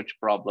essentially a search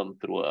problem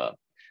through a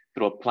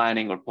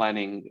planning or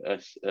planning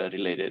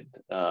related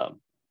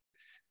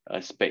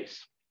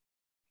space?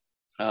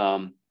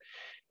 And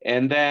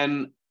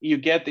then you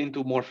get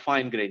into more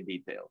fine-grained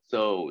detail.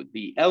 So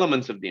the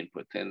elements of the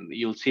input, and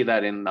you'll see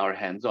that in our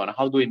hands-on.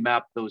 How do we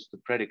map those to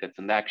predicates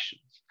and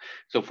actions?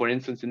 So for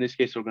instance, in this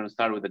case, we're going to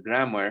start with the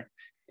grammar,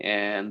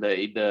 and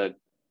the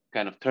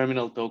kind of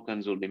terminal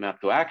tokens will be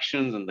mapped to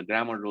actions, and the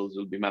grammar rules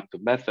will be mapped to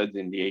methods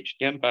in the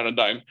HTN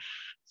paradigm.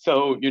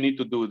 So you need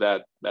to do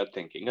that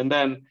thinking. And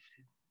then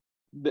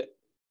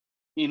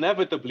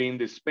inevitably in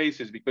these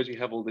spaces, because you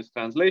have all these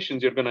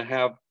translations, you're going to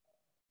have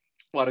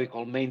what we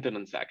call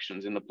maintenance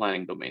actions in the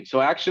planning domain.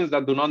 So actions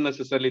that do not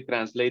necessarily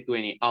translate to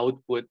any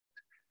output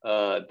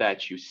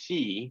that you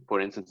see, for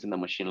instance, in the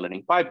machine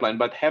learning pipeline,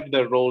 but have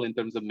their role in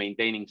terms of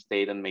maintaining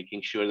state and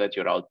making sure that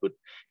your output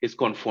is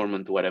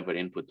conformant to whatever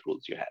input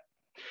rules you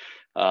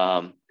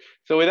have.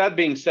 So with that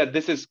being said,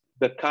 this is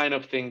the kind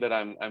of thing that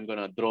I'm going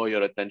to draw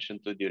your attention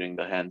to during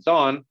the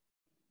hands-on.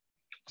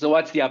 So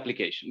what's the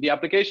application? The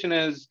application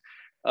is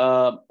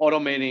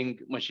automating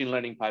machine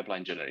learning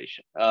pipeline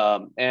generation.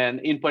 And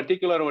in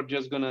particular, we're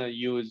just going to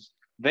use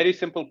very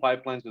simple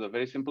pipelines with a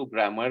very simple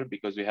grammar,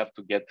 because we have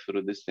to get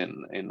through this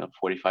in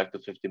 45 to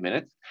 50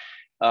 minutes.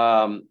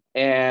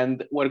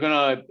 And we're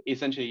going to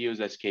essentially use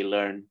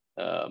sklearn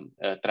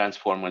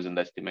transformers and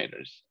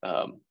estimators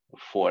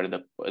for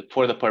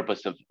the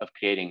purpose of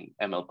creating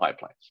ML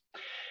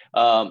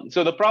pipelines.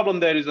 So the problem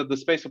there is that the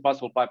space of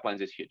possible pipelines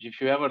is huge. If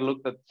you ever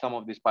looked at some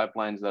of these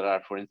pipelines that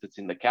are, for instance,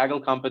 in the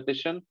Kaggle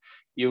competition,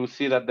 you will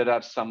see that there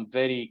are some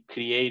very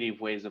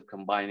creative ways of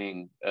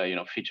combining,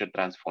 feature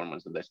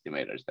transformers and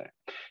estimators there,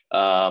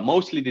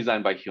 mostly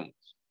designed by humans,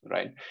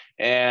 right?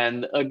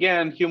 And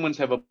again, humans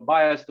have a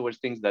bias towards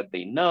things that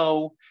they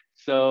know.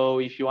 So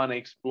if you want to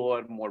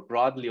explore more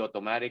broadly,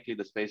 automatically,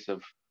 the space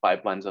of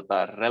pipelines that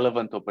are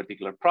relevant to a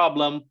particular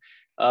problem,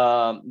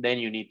 then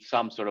you need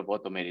some sort of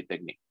automated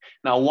technique.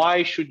 Now, why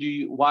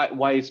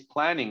is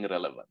planning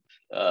relevant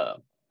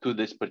to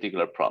this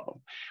particular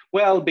problem?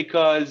 Well,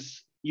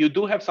 because you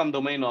do have some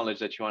domain knowledge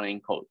that you want to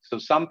encode. So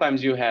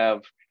sometimes you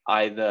have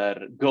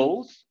either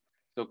goals.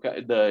 So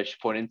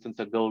for instance,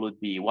 a goal would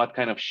be, what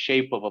kind of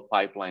shape of a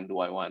pipeline do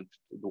I want?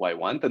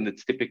 And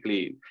it's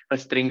typically a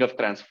string of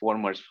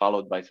transformers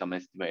followed by some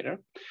estimator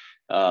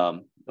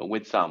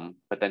with some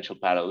potential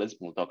parallelism.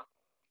 We'll talk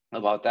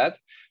about that.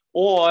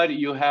 Or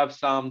you have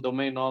some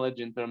domain knowledge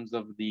in terms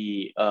of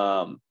the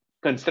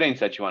constraints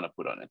that you want to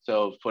put on it.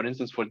 So for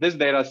instance, for this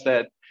data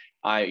set,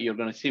 you're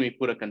going to see me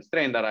put a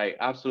constraint that I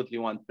absolutely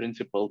want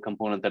principal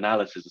component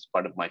analysis as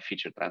part of my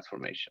feature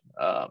transformation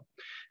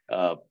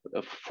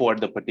for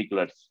the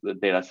particular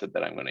data set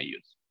that I'm going to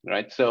use,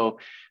 right? So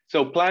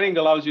planning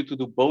allows you to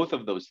do both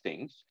of those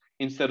things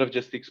instead of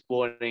just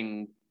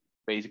exploring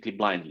basically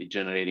blindly,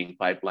 generating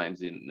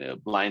pipelines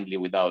blindly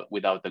without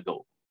a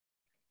goal.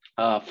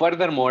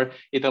 Furthermore,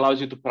 it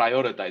allows you to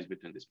prioritize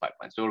between these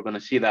pipelines. So we're going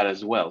to see that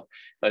as well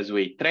as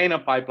we train a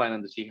pipeline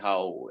and to see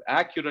how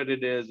accurate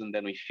it is. And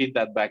then we feed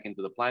that back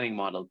into the planning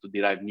model to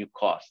derive new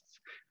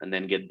costs and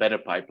then get better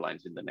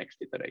pipelines in the next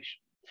iteration.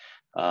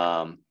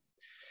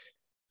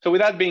 So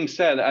with that being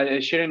said,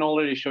 Shirin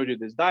already showed you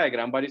this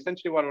diagram, but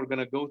essentially what we're going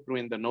to go through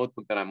in the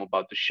notebook that I'm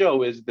about to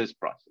show is this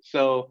process.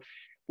 So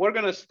we're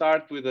going to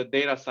start with a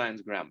data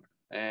science grammar.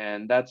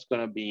 And that's going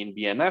to be in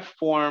BNF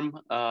form,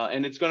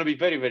 and it's going to be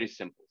very, very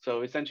simple.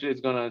 So essentially, it's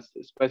going to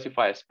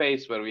specify a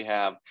space where we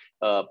have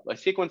a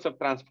sequence of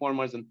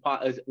transformers and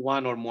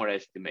one or more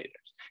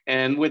estimators,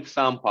 and with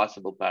some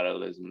possible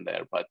parallelism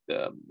there, but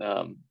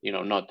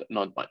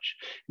not much.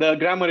 The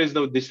grammar is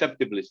though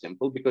deceptively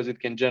simple because it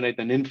can generate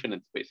an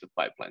infinite space of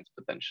pipelines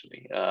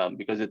potentially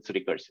because it's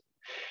recursive.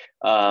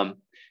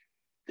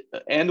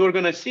 And we're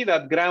going to see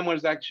that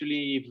grammars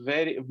actually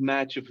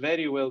match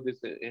very well this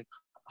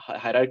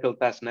hierarchical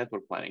task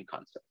network planning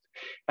concept.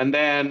 And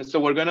then, so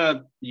we're going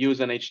to use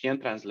an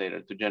HTN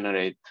translator to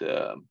generate,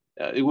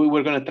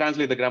 we're going to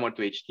translate the grammar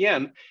to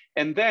HTN.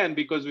 And then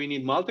because we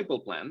need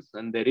multiple plans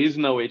and there is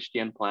no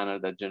HTN planner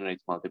that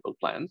generates multiple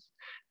plans,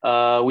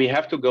 we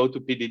have to go to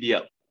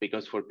PDDL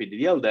because for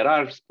PDDL, there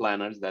are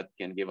planners that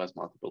can give us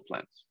multiple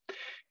plans.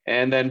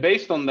 And then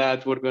based on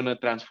that, we're going to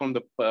transform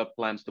the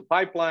plans to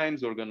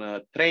pipelines. We're going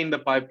to train the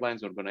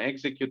pipelines. We're going to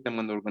execute them,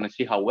 and we're going to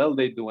see how well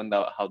they do and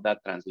how that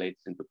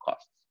translates into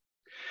costs.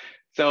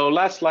 So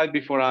last slide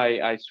before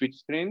I switch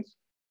screens.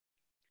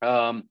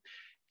 So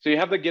you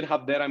have the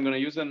GitHub there. I'm going to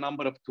use a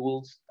number of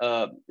tools.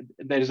 There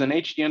is an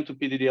HTN to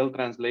PDDL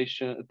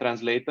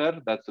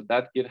translator. That's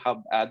that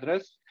GitHub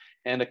address,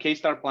 and a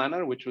K-star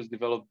planner, which was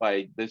developed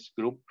by this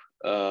group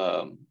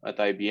at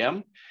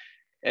IBM.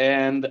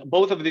 And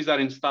both of these are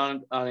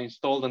installed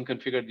and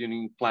configured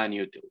using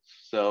planutils.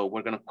 So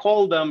we're going to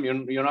call them.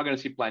 You're not going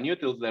to see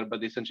planutils there,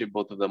 but essentially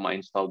both of them are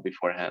installed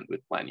beforehand with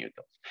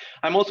planutils.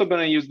 I'm also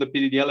going to use the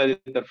PDDL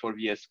editor for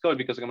VS Code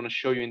because I'm going to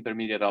show you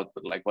intermediate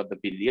output, like what the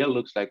PDDL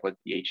looks like, what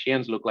the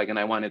HCNs look like, and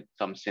I wanted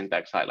some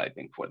syntax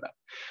highlighting for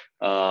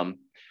that.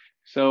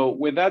 So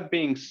with that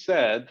being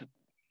said,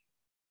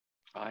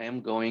 I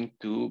am going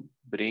to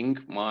bring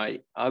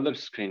my other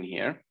screen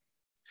here.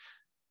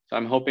 So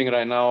I'm hoping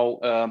right now,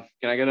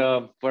 can I get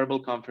a verbal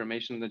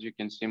confirmation that you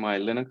can see my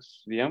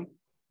Linux VM?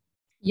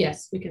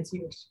 Yes, we can see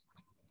yours.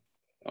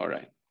 All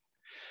right.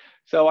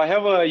 So I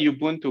have a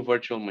Ubuntu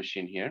virtual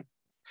machine here,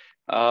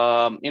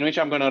 in which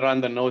I'm going to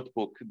run the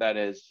notebook that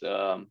is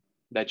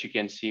that you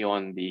can see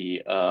on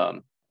the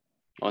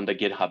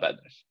GitHub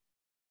address.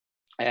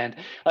 And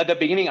at the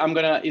beginning, I'm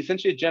going to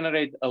essentially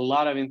generate a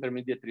lot of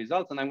intermediate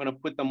results, and I'm going to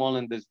put them all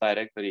in this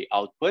directory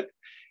output.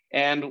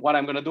 And what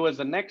I'm going to do as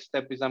the next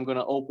step is I'm going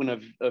to open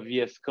a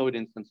VS Code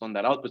instance on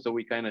that output so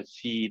we kind of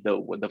see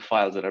the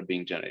files that are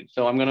being generated.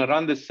 So I'm going to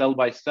run this cell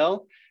by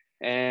cell.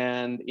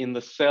 And in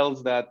the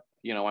cells that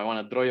I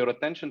want to draw your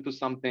attention to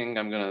something,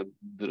 I'm going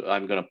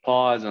to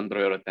pause and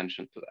draw your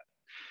attention to that.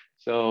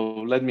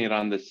 So let me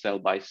run this cell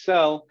by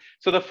cell.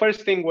 So the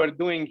first thing we're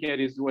doing here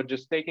is we're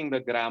just taking the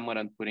grammar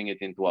and putting it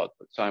into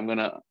output. So I'm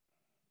gonna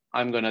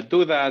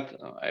do that.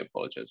 I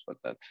apologize for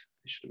that.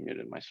 I should have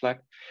muted my Slack.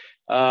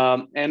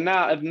 And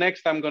now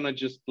next, I'm gonna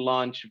just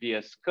launch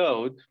VS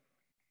Code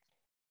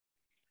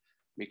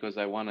because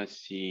I want to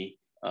see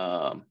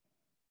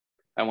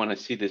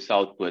this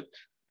output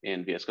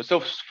in VS Code.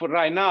 So for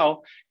right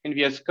now in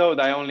VS Code,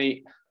 I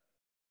only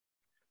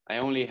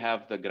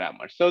have the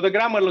grammar. So the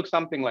grammar looks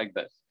something like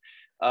this.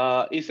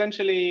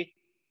 Essentially,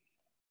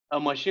 a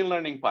machine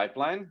learning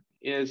pipeline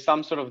is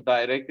some sort of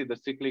directed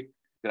acyclic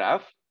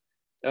graph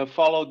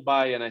followed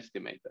by an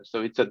estimator.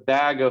 So it's a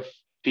DAG of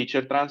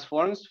feature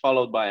transforms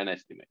followed by an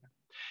estimator.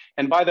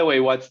 And by the way,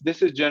 what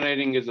this is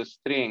generating is a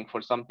string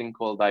for something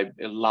called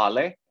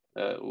LaLe,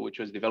 which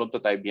was developed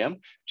at IBM,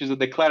 which is a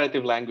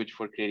declarative language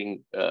for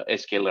creating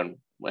sklearn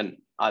and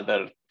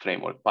other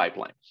framework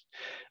pipelines.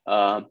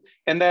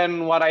 And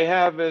then what I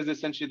have is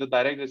essentially the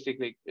directed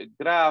acyclic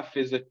graph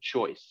is a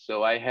choice.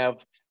 So I have,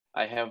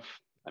 I'm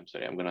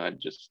sorry, I'm gonna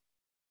just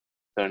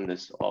turn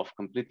this off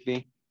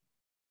completely.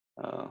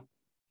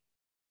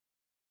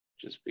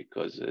 Just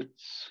because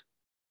it's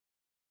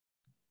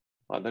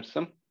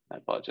bothersome. I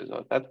apologize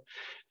about that.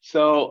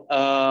 So,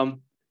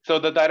 so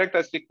the direct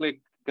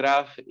acyclic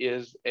graph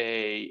is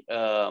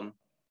essentially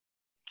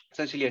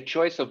a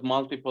choice of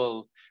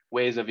multiple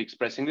ways of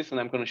expressing this, and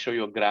I'm going to show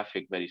you a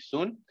graphic very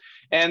soon.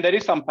 And there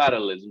is some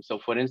parallelism. So,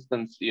 for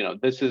instance,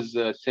 this is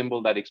a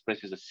symbol that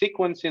expresses a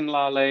sequence in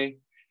LaLe,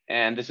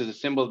 and this is a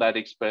symbol that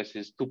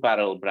expresses two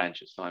parallel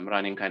branches. So I'm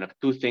running kind of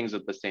two things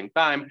at the same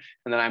time,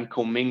 and then I'm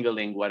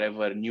commingling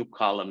whatever new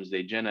columns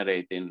they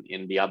generate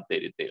in the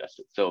updated data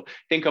set. So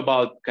think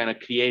about kind of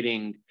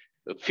creating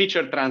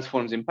feature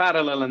transforms in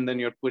parallel, and then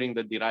you're putting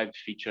the derived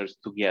features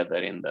together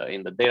in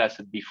the data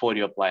set before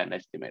you apply an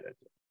estimator.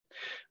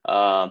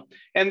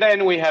 And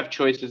then we have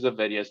choices of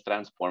various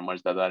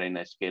transformers that are in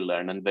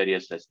sklearn and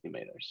various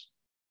estimators.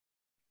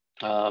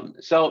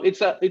 So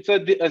it's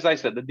as I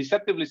said, a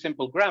deceptively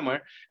simple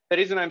grammar. The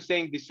reason I'm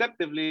saying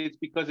deceptively is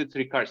because it's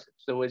recursive.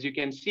 So as you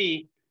can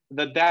see,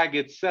 the DAG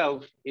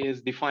itself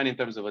is defined in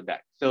terms of a DAG.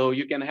 So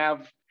you can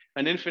have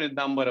an infinite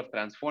number of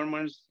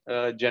transformers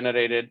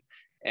generated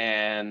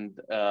and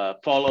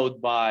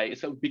followed by,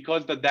 so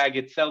because the DAG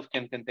itself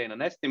can contain an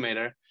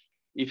estimator,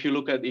 if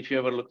you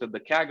ever looked at the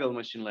Kaggle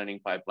machine learning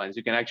pipelines,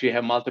 you can actually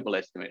have multiple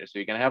estimators. So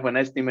you can have an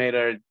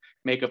estimator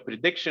make a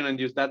prediction and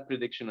use that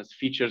prediction as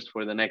features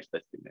for the next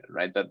estimator,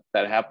 right?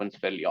 That happens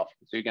fairly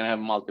often. So you can have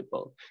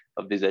multiple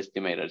of these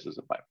estimators as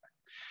a pipeline.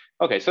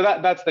 Okay, so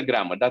that's the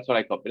grammar. That's what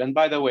I copied. And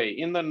by the way,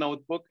 in the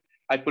notebook,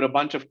 I put a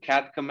bunch of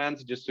cat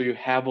commands just so you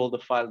have all the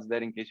files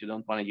there in case you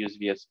don't want to use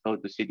VS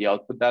Code to see the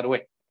output that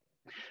way.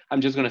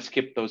 I'm just going to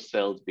skip those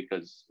cells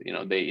because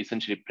they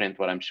essentially print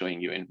what I'm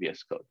showing you in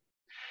VS Code.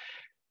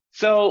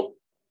 So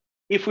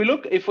if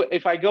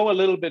I go a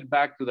little bit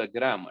back to the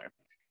grammar,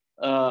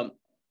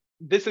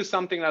 this is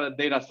something that a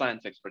data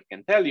science expert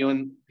can tell you.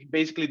 And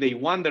basically, they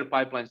want their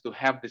pipelines to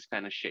have this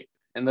kind of shape.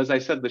 And as I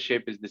said, the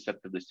shape is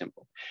deceptively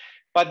simple.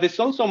 But this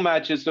also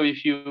matches. So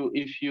if you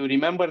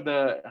remember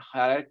the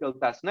hierarchical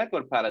task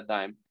network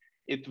paradigm,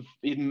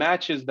 it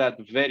matches that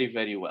very,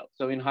 very well.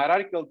 So in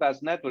hierarchical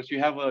task networks, you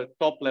have a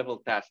top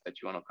level task that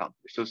you want to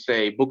accomplish. So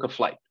say book a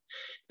flight.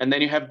 And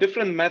then you have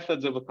different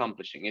methods of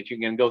accomplishing it. You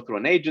can go through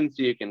an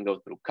agency, you can go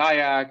through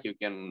Kayak, you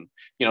can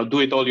do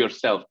it all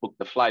yourself, book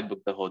the flight,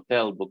 book the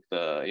hotel, book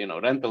the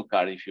rental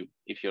car if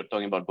you're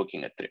talking about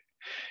booking a trip.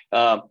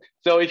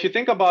 So if you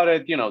think about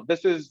it,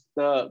 this is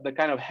the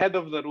kind of head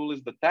of the rule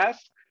is the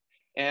task.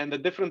 And the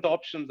different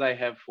options I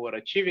have for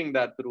achieving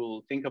that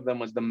rule, think of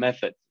them as the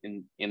methods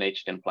in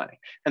HTN planning.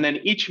 And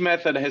then each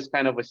method has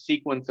kind of a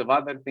sequence of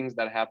other things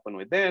that happen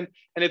within,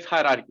 and it's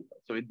hierarchical.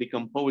 So it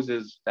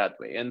decomposes that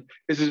way. And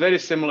this is very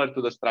similar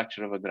to the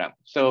structure of a grammar.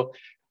 So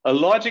A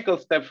logical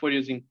step for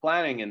using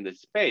planning in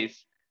this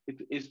space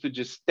is to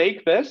just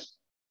take this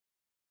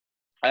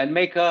and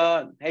make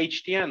a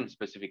HTN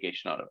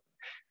specification out of it.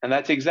 And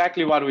that's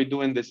exactly what we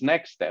do in this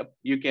next step.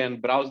 You can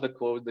browse the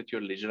code at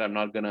your leisure. I'm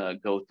not gonna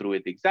go through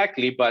it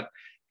exactly, but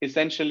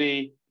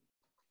essentially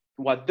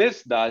what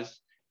this does,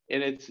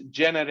 it's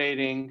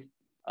generating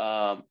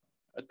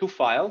two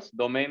files,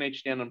 domain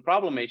HTN and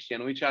problem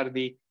HTN, which are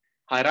the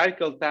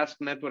hierarchical task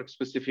network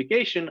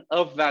specification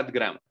of that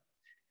grammar.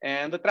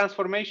 And the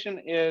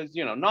transformation is,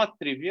 not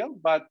trivial,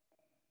 but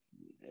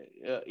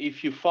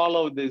if you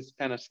follow these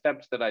kind of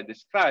steps that I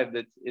described,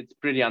 it's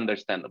pretty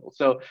understandable.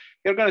 So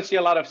you're going to see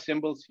a lot of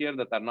symbols here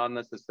that are not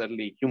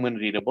necessarily human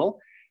readable,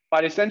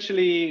 but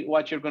essentially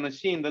what you're going to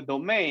see in the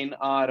domain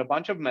are a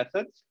bunch of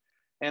methods,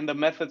 and the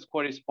methods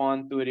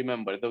correspond to,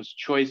 remember, those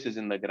choices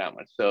in the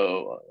grammar.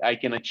 So I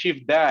can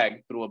achieve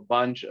DAG through a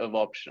bunch of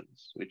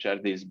options, which are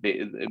these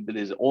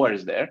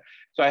ORs there.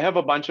 So I have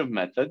a bunch of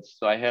methods.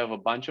 So I have a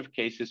bunch of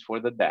cases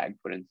for the DAG,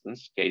 for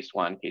instance, case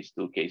 1, case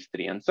 2, case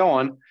 3, and so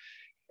on.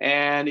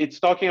 And it's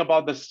talking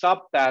about the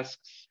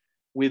subtasks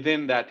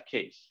within that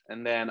case.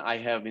 And then I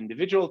have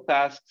individual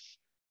tasks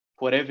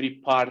for every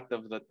part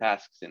of the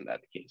tasks in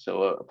that case.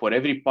 So for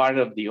every part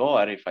of the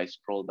OR, if I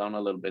scroll down a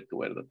little bit to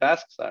where the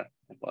tasks are,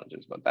 I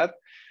apologize about that.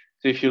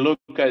 So if you look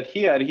at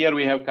here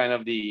we have kind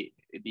of the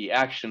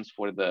actions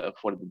for the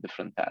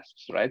different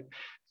tasks, right?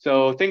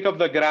 So think of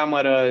the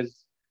grammar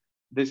as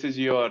this is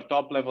your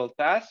top level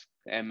task,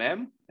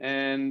 MM,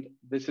 and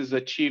this is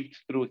achieved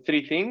through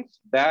three things: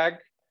 DAG,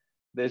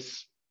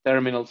 this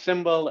terminal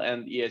symbol,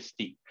 and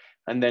EST.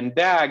 And then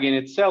DAG in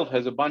itself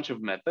has a bunch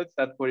of methods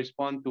that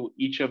correspond to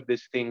each of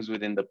these things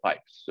within the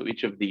pipes. So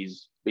each of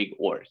these big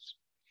ORs.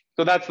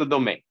 So that's the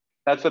domain.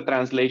 That's the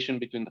translation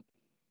between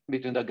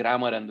the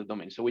grammar and the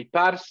domain. So we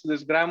parse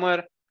this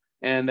grammar,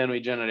 and then we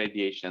generate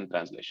the HTN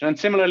translation. And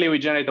similarly, we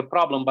generate a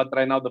problem, but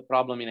right now the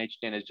problem in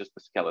HTN is just a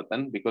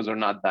skeleton because we're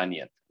not done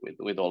yet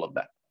with all of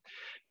that.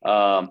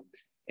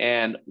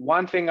 And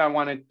one thing I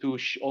wanted to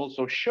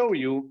also show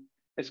you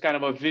is kind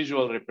of a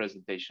visual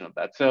representation of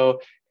that. So,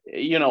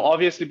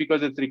 obviously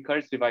because it's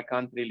recursive, I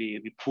can't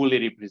really fully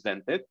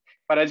represent it.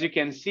 But as you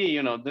can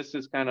see, this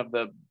is kind of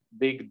the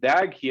big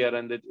DAG here,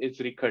 and it's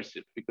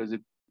recursive because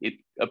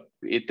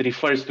it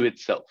refers to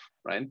itself,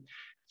 right?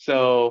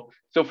 So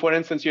for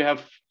instance, you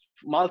have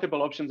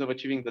multiple options of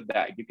achieving the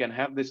DAG. You can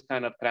have this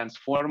kind of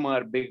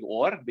transformer big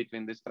OR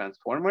between these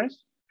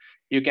transformers.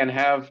 You can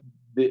have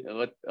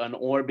an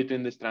OR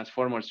between these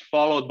transformers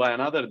followed by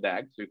another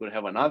DAG. So you could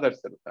have another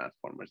set of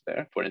transformers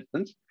there, for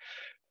instance.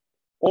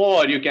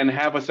 Or you can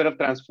have a set of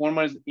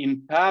transformers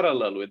in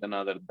parallel with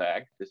another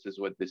DAG. This is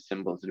what these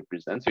symbols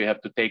represent. So you have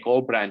to take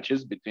all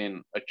branches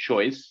between a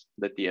choice,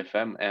 the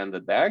TFM, and the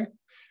DAG.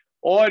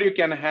 Or you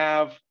can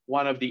have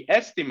one of the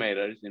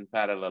estimators in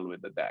parallel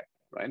with the DAG,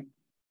 right?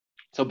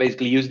 So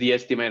basically use the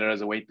estimator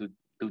as a way to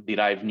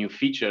derive new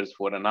features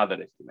for another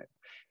estimator.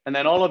 And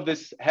then all of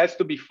this has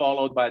to be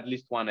followed by at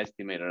least one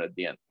estimator at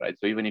the end, right?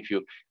 So even if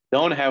you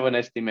don't have an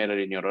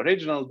estimator in your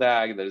original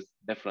DAG, there's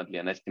definitely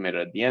an estimator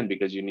at the end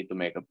because you need to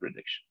make a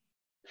prediction.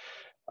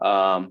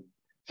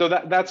 So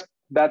that's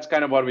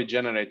kind of what we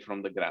generate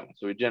from the grammar.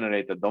 So we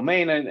generate the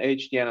domain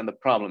HTN and the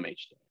problem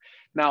HTN.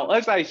 Now,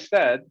 as I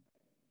said,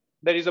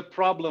 there is a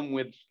problem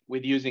with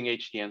using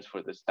HTNs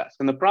for this task.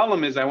 And the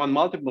problem is I want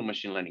multiple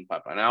machine learning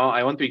pipelines. Now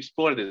I want to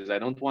explore this. I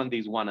don't want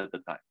these one at a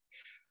time.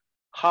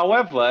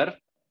 However,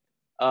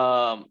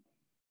 there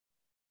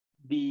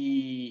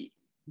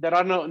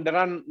are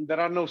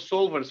no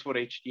solvers for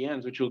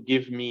HTNs which will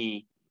give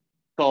me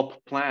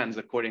top plans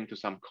according to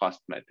some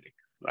cost metric,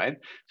 right?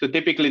 So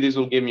typically this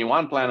will give me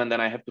one plan, and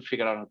then I have to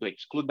figure out how to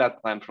exclude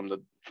that plan from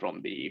the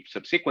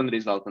subsequent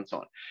result and so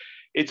on.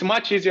 It's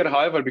much easier,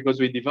 however, because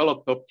we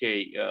developed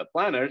TopK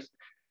planners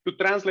to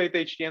translate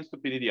HTNs to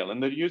PDDL,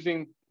 and we're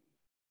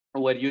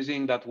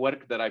using that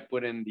work that I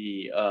put in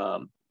the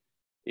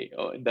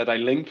that I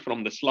linked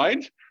from the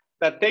slides,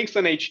 that takes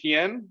an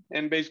HTN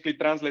and basically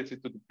translates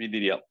it to the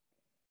PDDL.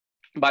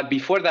 But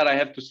before that, I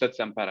have to set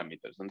some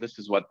parameters, and this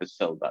is what this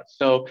cell does.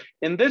 So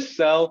in this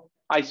cell,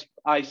 I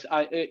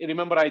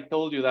remember I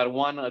told you that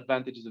one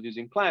advantage of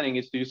using planning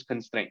is to use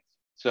constraints.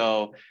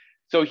 So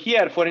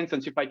here, for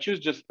instance, if I choose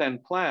just 10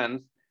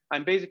 plans,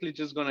 I'm basically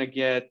just going to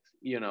get,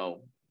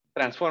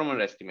 transformer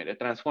estimator,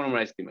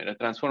 transformer estimator,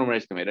 transformer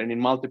estimator, and in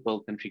multiple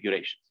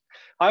configurations.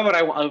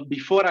 However,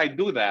 before I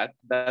do that,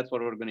 that's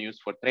what we're going to use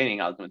for training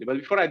ultimately. But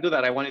before I do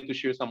that, I wanted to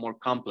show you some more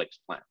complex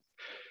plans.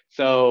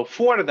 So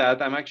for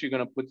that, I'm actually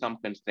going to put some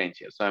constraints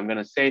here. So I'm going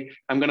to say,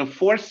 I'm going to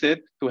force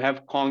it to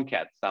have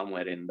concat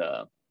somewhere in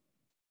the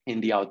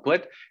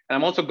output. And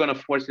I'm also going to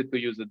force it to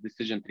use a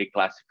decision tree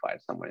classifier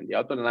somewhere in the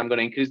output. And I'm going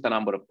to increase the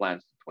number of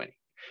plans to 20.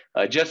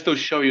 Just to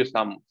show you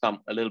a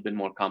little bit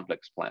more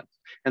complex plans.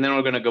 And then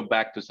we're going to go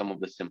back to some of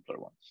the simpler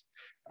ones.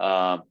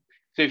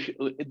 So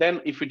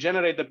if we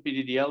generate the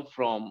PDDL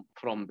from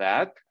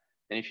that,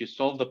 and if you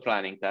solve the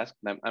planning task,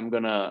 I'm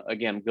going to,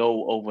 again,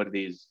 go over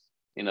these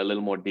in a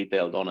little more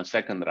detail on a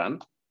second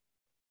run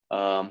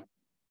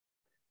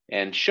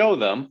and show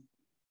them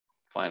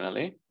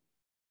finally.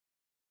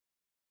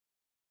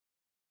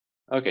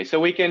 Okay, so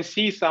we can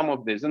see some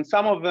of this, and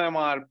some of them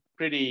are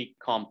pretty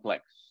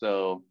complex.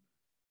 So,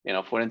 you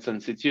know, for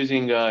instance, it's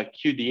using a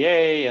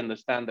QDA and the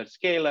standard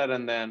scalar,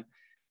 and then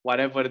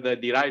whatever the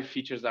derived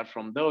features are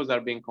from those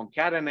are being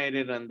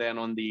concatenated, and then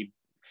on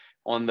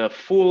the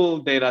full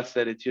data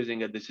set, it's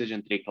using a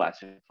decision tree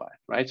classifier,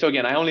 right? So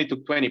again, I only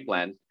took 20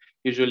 plans.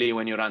 Usually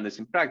when you run this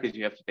in practice,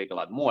 you have to take a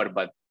lot more,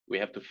 but we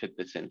have to fit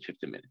this in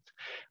 50 minutes.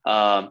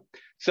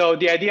 So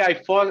the idea,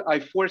 I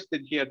forced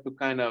it here to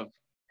kind of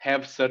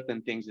have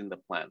certain things in the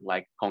plan,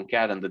 like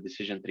concat and the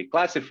decision tree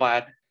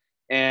classifier.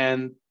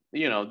 And,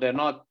 you know, they're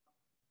not,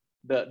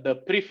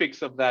 the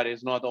prefix of that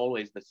is not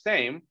always the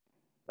same,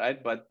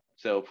 right? But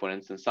so for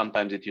instance,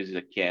 sometimes it uses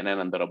a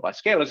KNN and the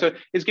robust scalar. So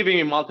it's giving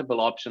me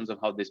multiple options of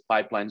how these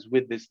pipelines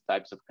with these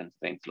types of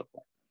constraints look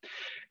like.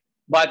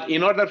 But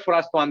in order for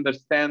us to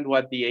understand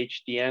what the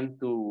HTN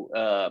to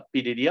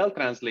PDDL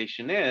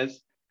translation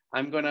is,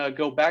 I'm gonna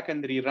go back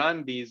and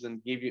rerun these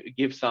and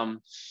give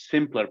some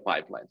simpler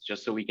pipelines,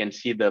 just so we can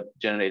see the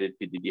generated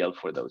PDDL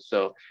for those.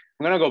 So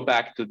I'm gonna go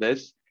back to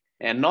this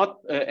and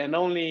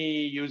only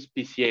use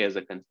PCA as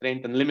a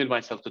constraint and limit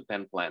myself to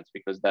 10 plans,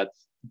 because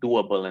that's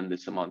doable in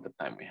this amount of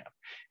time we have.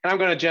 And I'm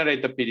gonna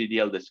generate the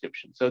PDDL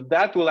description. So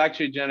that will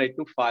actually generate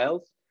two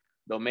files,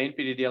 domain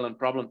PDDL and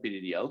problem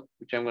PDDL,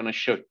 which I'm gonna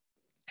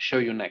show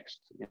you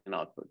next in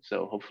output.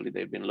 So hopefully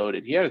they've been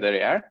loaded here. There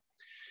they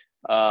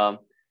are.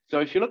 So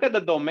if you look at the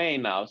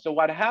domain now, so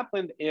what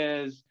happened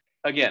is,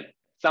 again,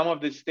 some of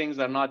these things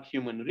are not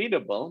human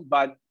readable,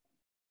 but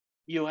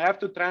you have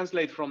to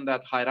translate from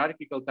that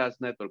hierarchical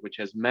task network, which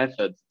has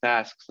methods,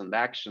 tasks, and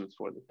actions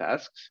for the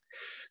tasks,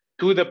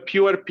 to the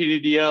pure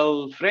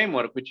PDDL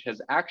framework, which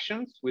has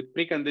actions with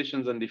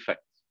preconditions and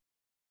effects,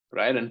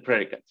 right, and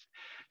predicates.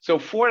 So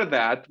for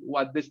that,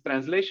 what this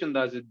translation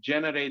does, it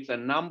generates a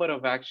number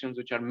of actions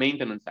which are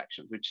maintenance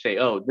actions, which say,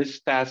 oh, this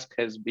task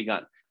has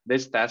begun,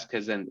 this task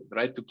has ended,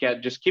 right? To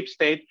just keep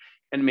state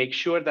and make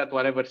sure that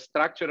whatever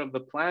structure of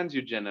the plans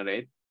you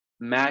generate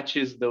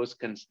matches those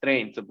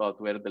constraints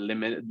about where the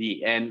limit,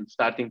 the end,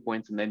 starting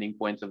points and ending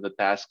points of the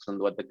tasks, and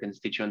what the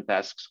constituent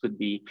tasks could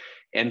be,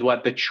 and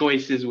what the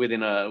choices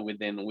within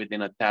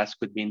a task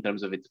could be in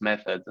terms of its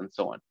methods and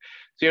so on.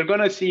 So you're going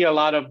to see a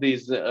lot of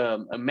these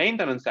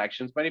maintenance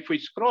actions, but if we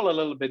scroll a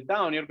little bit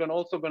down, you're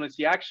also going to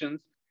see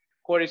actions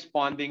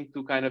corresponding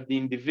to kind of the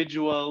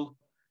individual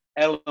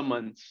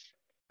elements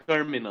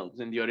terminals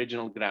in the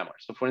original grammar.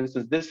 So for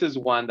instance, this is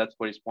one that's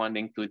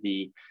corresponding to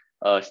the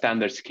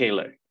standard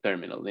scalar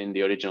terminal in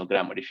the original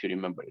grammar, if you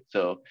remember it.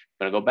 So I'm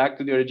gonna go back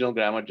to the original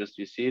grammar just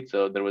so you see it.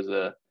 So there was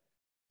a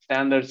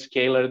standard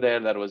scalar there,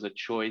 that was a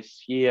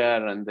choice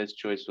here, and this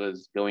choice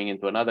was going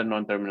into another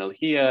non-terminal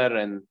here,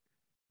 and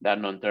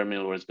that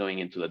non-terminal was going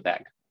into the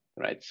DAG,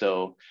 right?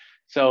 So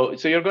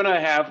you're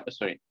gonna have,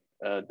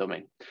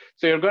 domain.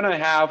 So you're gonna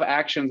have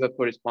actions that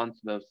correspond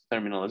to the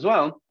terminal as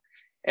well.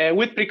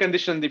 With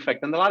preconditioned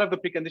effect. And a lot of the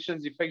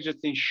preconditioned effects just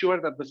ensure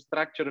that the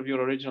structure of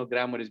your original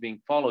grammar is being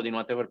followed in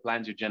whatever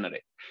plans you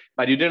generate.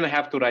 But you didn't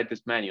have to write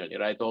this manually,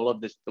 right? All of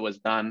this was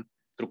done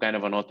through kind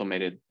of an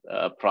automated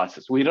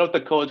process. We wrote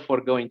the code for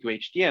going to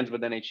HTNs,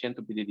 but then HTN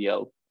to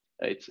PDDL,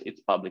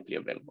 it's publicly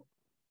available.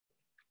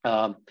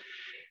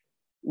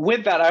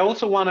 With that, I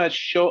also want to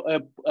show,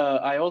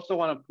 I also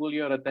want to pull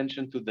your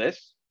attention to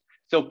this.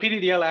 So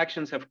PDDL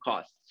actions have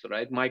costs,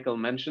 right? Michael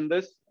mentioned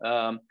this.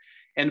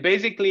 And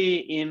basically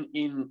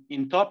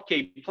in top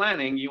K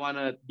planning, you want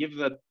to give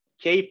the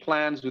K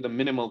plans with a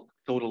minimal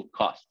total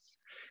cost.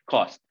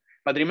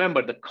 But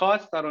remember, the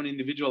costs are on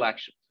individual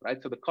actions,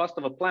 right? So the cost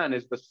of a plan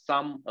is the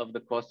sum of the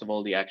cost of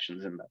all the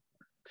actions in that.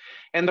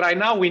 And right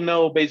now we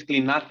know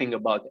basically nothing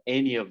about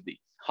any of these.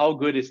 How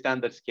good is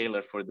standard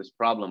scalar for this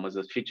problem as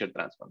a feature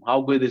transform? How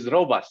good is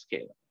robust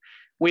scalar?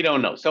 We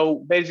don't know.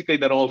 So basically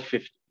they're all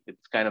 50.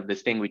 It's kind of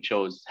this thing we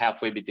chose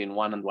halfway between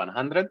 1 and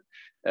 100.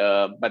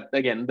 But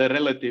again, the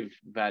relative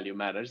value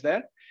matters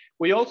there.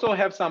 We also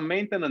have some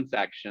maintenance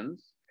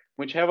actions,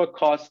 which have a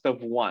cost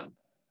of 1.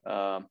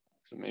 So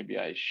maybe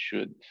I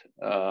should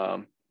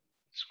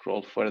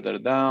scroll further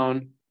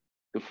down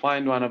to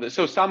find one of the,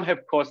 so some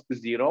have cost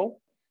 0,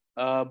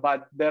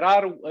 but there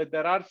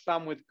are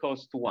some with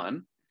cost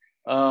 1.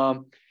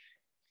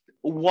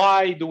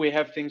 Why do we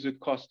have things with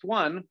cost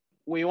 1?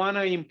 We want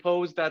to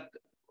impose that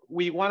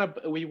we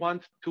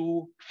want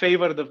to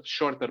favor the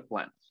shorter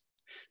plans.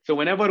 So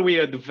whenever we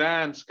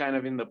advance kind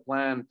of in the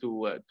plan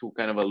to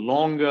kind of a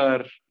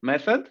longer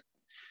method,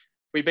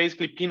 we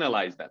basically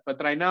penalize that.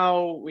 But right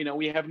now, you know,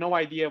 we have no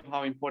idea of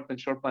how important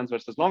short plans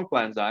versus long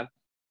plans are.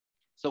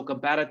 So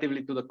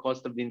comparatively to the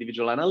cost of the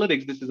individual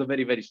analytics, this is a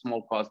very, very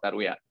small cost that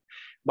we have.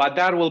 But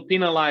that will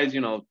penalize,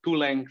 you know,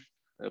 2-length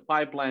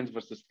pipelines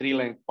versus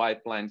 3-length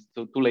pipelines.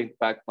 So 2-length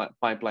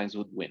pipelines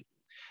would win.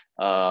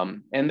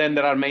 And then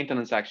there are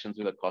maintenance actions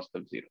with a cost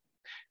of 0.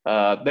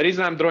 The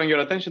reason I'm drawing your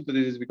attention to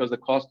this is because the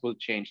cost will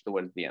change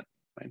towards the end,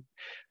 right?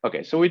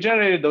 Okay, so we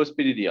generated those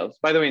PDDLs.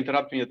 By the way,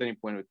 interrupt me at any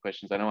point with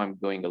questions. I know I'm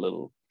going a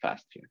little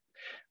fast here.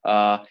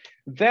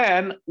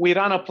 Then we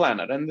run a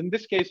planner. And in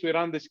this case, we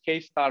run this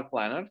K-star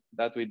planner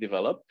that we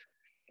developed.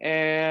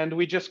 And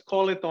we just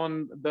call it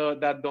on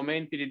that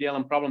domain PDDL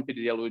and problem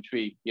PDDL, which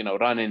we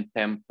run in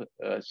temp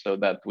so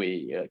that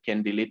we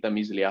can delete them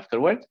easily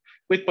afterwards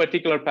with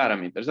particular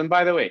parameters. And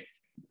by the way,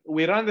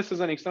 we run this as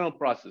an external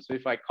process. So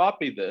if I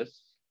copy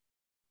this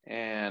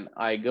and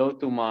I go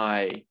to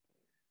my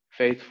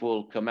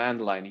faithful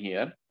command line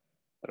here,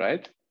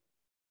 right?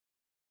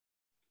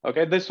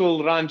 Okay, this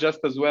will run just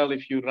as well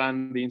if you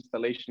run the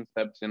installation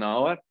steps in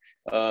our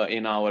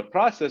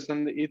process,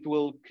 and it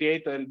will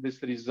create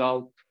this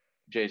result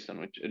JSON,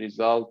 which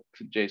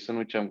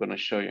I'm going to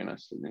show you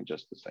in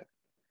just a second,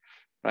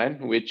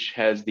 right? Which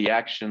has the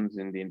actions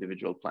in the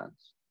individual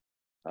plans.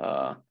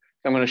 I'm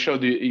going to show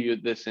you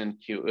this in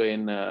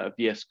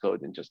VS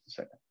Code in just a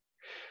second.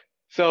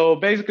 So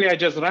basically, I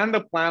just ran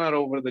the planner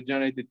over the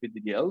generated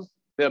PDDLs.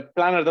 The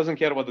planner doesn't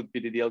care about the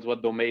PDDLs,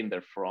 what domain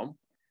they're from,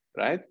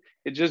 right?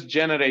 It just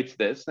generates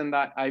this, and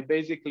I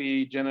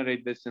basically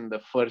generate this in the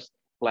first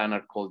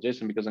planner call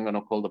JSON because I'm going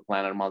to call the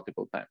planner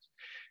multiple times.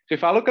 So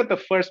if I look at the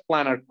first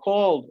planner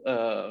called,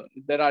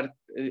 there are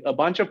a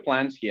bunch of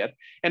plans here.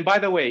 And by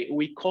the way,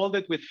 we called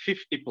it with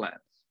 50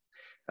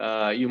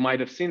 plans. You might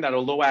have seen that,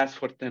 although I asked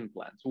for 10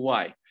 plans.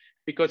 Why?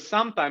 Because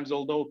sometimes,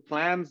 although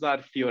plans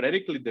are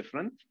theoretically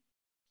different,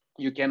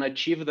 you can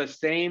achieve the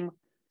same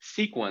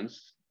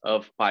sequence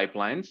of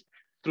pipelines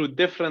through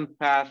different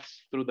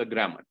paths through the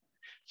grammar.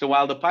 So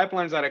while the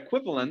pipelines are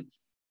equivalent,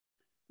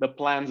 the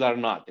plans are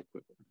not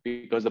equivalent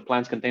because the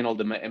plans contain all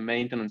the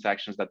maintenance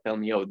actions that tell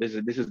me, oh, this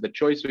is the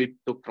choice we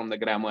took from the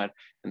grammar,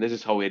 and this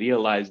is how we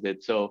realized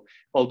it. So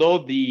although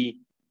the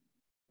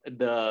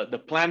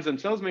plans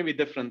themselves may be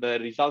different, the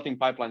resulting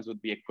pipelines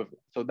would be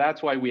equivalent. So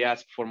that's why we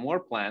ask for more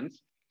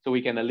plans, so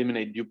we can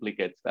eliminate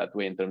duplicates that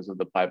way in terms of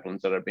the pipelines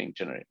that are being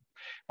generated.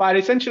 But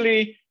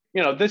essentially,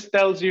 this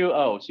tells you,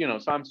 so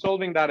I'm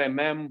solving that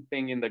MM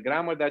thing in the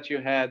grammar that you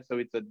had. So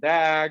it's a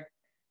DAG,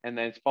 and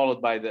then it's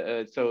followed by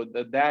so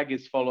the DAG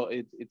is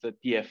it's a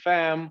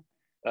TFM.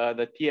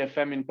 The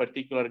TFM in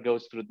particular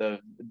goes through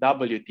the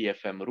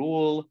WTFM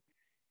rule,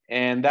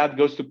 and that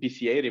goes to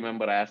PCA.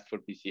 Remember, I asked for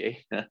PCA.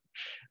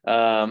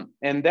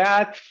 And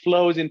that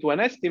flows into an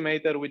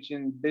estimator, which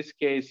in this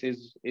case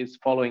is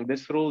following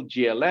this rule,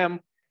 GLM,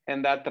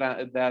 and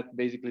that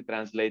basically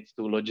translates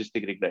to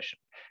logistic regression.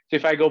 So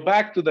if I go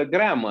back to the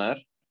grammar,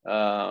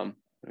 let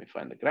me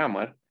find the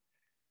grammar.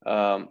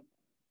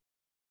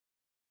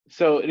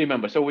 So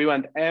remember, so we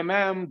went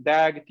MM,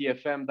 DAG,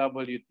 TFM,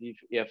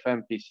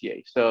 WTFM,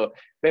 PCA. So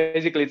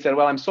basically it said,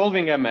 well, I'm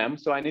solving MM,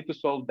 so I need to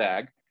solve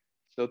DAG.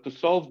 So to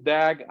solve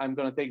DAG, I'm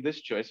going to take this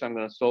choice. I'm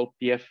going to solve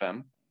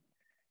TFM.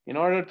 In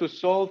order to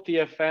solve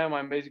TFM,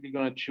 I'm basically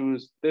going to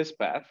choose this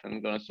path.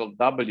 I'm going to solve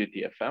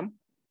WTFM.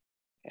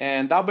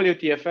 And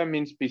WTFM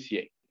means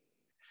PCA.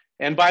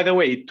 And by the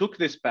way, it took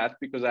this path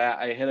because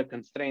I had a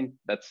constraint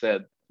that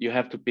said you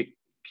have to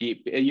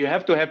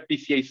have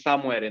PCA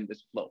somewhere in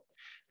this flow,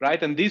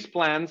 right? And these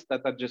plans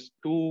that are just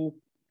two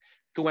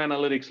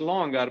analytics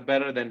long are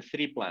better than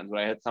 3 plans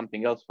where I had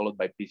something else followed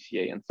by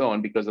PCA and so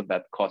on because of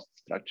that cost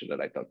structure that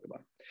I talked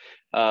about.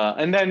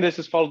 And then this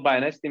is followed by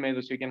an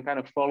estimator, so you can kind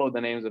of follow the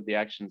names of the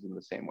actions in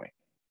the same way.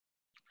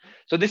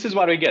 So this is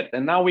what we get.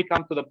 And now we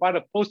come to the part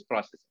of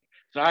post-processing.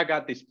 So I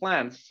got these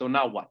plans, so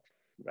now what,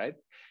 right?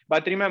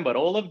 But remember,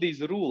 all of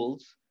these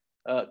rules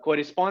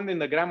correspond in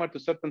the grammar to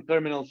certain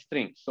terminal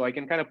strings. So I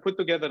can kind of put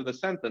together the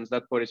sentence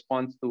that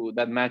corresponds to,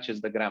 that matches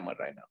the grammar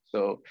right now.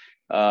 So,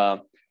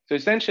 so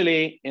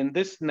essentially, in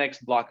this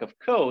next block of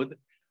code,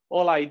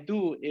 all I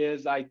do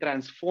is I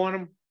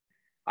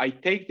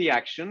take the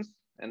actions,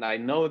 and I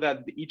know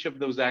that each of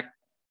those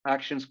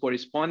actions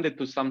corresponded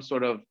to some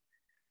sort of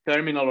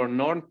terminal or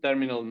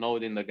non-terminal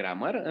node in the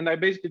grammar. And I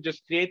basically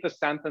just create a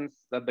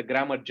sentence that the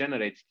grammar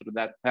generates through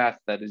that path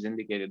that is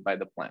indicated by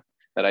the plan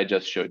that I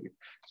just showed you.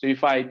 So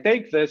if I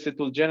take this, it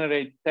will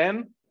generate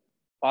 10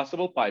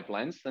 possible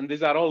pipelines, and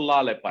these are all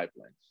Lale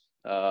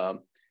pipelines.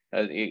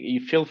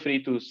 You feel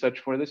free to search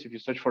for this. If you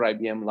search for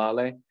IBM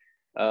Lale,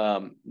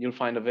 you'll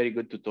find a very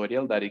good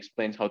tutorial that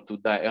explains how to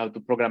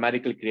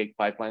programmatically create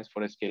pipelines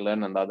for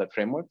sklearn and other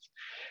frameworks,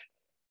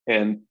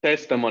 and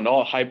test them on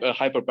all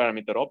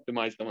hyperparameter,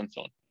 optimize them, and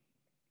so on.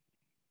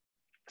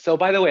 So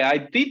by the way, I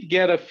did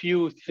get a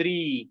few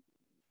 3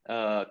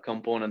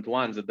 component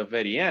ones at the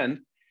very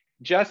end,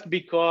 just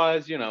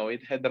because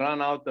it had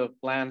run out of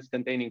plans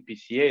containing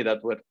PCA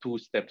that were 2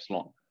 steps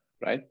long,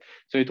 right?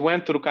 So it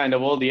went through kind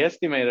of all the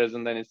estimators,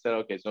 and then it said,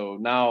 okay, so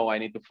now I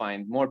need to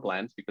find more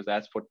plans because I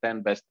asked for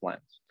 10 best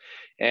plans.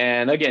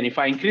 And again, if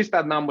I increase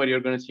that number, you're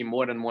going to see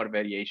more and more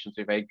variations.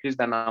 So if I increase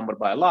that number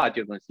by a lot,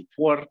 you're going to see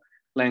 4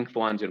 length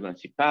ones, you're going to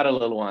see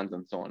parallel ones,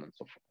 and so on and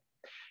so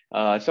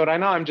forth. So right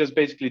now I'm just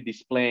basically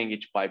displaying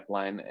each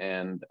pipeline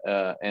and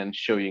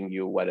showing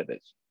you what it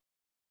is.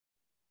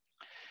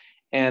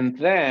 And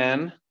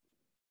then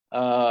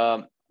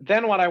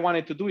what I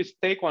wanted to do is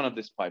take one of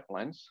these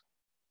pipelines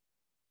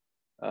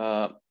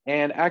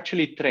and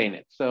actually train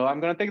it. So I'm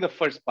going to take the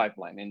first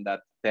pipeline in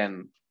that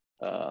 10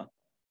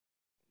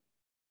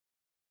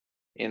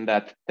 in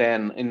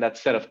that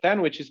set of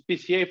 10, which is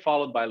PCA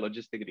followed by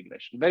logistic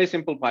regression. Very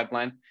simple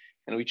pipeline.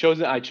 And I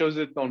chose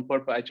it on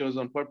purpose. I chose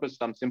on purpose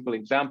some simple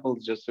examples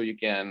just so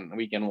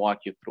we can walk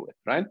you through it,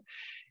 right?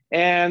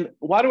 And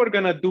what we're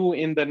gonna do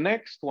in the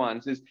next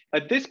ones is,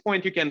 at this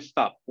point you can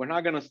stop. We're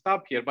not gonna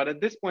stop here, but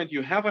at this point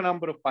you have a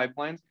number of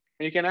pipelines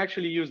and you can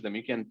actually use them.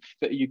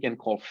 You can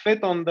call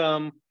fit on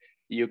them.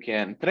 You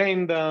can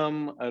train them,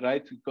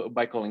 right?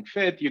 By calling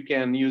fit. You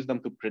can use them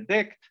to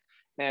predict,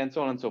 and so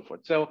on and so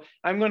forth. So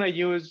I'm gonna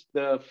use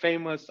the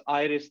famous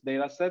IRIS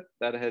dataset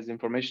that has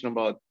information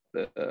about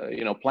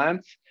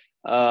plants.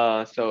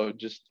 So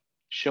just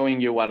showing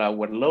you what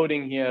we're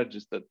loading here,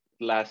 just the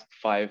last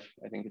 5,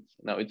 I think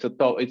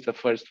it's the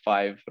first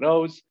 5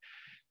 rows.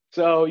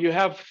 So you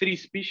have 3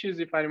 species,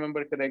 if I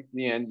remember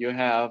correctly, and you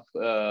have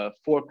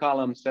 4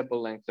 columns,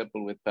 sepal length,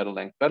 sepal width, petal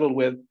length, petal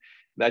width,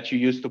 that you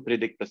use to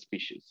predict the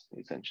species,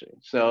 essentially.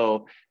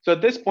 So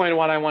at this point,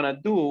 what I wanna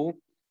do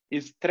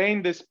is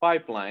train this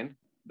pipeline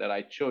that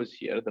I chose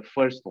here, the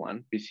first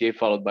one, PCA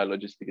followed by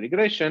logistic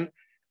regression.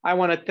 I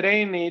wanna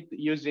train it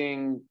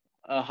using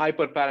a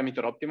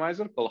hyperparameter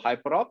optimizer called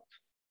HyperOpt,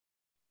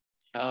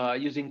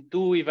 using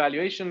 2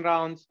 evaluation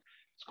rounds,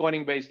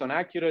 scoring based on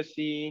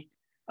accuracy.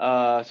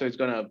 So it's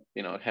gonna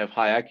have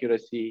high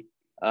accuracy.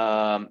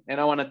 And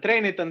I wanna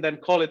train it and then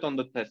call it on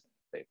the test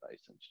data,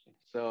 essentially.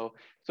 So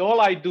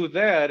all I do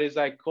there is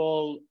I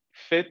call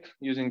fit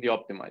using the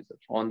optimizer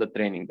on the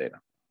training data,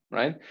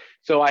 right?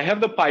 So I have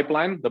the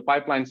pipeline. The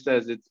pipeline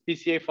says it's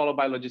PCA followed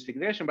by logistic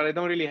regression, but I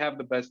don't really have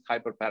the best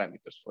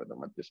hyperparameters for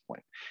them at this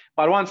point.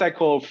 But once I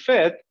call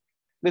fit,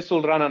 this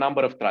will run a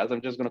number of trials.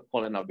 I'm just going to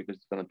call it now because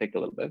it's going to take a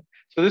little bit.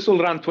 So this will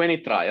run 20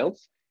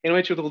 trials in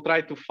which it will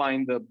try to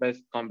find the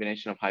best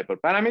combination of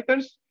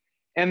hyperparameters.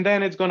 And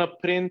then it's going to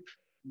print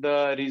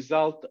the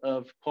result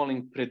of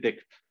calling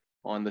predict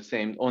on the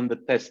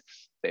test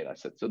data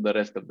set. So the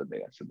rest of the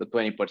data set, the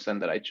 20%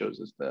 that I chose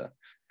is the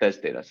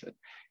test data set.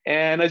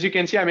 And as you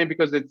can see,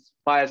 because it's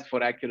biased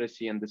for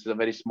accuracy and this is a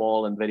very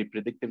small and very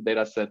predictive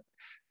data set,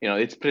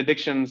 its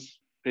predictions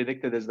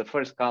predicted as the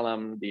first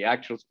column, the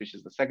actual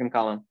species, the second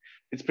column,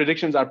 its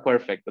predictions are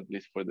perfect, at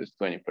least for this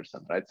 20%,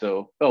 right?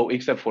 So,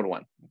 except for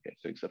one. Okay,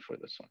 so except for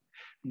this one.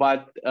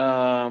 But,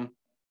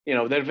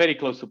 they're very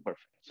close to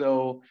perfect.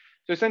 So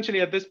essentially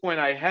at this point,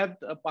 I had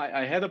a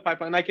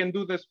pipeline. I can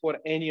do this for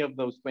any of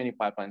those 20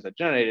 pipelines I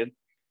generated,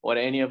 or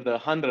any of the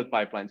 100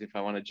 pipelines if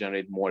I want to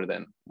generate more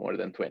than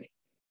 20.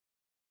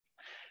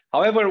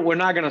 However, we're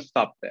not going to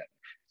stop there.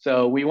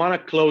 So we want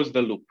to close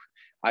the loop.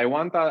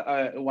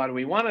 What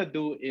we want to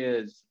do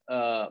is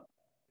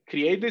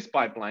create these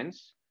pipelines,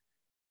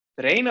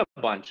 train a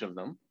bunch of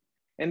them,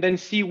 and then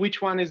see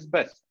which one is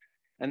best.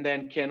 And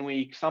then can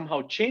we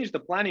somehow change the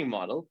planning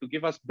model to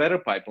give us better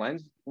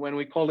pipelines when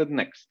we call it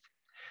next?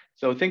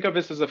 So think of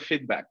this as a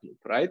feedback loop,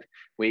 right?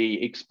 We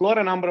explore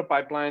a number of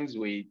pipelines,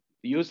 we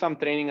use some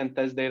training and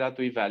test data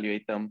to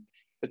evaluate them,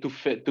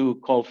 to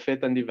call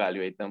fit and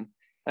evaluate them.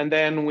 And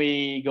then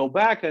we go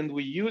back and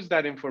we use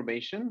that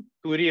information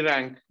to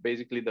re-rank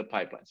basically the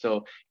pipeline.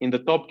 So in the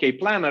top K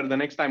planner, the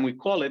next time we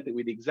call it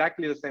with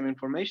exactly the same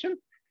information,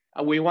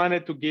 we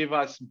wanted to give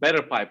us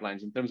better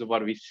pipelines in terms of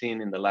what we've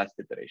seen in the last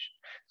iteration.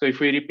 So if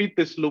we repeat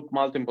this loop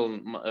multiple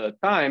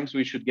times,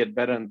 we should get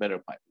better and better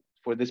pipelines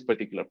for this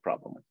particular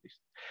problem at least.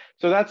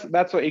 So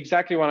that's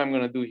exactly what I'm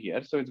going to do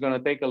here. So it's going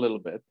to take a little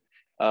bit.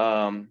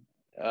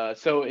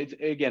 So it's,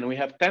 again, we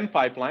have 10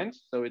 pipelines.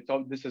 So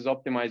this is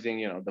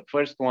optimizing, the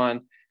first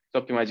one,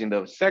 it's optimizing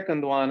the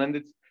second one, and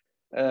it's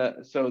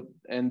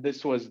and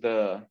this was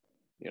the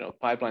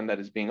pipeline that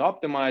is being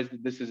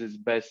optimized. This is its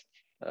best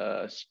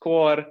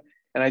score,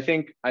 and I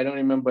don't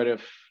remember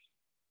if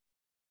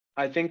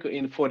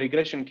for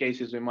regression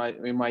cases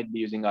we might be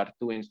using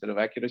R2 instead of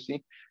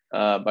accuracy,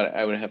 but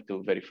I would have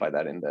to verify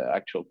that in the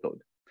actual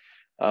code.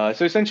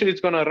 So essentially,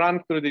 it's going to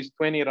run through these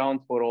 20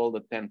 rounds for all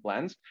the 10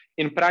 plans.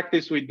 In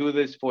practice, we do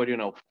this for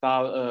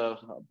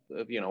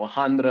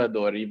 100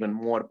 or even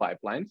more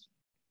pipelines.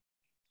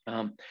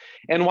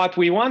 And what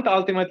we want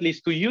ultimately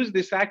is to use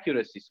these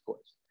accuracy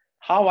scores.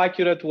 How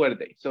accurate were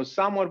they? So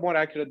some were more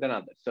accurate than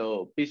others.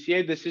 So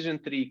PCA decision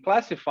tree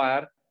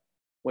classifier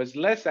was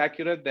less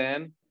accurate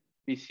than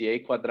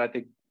PCA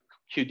quadratic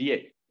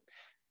QDA,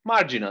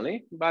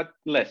 marginally, but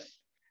less.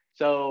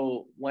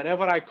 So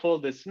whenever I call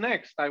this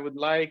next, I would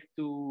like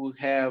to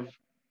have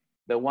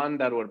the one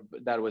that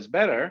was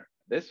better,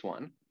 this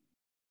one,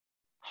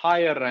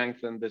 higher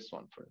ranked than this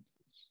one, for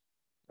instance,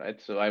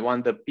 right? So I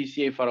want the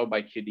PCA followed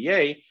by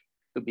QDA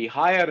to be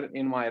higher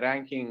in my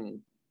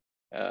ranking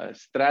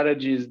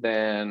strategies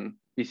than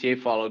PCA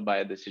followed by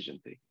a decision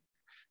tree.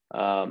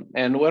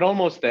 And we're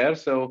almost there.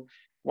 So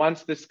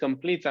once this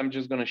completes, I'm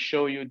just going to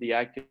show you the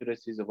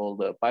accuracies of all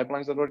the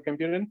pipelines that were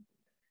computed.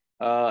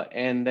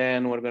 And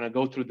then we're going to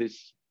go through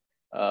this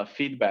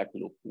feedback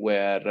loop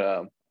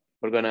where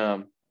we're going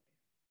to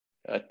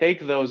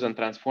take those and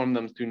transform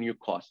them to new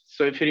costs.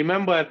 So if you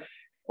remember,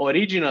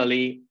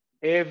 originally,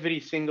 every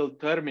single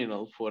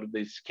terminal for the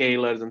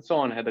scalars and so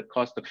on had a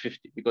cost of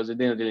 50 because it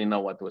didn't really know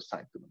what to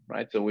assign to them,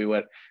 right? So we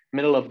were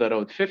middle of the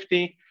road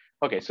 50.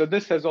 Okay, so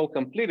this has all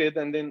completed.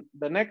 And then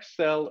the next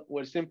cell,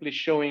 we're simply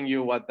showing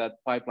you what that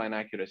pipeline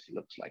accuracy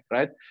looks like,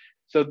 right?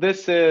 So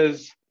this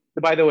is,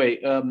 by the way,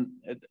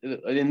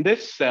 in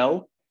this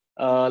cell,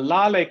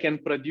 Lale can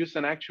produce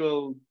an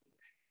actual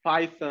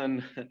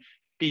Python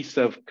piece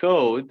of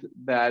code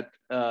that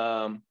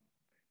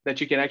that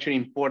you can actually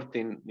import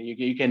in,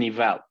 you can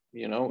eval,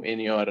 you know, in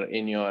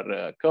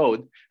your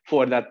code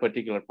for that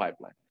particular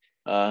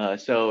pipeline.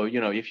 So, you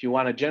know, if you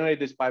want to generate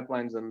these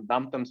pipelines and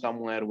dump them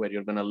somewhere where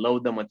you're going to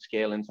load them at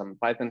scale in some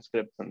Python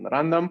scripts and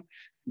run them,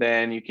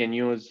 then you can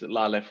use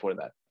Lale for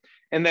that.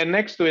 And then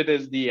next to it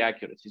is the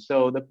accuracy.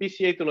 So the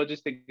PCA to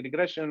logistic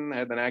regression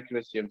had an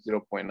accuracy of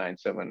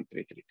 0.9733.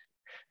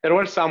 There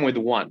were some with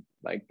 1,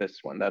 like this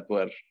one, that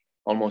were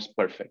almost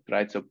perfect,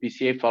 right? So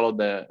PCA followed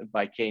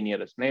by K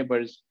nearest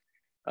neighbors.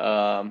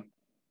 So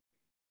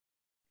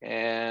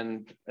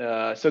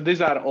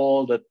these are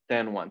all the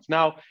 10 ones.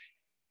 Now,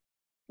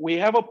 we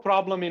have a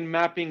problem in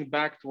mapping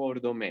back to our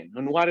domain.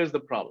 And what is the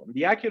problem?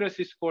 The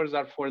accuracy scores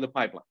are for the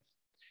pipelines.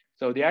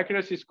 So the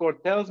accuracy score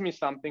tells me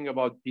something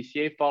about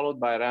PCA followed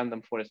by a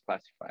random forest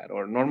classifier,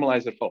 or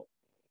normalizer followed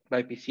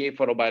by PCA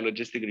followed by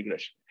logistic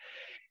regression.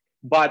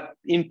 But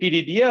in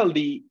PDDL,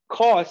 the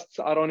costs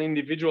are on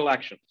individual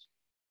actions.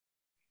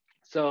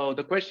 So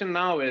the question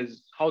now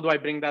is, how do I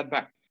bring that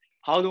back?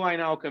 How do I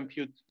now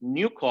compute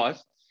new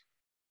costs,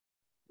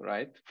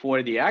 right,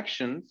 for the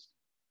actions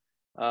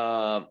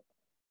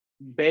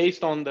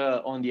based on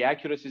the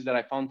accuracies that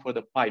I found for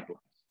the pipelines?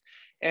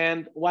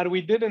 And what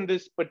we did in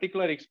this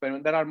particular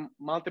experiment, there are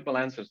multiple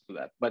answers to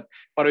that, but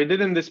what we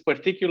did in this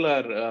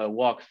particular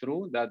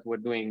walkthrough that we're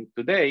doing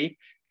today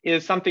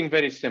is something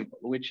very simple,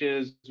 which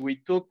is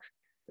we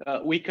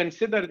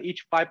considered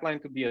each pipeline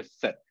to be a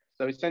set.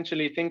 So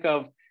essentially think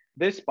of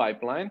this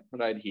pipeline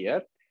right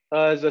here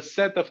as a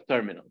set of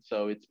terminals.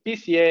 So it's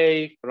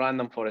PCA,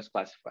 random forest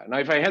classifier. Now,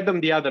 if I had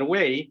them the other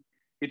way,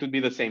 it would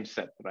be the same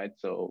set, right?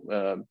 So,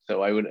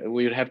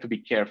 we would have to be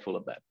careful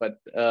of that. But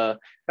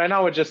right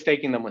now we're just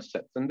taking them as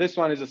sets. And this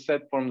one is a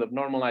set formed of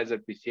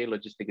normalizer, PCA,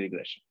 logistic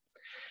regression.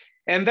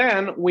 And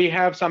then we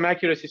have some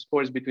accuracy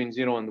scores between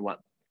 0 and 1.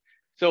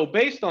 So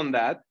based on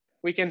that,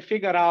 we can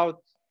figure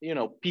out, you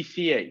know,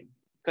 PCA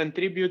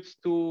contributes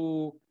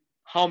to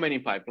how many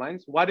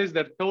pipelines, what is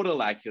their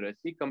total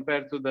accuracy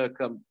compared to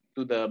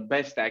the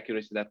best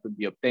accuracy that could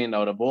be obtained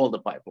out of all the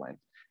pipelines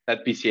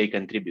that PCA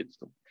contributes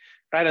to.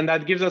 Right, and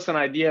that gives us an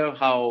idea of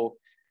how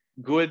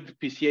good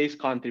PCA's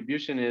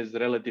contribution is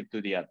relative to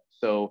the other.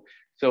 So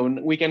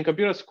we can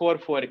compute a score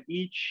for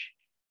each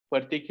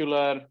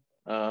particular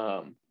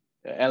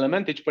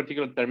element, each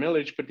particular terminal,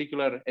 each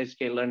particular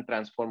sklearn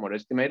transform or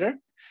estimator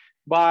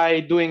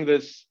by doing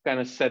this kind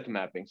of set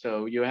mapping.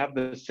 So you have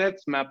the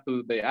sets mapped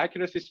to the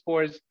accuracy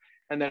scores,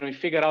 and then we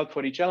figure out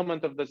for each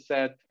element of the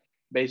set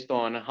based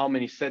on how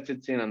many sets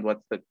it's in and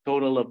what's the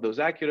total of those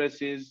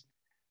accuracies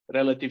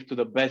relative to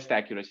the best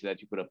accuracy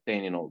that you could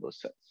obtain in all those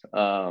sets.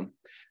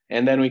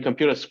 And then we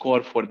compute a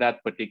score for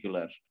that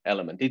particular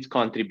element, its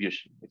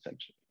contribution,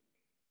 essentially.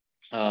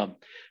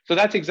 So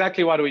that's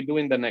exactly what we do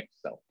in the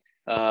next cell.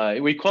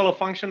 We call a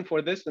function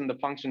for this, and the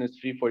function is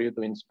free for you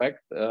to inspect.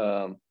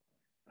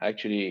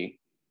 Actually,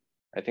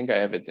 I think I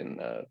have it in,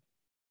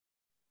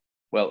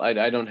 well,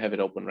 I don't have it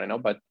open right now,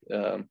 but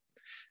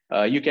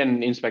you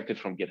can inspect it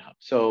from GitHub.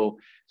 So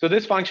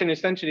this function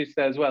essentially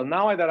says, well,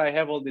 now that I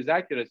have all these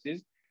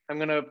accuracies, I'm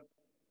going to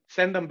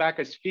send them back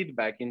as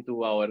feedback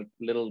into our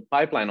little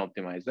pipeline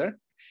optimizer,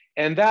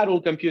 and that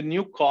will compute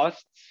new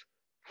costs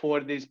for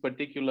these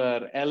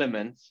particular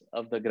elements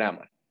of the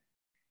grammar.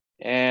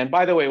 And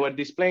by the way, we're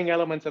displaying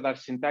elements that are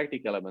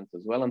syntactic elements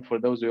as well. And for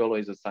those, we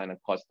always assign a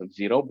cost of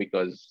 0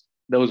 because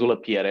those will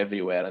appear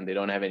everywhere and they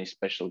don't have any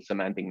special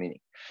semantic meaning.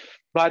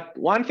 But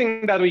one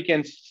thing that we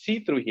can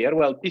see through here,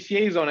 well,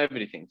 PCA is on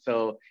everything.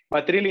 So,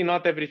 but really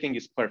not everything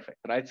is perfect,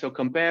 right? So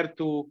compared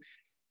to,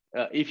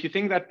 if you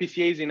think that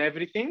PCA is in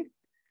everything,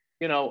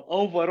 you know,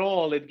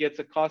 overall it gets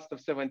a cost of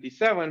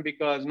 77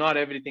 because not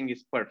everything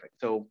is perfect.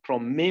 So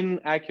from min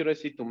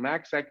accuracy to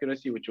max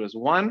accuracy, which was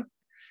 1,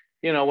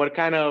 you know, we're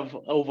kind of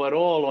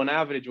overall on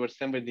average, we're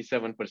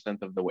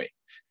 77% of the way.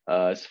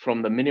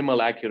 From the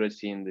minimal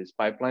accuracy in these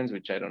pipelines,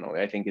 which I don't know,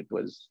 I think it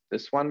was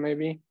this one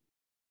maybe,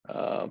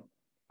 0.94,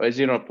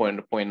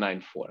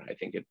 I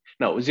think it,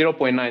 no,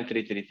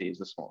 0.9333 is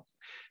the small.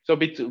 So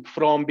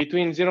from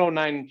between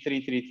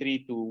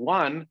 0.9333 to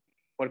 1,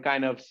 we're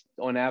kind of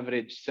on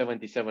average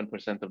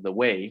 77% of the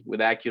way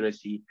with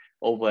accuracy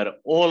over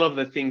all of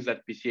the things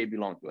that PCA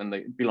belongs to.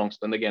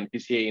 And again,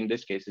 PCA in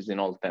this case is in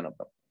all 10 of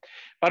them.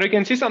 But we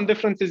can see some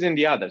differences in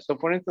the others. So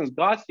for instance,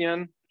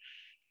 Gaussian,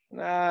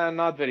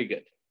 not very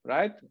good,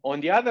 right? On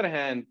the other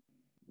hand,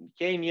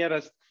 K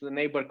nearest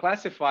neighbor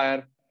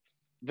classifier,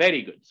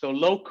 very good. So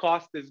low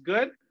cost is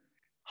good,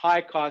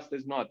 high cost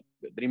is not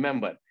good.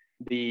 Remember,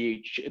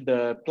 the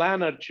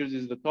planner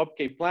chooses the top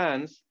K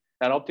plans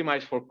that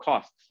optimize for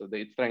cost. So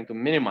it's trying to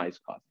minimize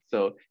cost.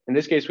 So in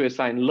this case, we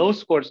assign low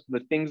scores to the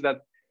things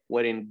that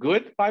were in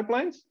good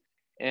pipelines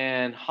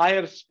and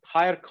higher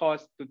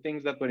cost to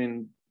things that were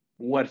in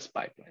worse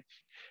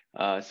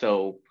pipelines.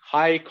 So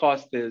high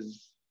cost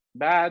is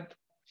bad,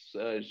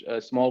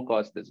 small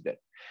cost is good.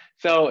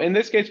 So in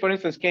this case, for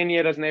instance,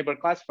 K-nearest neighbor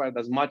classifier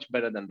does much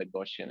better than the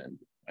Gaussian NB,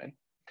 right?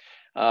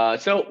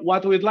 So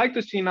what we'd like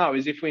to see now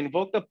is if we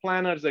invoke the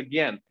planners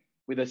again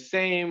with the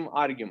same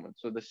argument,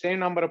 so the same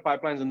number of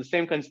pipelines and the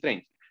same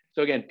constraints.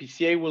 So again,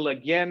 PCA will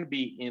again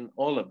be in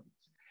all of these.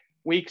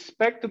 We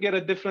expect to get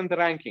a different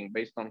ranking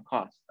based on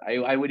cost.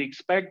 I would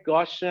expect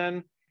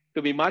Gaussian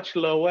to be much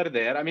lower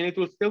there. I mean, it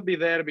will still be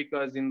there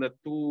because in the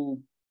 2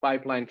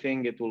 pipeline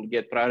thing, it will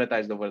get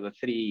prioritized over the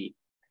 3.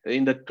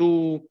 In the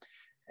 2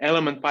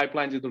 element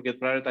pipelines, it will get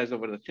prioritized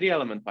over the 3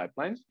 element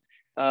pipelines.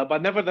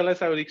 But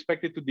nevertheless, I would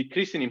expect it to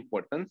decrease in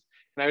importance.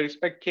 And I would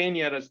expect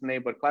K-nearest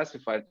neighbor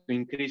classifier to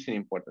increase in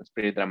importance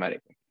pretty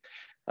dramatically.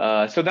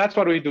 So that's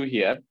what we do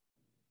here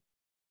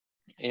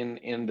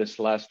in this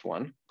last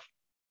one.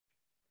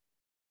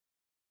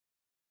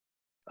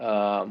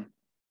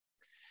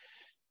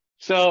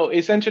 So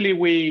essentially,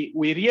 we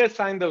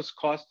reassign those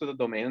costs to the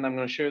domain, and I'm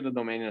going to show you the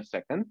domain in a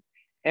second.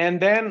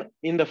 And then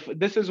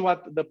this is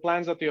what the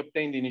plans that we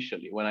obtained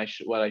initially when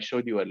what I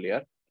showed you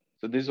earlier.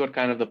 So these were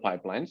kind of the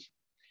pipelines,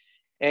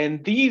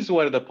 and these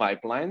were the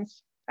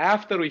pipelines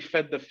after we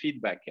fed the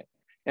feedback in.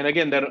 And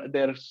again,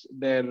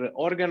 they're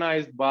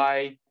organized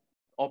by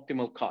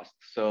optimal cost.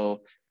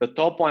 So the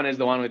top one is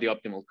the one with the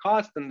optimal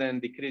cost, and then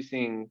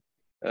decreasing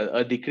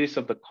a decrease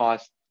of the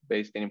cost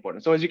based in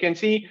importance. So as you can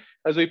see,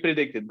 as we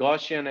predicted,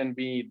 Gaussian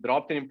NB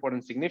dropped in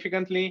importance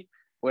significantly,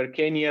 where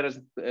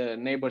K-nearest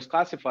neighbors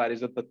classifier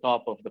is at the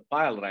top of the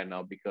pile right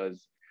now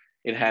because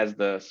it has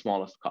the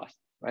smallest cost,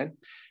 right?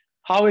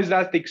 How is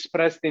that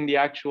expressed in the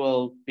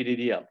actual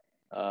PDDL?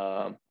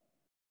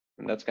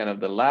 And that's kind of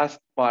the last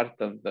part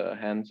of the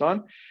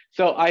hands-on.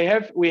 So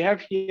we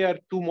have here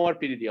 2 more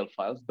PDDL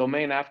files,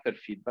 domain after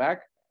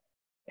feedback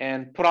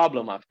and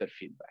problem after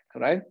feedback,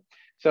 right?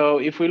 So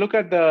if we look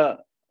at the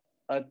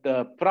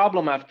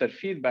problem after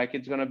feedback,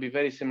 it's going to be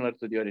very similar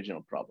to the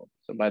original problem.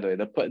 So by the way,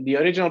 the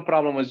original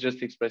problem was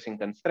just expressing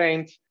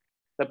constraints.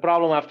 The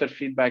problem after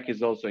feedback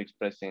is also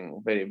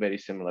expressing very, very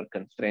similar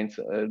constraints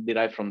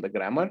derived from the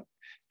grammar,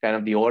 kind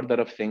of the order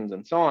of things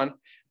and so on.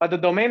 But the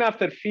domain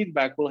after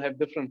feedback will have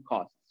different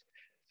costs.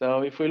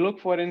 So if we look,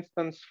 for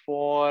instance,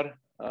 for,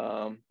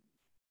 I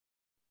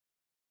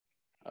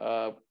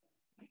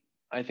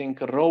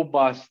think,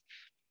 robust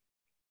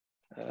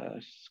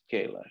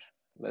scalar.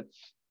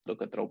 Let's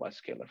look at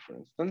robust scalar, for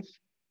instance.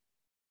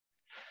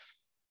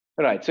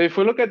 All right, so if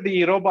we look at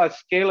the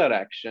robust scalar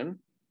action,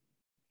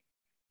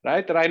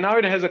 right now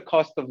it has a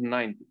cost of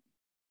 90.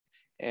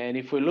 And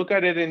if we look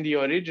at it in the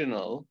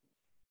original,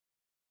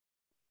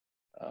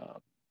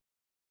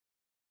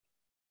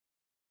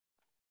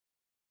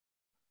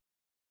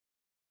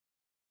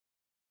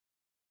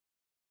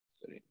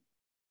 sorry.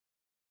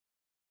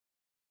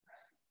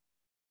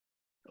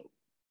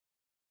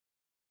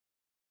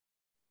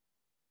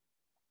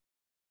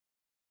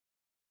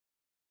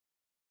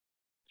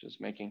 Just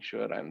making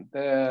sure I'm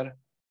there.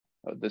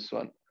 Oh, this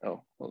one.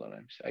 Oh, hold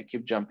on. I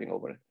keep jumping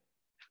over it.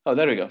 Oh,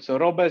 there we go. So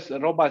robust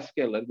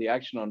scalar, the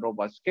action on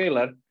robust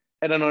scalar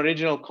had an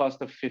original cost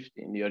of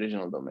 50 in the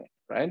original domain,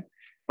 right?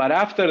 But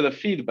after the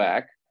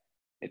feedback,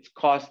 its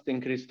cost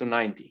increased to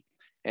 90.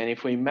 And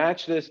if we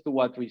match this to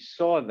what we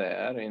saw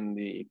there in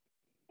the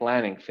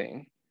planning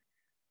thing,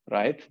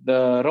 right?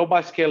 The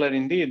robust scalar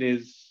indeed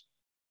is,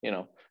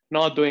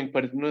 not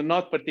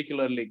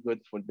particularly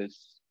good for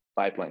this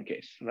pipeline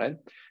case, right?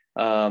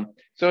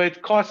 So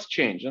it cost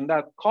change, and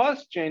that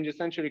cost change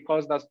essentially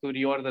caused us to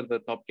reorder the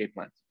top K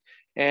plans.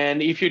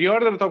 And if you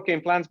reorder the top K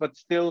plans, but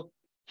still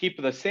keep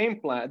the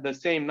same plan, the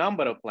same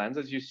number of plans,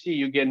 as you see,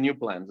 you get new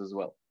plans as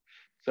well.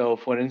 So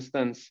for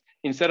instance,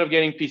 instead of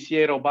getting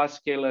PCA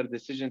robust scalar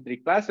decision tree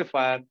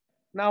classifier,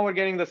 now we're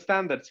getting the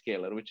standard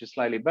scalar, which is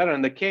slightly better,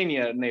 and the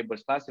K-near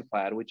neighbors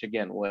classifier, which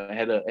again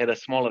had a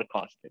smaller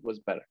cost. It was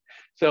better.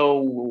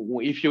 So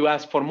if you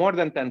ask for more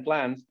than 10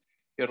 plans,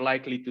 you're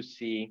likely to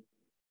see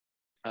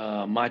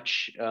a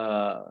much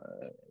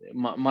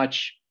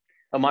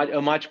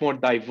more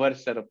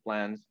diverse set of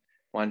plans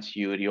once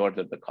you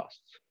reorder the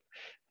costs.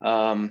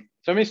 So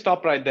let me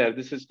stop right there.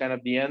 This is kind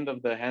of the end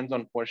of the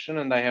hands-on portion,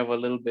 and I have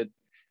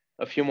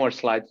a few more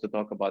slides to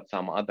talk about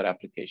some other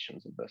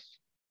applications of this.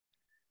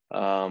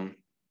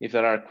 If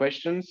there are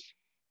questions,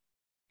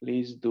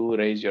 please do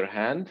raise your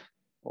hand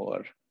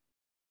or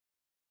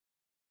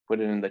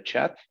put it in the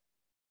chat.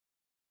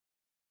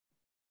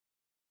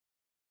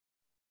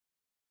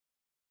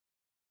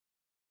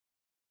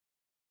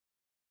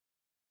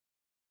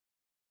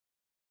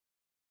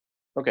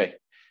 Okay.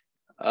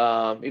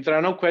 If there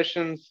are no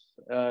questions,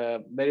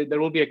 there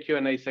will be a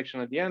Q&A section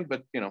at the end,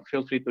 but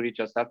feel free to reach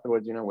us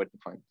afterwards. You know where to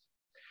find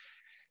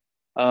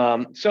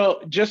us.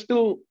 So just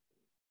to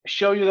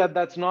show you that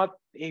that's not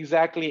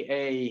exactly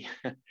a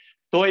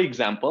toy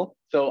example.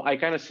 So I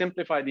kind of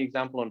simplified the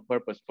example on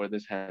purpose for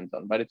this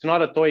hands-on, but it's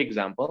not a toy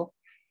example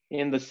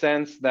in the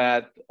sense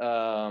that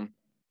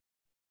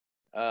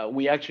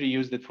we actually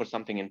used it for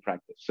something in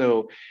practice.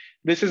 So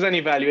this is an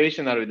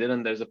evaluation that we did,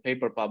 and there's a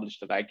paper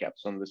published at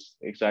ICAPS on this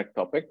exact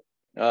topic.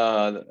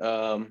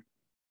 And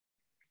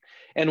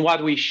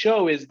what we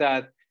show is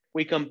that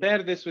we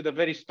compared this with a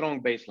very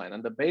strong baseline.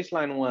 And the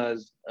baseline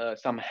was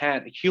some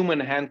human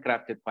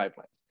handcrafted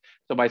pipelines.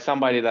 So by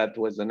somebody that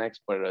was an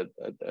expert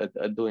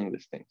at doing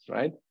these things,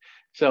 right?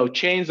 So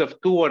chains of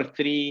 2 or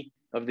 3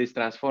 of these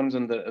transformers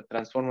and the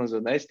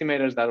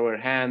estimators that were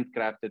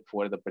handcrafted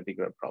for the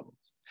particular problems.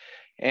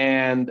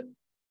 And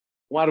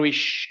what we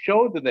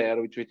showed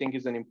there, which we think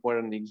is an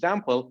important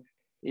example,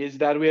 is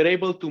that we are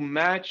able to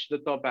match the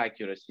top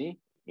accuracy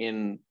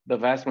in the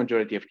vast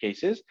majority of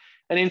cases.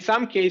 And in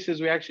some cases,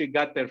 we actually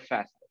got there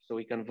faster. So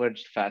we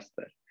converged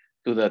faster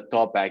to the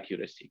top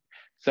accuracy.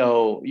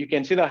 So you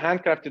can see the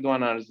handcrafted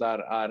ones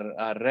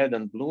are red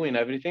and blue in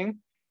everything.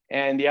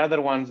 And the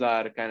other ones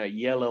are kind of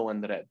yellow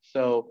and red.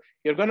 So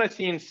you're going to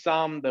see in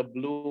some the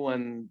blue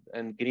and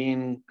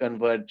green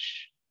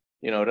converge,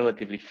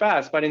 relatively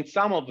fast. But in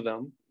some of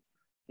them,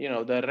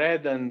 the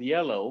red and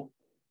yellow,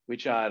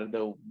 which are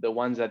the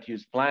ones that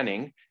use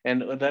planning,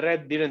 and the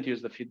red didn't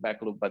use the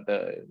feedback loop, but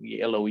the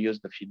yellow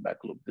used the feedback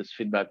loop, this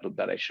feedback loop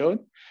that I showed.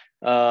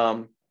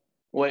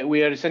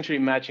 We are essentially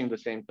matching the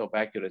same top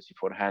accuracy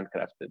for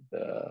handcrafted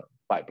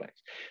pipelines.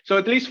 So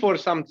at least for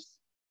some,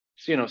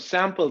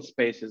 sample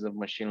spaces of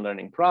machine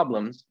learning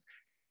problems,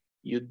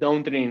 you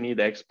don't really need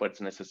experts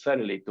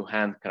necessarily to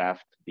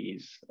handcraft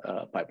these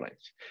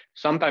pipelines.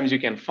 Sometimes you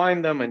can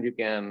find them and you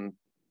can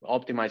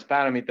optimize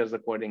parameters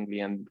accordingly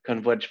and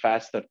converge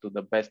faster to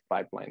the best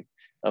pipeline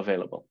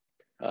available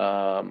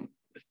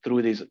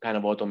through this kind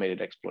of automated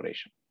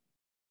exploration.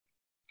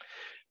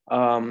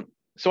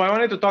 So I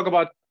wanted to talk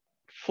about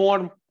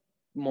 4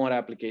 more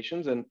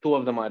applications, and 2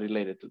 of them are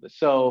related to this.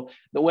 So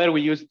where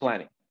we use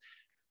planning.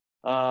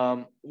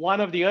 One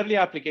of the early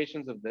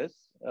applications of this,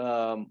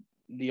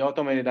 the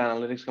automated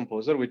analytics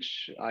composer,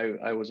 which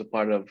I was a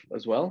part of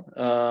as well,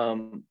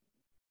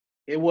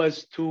 it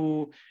was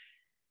to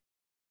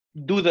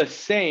do the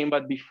same,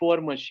 but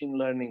before machine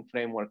learning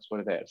frameworks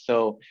were there.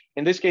 So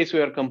in this case, we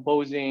are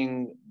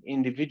composing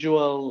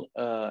individual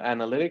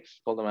analytics,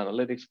 call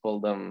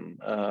them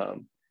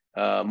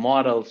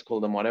models, call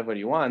them whatever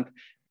you want,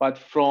 but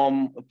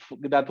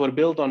that were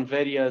built on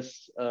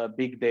various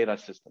big data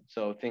systems.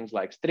 So things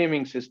like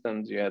streaming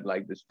systems, you had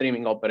like the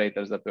streaming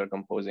operators that we were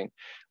composing,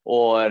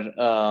 or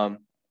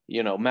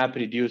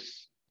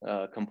MapReduce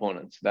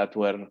components that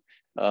were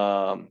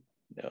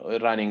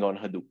running on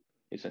Hadoop,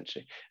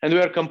 essentially. And we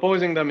are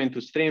composing them into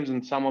streams,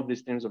 and some of these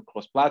streams are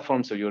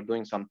cross-platform. So you're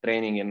doing some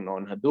training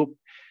on Hadoop,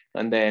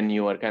 and then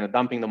you are kind of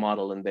dumping the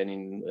model and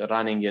then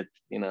running it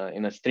in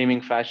a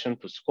streaming fashion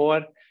to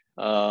score.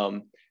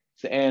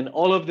 And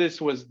all of this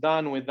was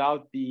done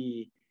without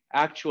the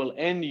actual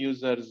end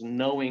users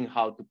knowing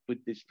how to put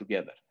this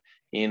together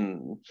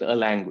in a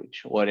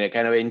language, or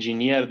kind of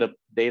engineer the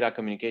data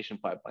communication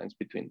pipelines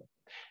between them.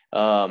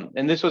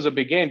 And this was a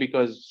big gain,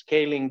 because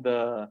scaling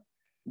the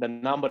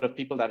number of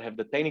people that have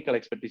the technical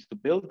expertise to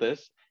build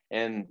this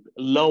and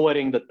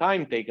lowering the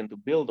time taken to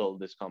build all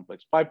these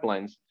complex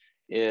pipelines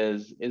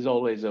is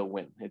always a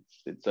win.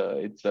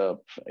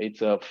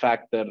 It's a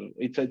factor.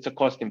 It's a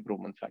cost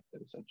improvement factor,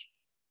 essentially.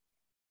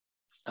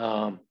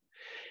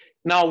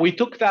 Now we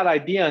took that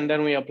idea and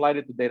then we applied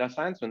it to data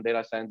science when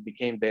data science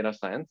became data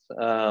science.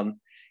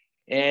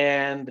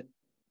 And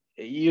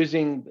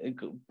using,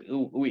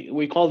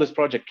 we call this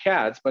project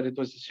CADS, but it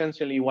was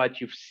essentially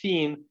what you've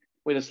seen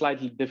with a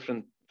slightly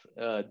different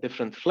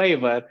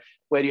flavor,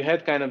 where you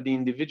had kind of the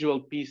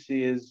individual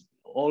pieces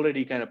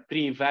already kind of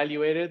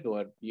pre-evaluated,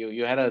 or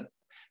you had a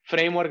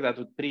framework that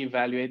would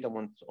pre-evaluate them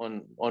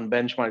on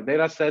benchmark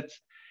data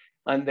sets.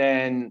 And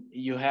then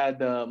you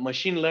had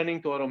machine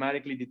learning to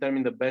automatically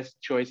determine the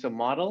best choice of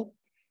model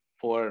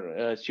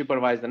for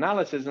supervised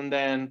analysis. And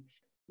then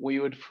we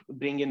would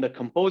bring in the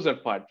composer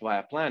part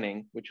via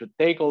planning, which would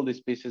take all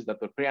these pieces that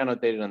were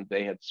pre-annotated and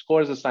they had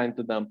scores assigned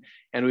to them.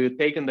 And we would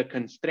take in the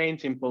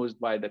constraints imposed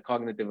by the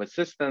cognitive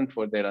assistant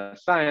for data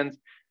science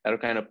that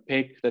would kind of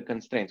pick the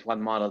constraints, what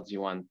models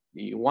you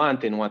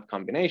want in what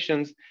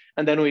combinations.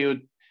 And then we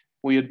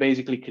would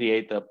basically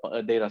create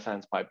a data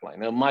science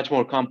pipeline, a much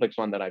more complex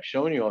one that I've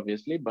shown you,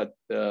 obviously, but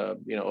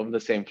of the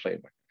same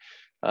flavor.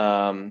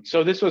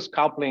 So this was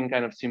coupling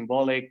kind of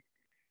symbolic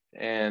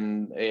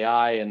and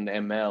AI and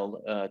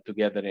ML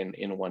together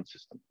in one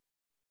system.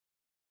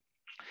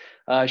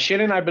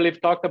 Shirin, I believe,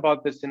 talked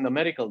about this in the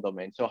medical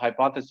domain. So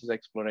hypothesis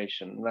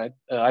exploration, right?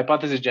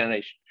 Hypothesis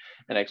generation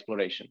and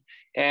exploration.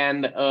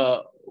 And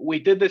we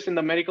did this in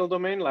the medical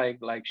domain, like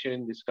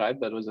Shirin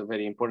described. That was a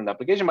very important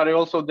application, but I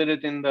also did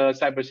it in the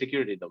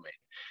cybersecurity domain,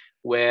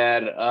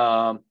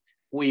 where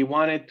we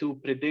wanted to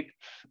predict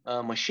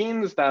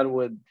machines that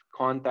would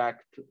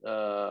contact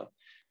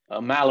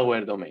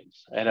malware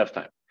domains ahead of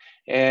time.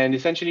 And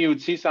essentially you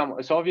would see so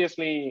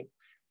obviously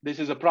this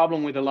is a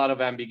problem with a lot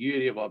of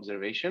ambiguity of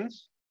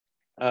observations,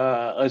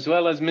 as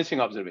well as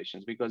missing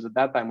observations, because at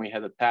that time we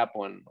had a tap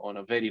on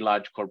a very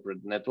large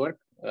corporate network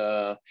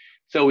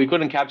So we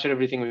couldn't capture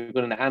everything. We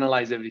couldn't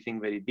analyze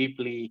everything very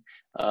deeply.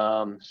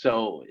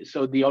 So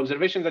the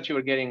observations that you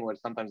were getting were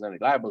sometimes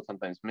unreliable,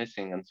 sometimes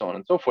missing, and so on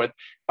and so forth.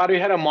 But we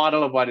had a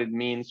model of what it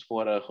means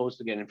for a host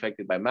to get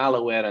infected by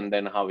malware, and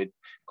then how it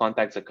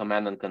contacts a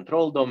command and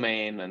control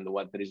domain, and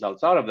what the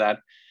results are of that.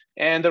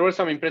 And there were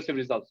some impressive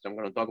results, which I'm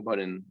going to talk about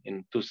in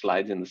 2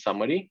 slides in the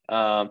summary.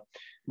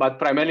 But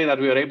primarily that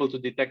we were able to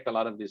detect a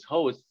lot of these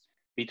hosts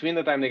between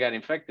the time they got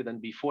infected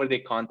and before they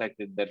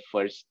contacted their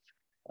first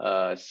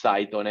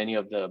site on any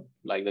of the,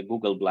 like the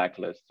Google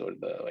blacklist or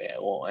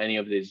any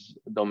of these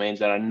domains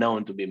that are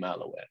known to be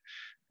malware.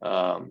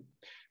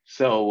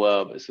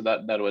 So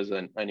that was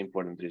an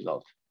important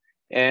result.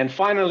 And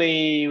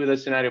finally, with the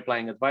scenario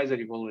planning advisor,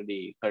 you've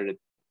already heard it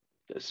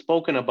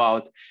spoken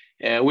about.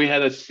 We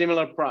had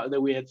similar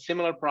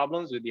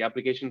problems with the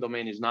application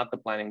domain is not the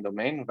planning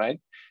domain, right?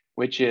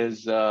 Which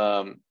is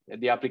the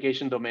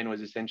application domain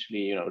was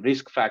essentially,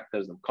 risk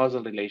factors and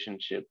causal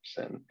relationships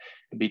and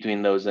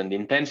between those and the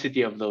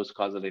intensity of those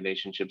causal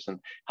relationships, and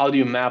how do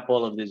you map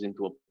all of this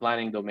into a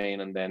planning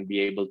domain and then be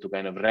able to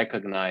kind of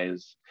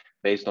recognize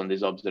based on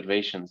these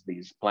observations,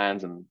 these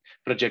plans, and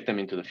project them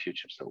into the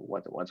future. So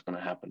what's going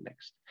to happen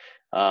next?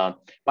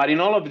 But in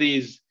all of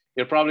these,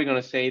 you're probably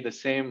going to say the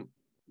same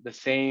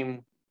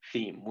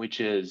theme,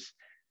 which is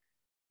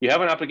you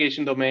have an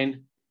application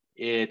domain.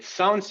 It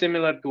sounds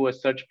similar to a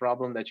search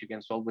problem that you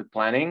can solve with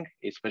planning,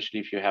 especially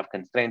if you have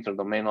constraints or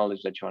domain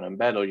knowledge that you want to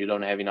embed, or you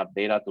don't have enough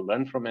data to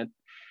learn from it.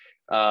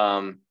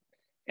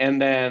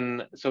 And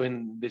then, so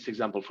in this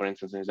example, for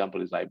instance, an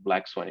example is like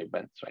black swan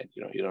events, right?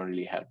 You don't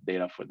really have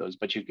data for those,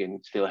 but you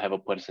can still have a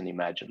person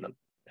imagine them,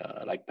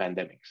 like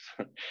pandemics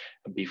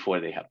before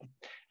they happen.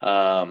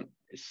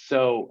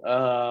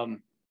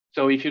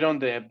 So if you don't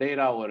have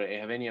data or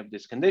have any of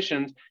these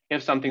conditions, you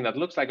have something that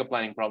looks like a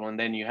planning problem, and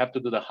then you have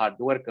to do the hard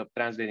work of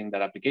translating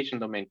that application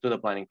domain to the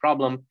planning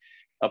problem,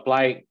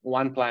 apply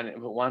one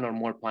or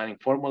more planning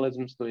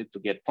formalisms to it to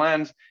get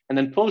plans, and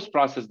then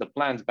post-process the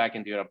plans back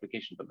into your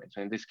application domain.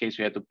 So in this case,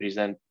 you had to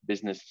present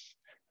business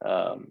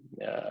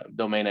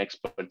domain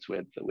experts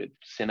with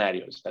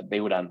scenarios that they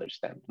would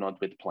understand, not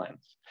with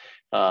plans.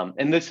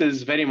 And this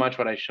is very much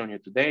what I've shown you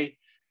today,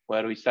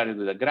 where we started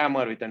with a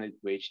grammar, we turned it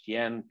to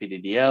HTN,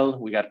 PDDL.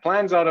 We got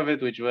plans out of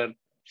it, which were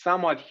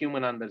somewhat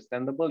human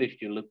understandable if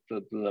you look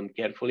to them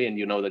carefully and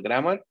you know the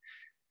grammar,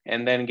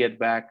 and then get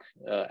back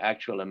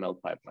actual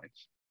ML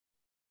pipelines.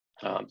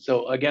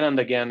 So again and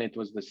again, it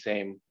was the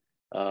same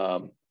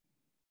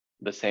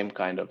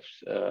kind of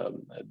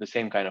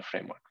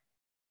framework.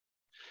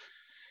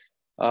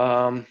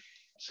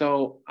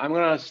 So I'm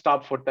gonna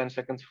stop for 10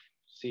 seconds,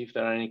 see if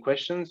there are any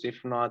questions.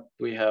 If not,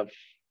 we have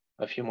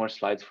a few more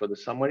slides for the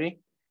summary.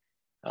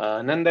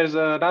 And then there's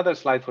another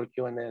slide for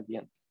Q&A at the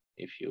end,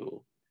 if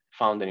you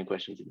found any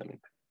questions in the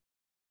meantime.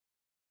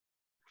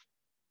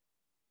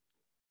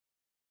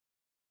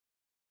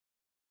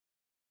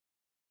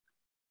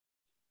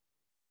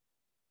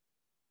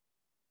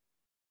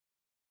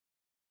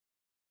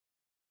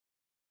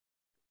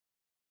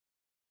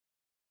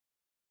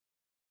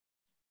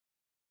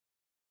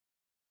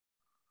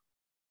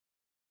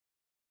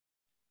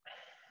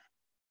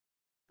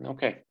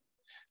 Okay,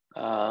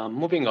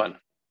 moving on.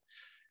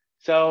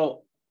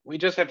 So we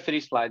just have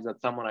 3 slides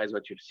that summarize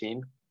what you've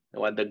seen,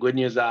 what the good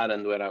news are,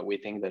 and where we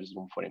think there's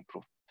room for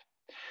improvement.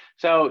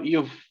 So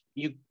you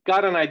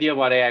got an idea of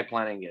what AI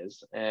planning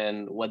is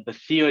and what the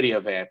theory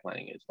of AI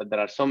planning is, but there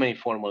are so many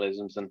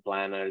formalisms and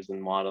planners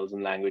and models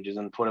and languages,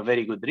 and for a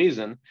very good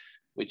reason,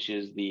 which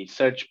is the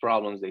search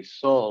problems they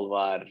solve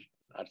are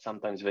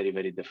sometimes very,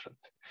 very different.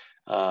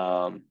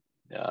 But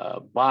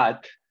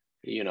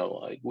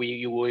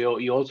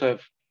you also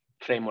have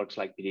frameworks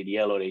like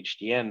PDDL or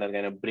HTN that are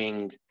going to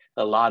bring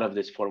a lot of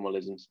these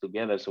formalisms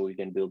together so we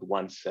can build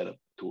one set of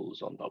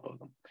tools on top of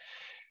them.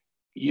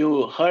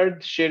 You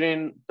heard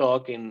Shirin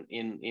talk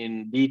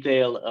in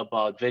detail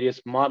about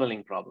various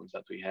modeling problems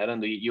that we had,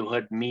 and you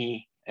heard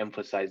me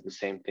emphasize the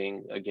same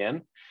thing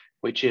again,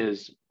 which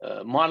is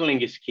modeling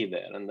is key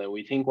there. And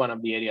we think one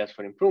of the areas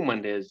for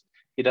improvement is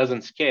it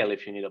doesn't scale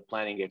if you need a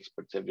planning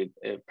expert every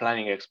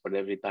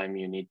time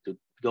you need to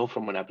go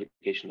from an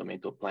application domain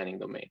to a planning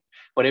domain,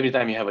 or every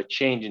time you have a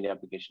change in the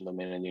application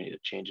domain and you need a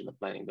change in the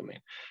planning domain.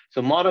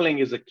 So modeling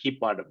is a key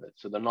part of it.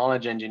 So the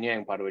knowledge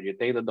engineering part of it, you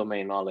take the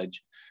domain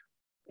knowledge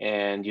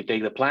and you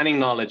take the planning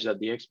knowledge that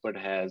the expert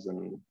has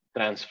and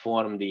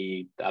transform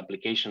the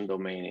application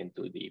domain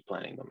into the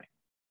planning domain.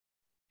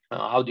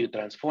 How do you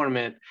transform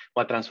it?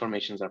 What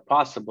transformations are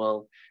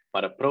possible?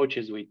 What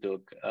approaches we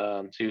took?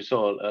 So you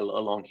saw a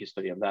long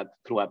history of that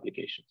through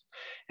applications.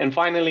 And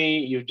finally,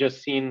 you've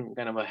just seen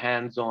kind of a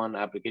hands-on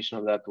application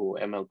of that to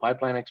ML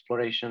pipeline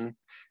exploration.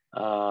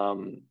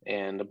 And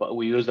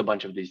we used a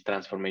bunch of these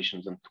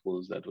transformations and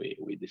tools that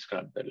we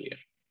described earlier.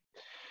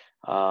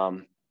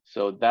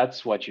 So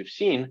that's what you've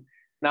seen.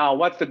 Now,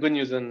 what's the good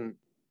news and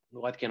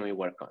what can we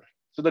work on?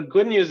 So the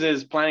good news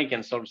is planning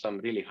can solve some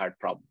really hard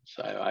problems.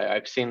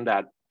 I've seen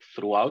that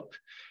throughout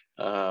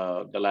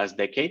the last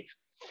decade.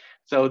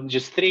 So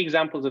just 3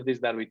 examples of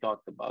this that we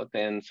talked about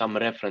and some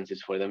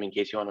references for them in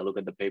case you want to look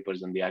at the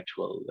papers and the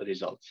actual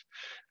results.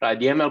 Right,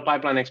 the ML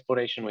pipeline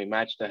exploration, we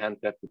matched the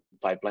handcrafted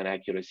pipeline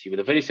accuracy with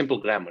a very simple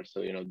grammar.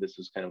 So, you know, this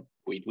was kind of,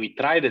 we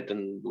tried it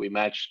and we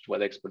matched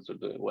what experts were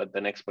doing, what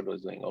an expert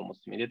was doing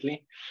almost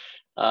immediately.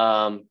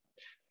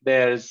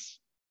 There's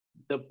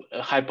the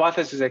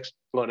hypothesis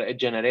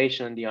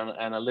generation, the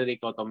analytic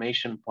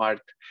automation part.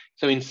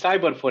 So in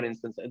cyber, for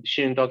instance,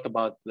 Shirin talked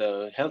about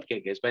the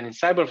healthcare case, but in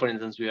cyber, for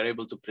instance, we are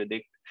able to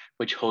predict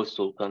which host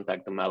will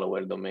contact the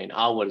malware domain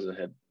hours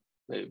ahead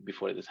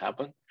before this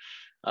happened.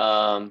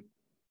 And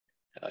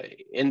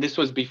this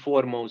was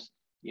before most,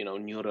 you know,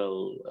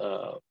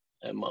 neural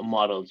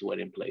models were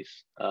in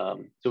place.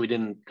 So we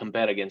didn't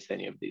compare against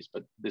any of these,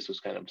 but this was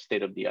kind of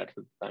state of the art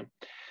at the time.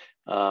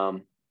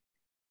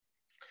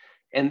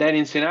 And then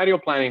in scenario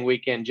planning, we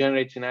can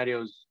generate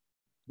scenarios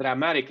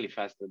dramatically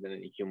faster than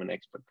any human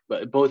expert,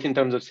 but both in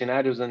terms of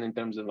scenarios and in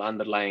terms of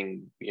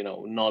underlying, you know,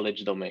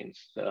 knowledge domains.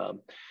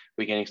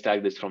 We can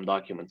extract this from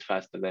documents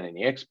faster than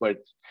any expert.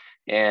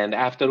 And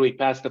after we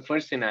pass the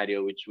first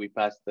scenario, which we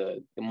pass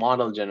the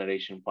model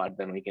generation part,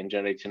 then we can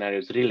generate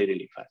scenarios really,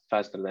 really fast,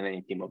 faster than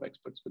any team of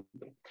experts could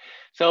do.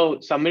 So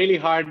some really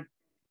hard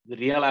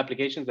real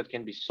applications that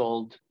can be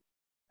solved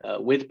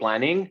with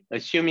planning,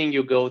 assuming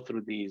you go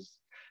through these,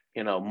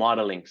 you know,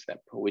 modeling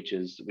step, which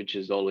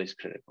is always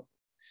critical.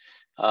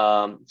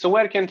 So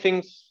where can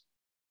things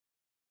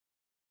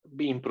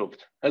be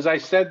improved? As I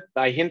said,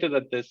 I hinted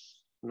at this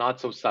not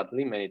so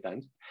subtly many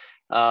times,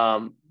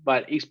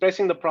 but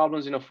expressing the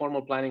problems in a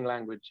formal planning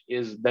language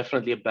is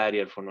definitely a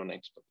barrier for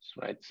non-experts,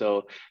 right?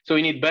 So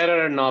we need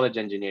better knowledge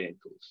engineering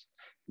tools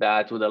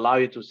that would allow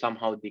you to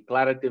somehow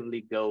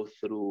declaratively go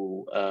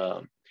through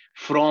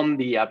from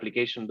the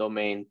application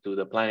domain to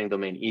the planning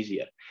domain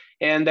easier.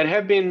 And there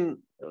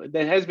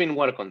has been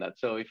work on that.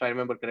 So if I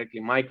remember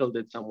correctly, Michael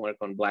did some work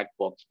on black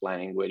box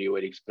planning where you were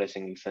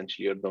expressing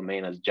essentially your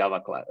domain as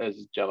Java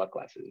classes,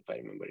 if I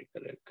remember it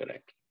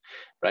correctly,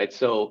 right?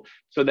 So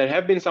there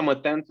have been some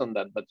attempts on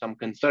that, but some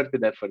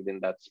concerted effort in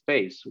that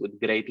space would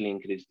greatly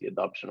increase the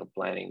adoption of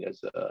planning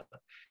as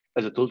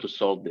a tool to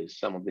solve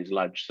some of these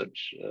large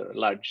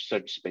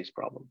search space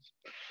problems.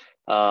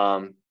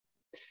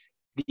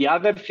 The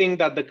other thing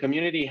that the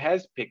community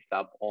has picked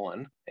up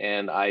on,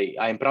 and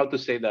I'm proud to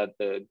say that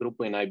the group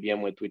in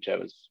IBM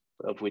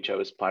of which I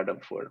was part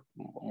of for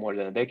more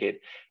than a decade,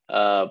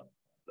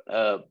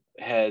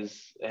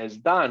 has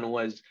done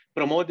was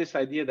promote this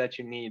idea that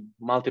you need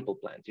multiple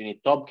plans. You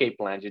need top K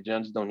plans. You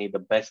just don't need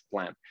the best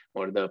plan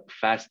or the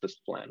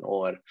fastest plan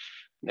or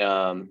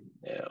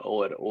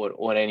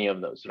any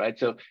of those, right?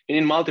 So you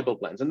need multiple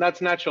plans, and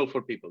that's natural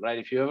for people, right?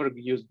 If you ever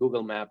use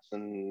Google Maps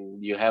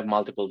and you have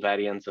multiple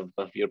variants of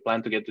your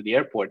plan to get to the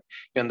airport,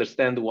 you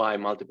understand why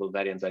multiple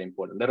variants are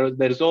important.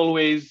 There's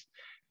always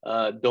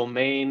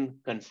domain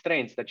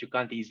constraints that you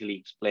can't easily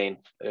explain,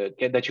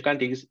 that you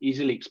can't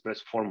easily express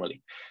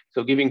formally.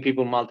 So giving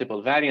people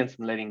multiple variants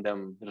and letting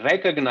them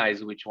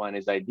recognize which one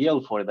is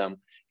ideal for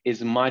them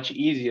is much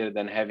easier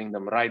than having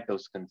them write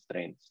those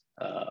constraints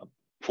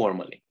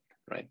formally.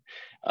 Right.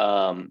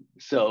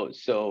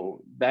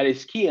 So that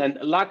is key. And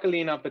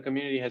luckily enough, the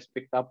community has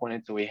picked up on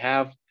it. So we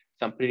have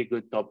some pretty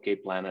good top K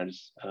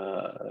planners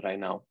right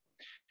now,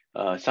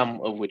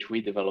 some of which we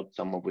developed,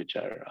 some of which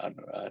are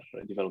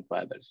developed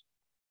by others.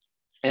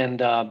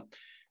 And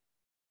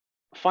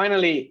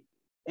finally,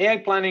 AI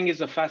planning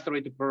is a faster way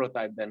to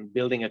prototype than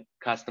building a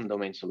custom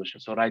domain solution.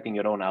 So writing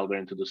your own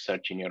algorithm to do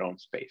search in your own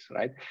space,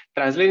 right?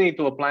 Translating it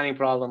to a planning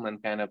problem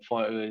and kind of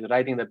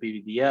writing the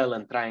PVDL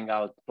and trying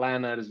out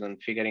planners and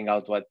figuring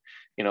out what,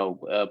 you know,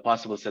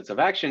 possible sets of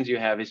actions you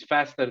have is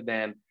faster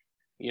than,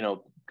 you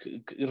know,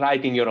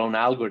 writing your own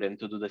algorithm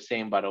to do the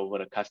same, but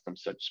over a custom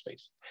search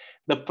space.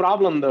 The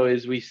problem though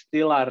is we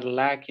still are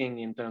lacking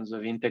in terms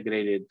of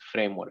integrated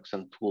frameworks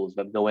and tools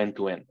that go end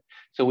to end.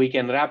 So we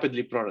can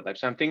rapidly prototype.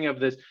 So I'm thinking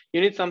of this,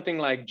 you need something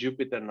like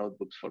Jupyter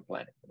notebooks for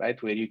planning,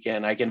 right? Where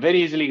I can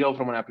very easily go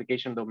from an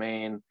application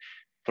domain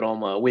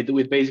from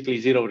with basically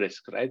zero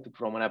risk, right?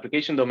 From an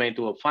application domain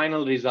to a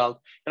final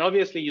result. And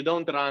obviously you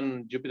don't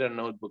run Jupyter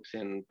notebooks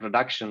in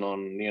production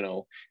on, you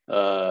know,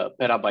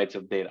 petabytes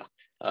of data.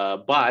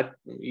 But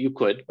you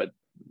could, but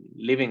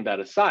leaving that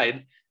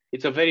aside,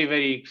 it's a very,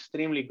 very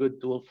extremely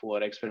good tool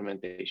for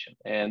experimentation.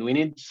 And we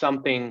need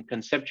something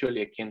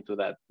conceptually akin to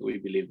that, we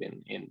believe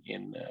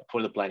in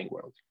for the planning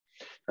world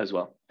as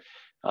well.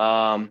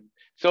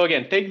 So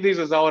again, take these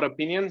as our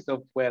opinions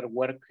of where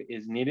work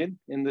is needed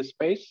in this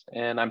space.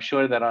 And I'm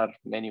sure there are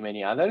many,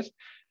 many others,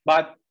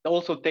 but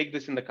also take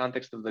this in the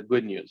context of the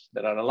good news.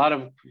 There are a lot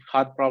of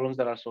hard problems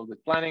that are solved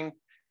with planning,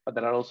 but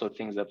there are also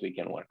things that we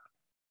can work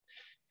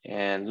on.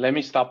 And let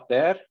me stop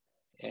there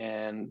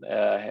and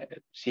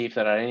see if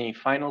there are any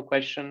final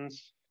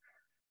questions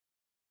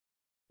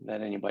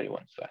that anybody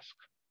wants to ask.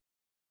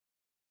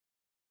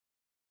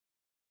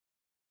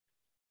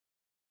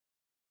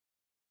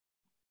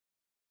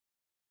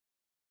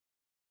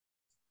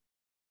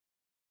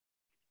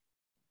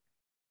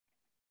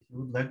 If you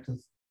would like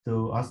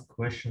to ask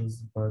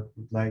questions, but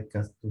would like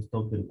us to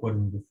stop the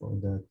recording before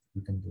that,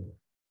 we can do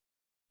it.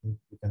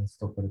 You can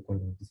stop the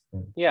recording at this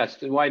point. Yes,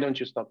 why don't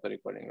you stop the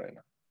recording right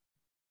now?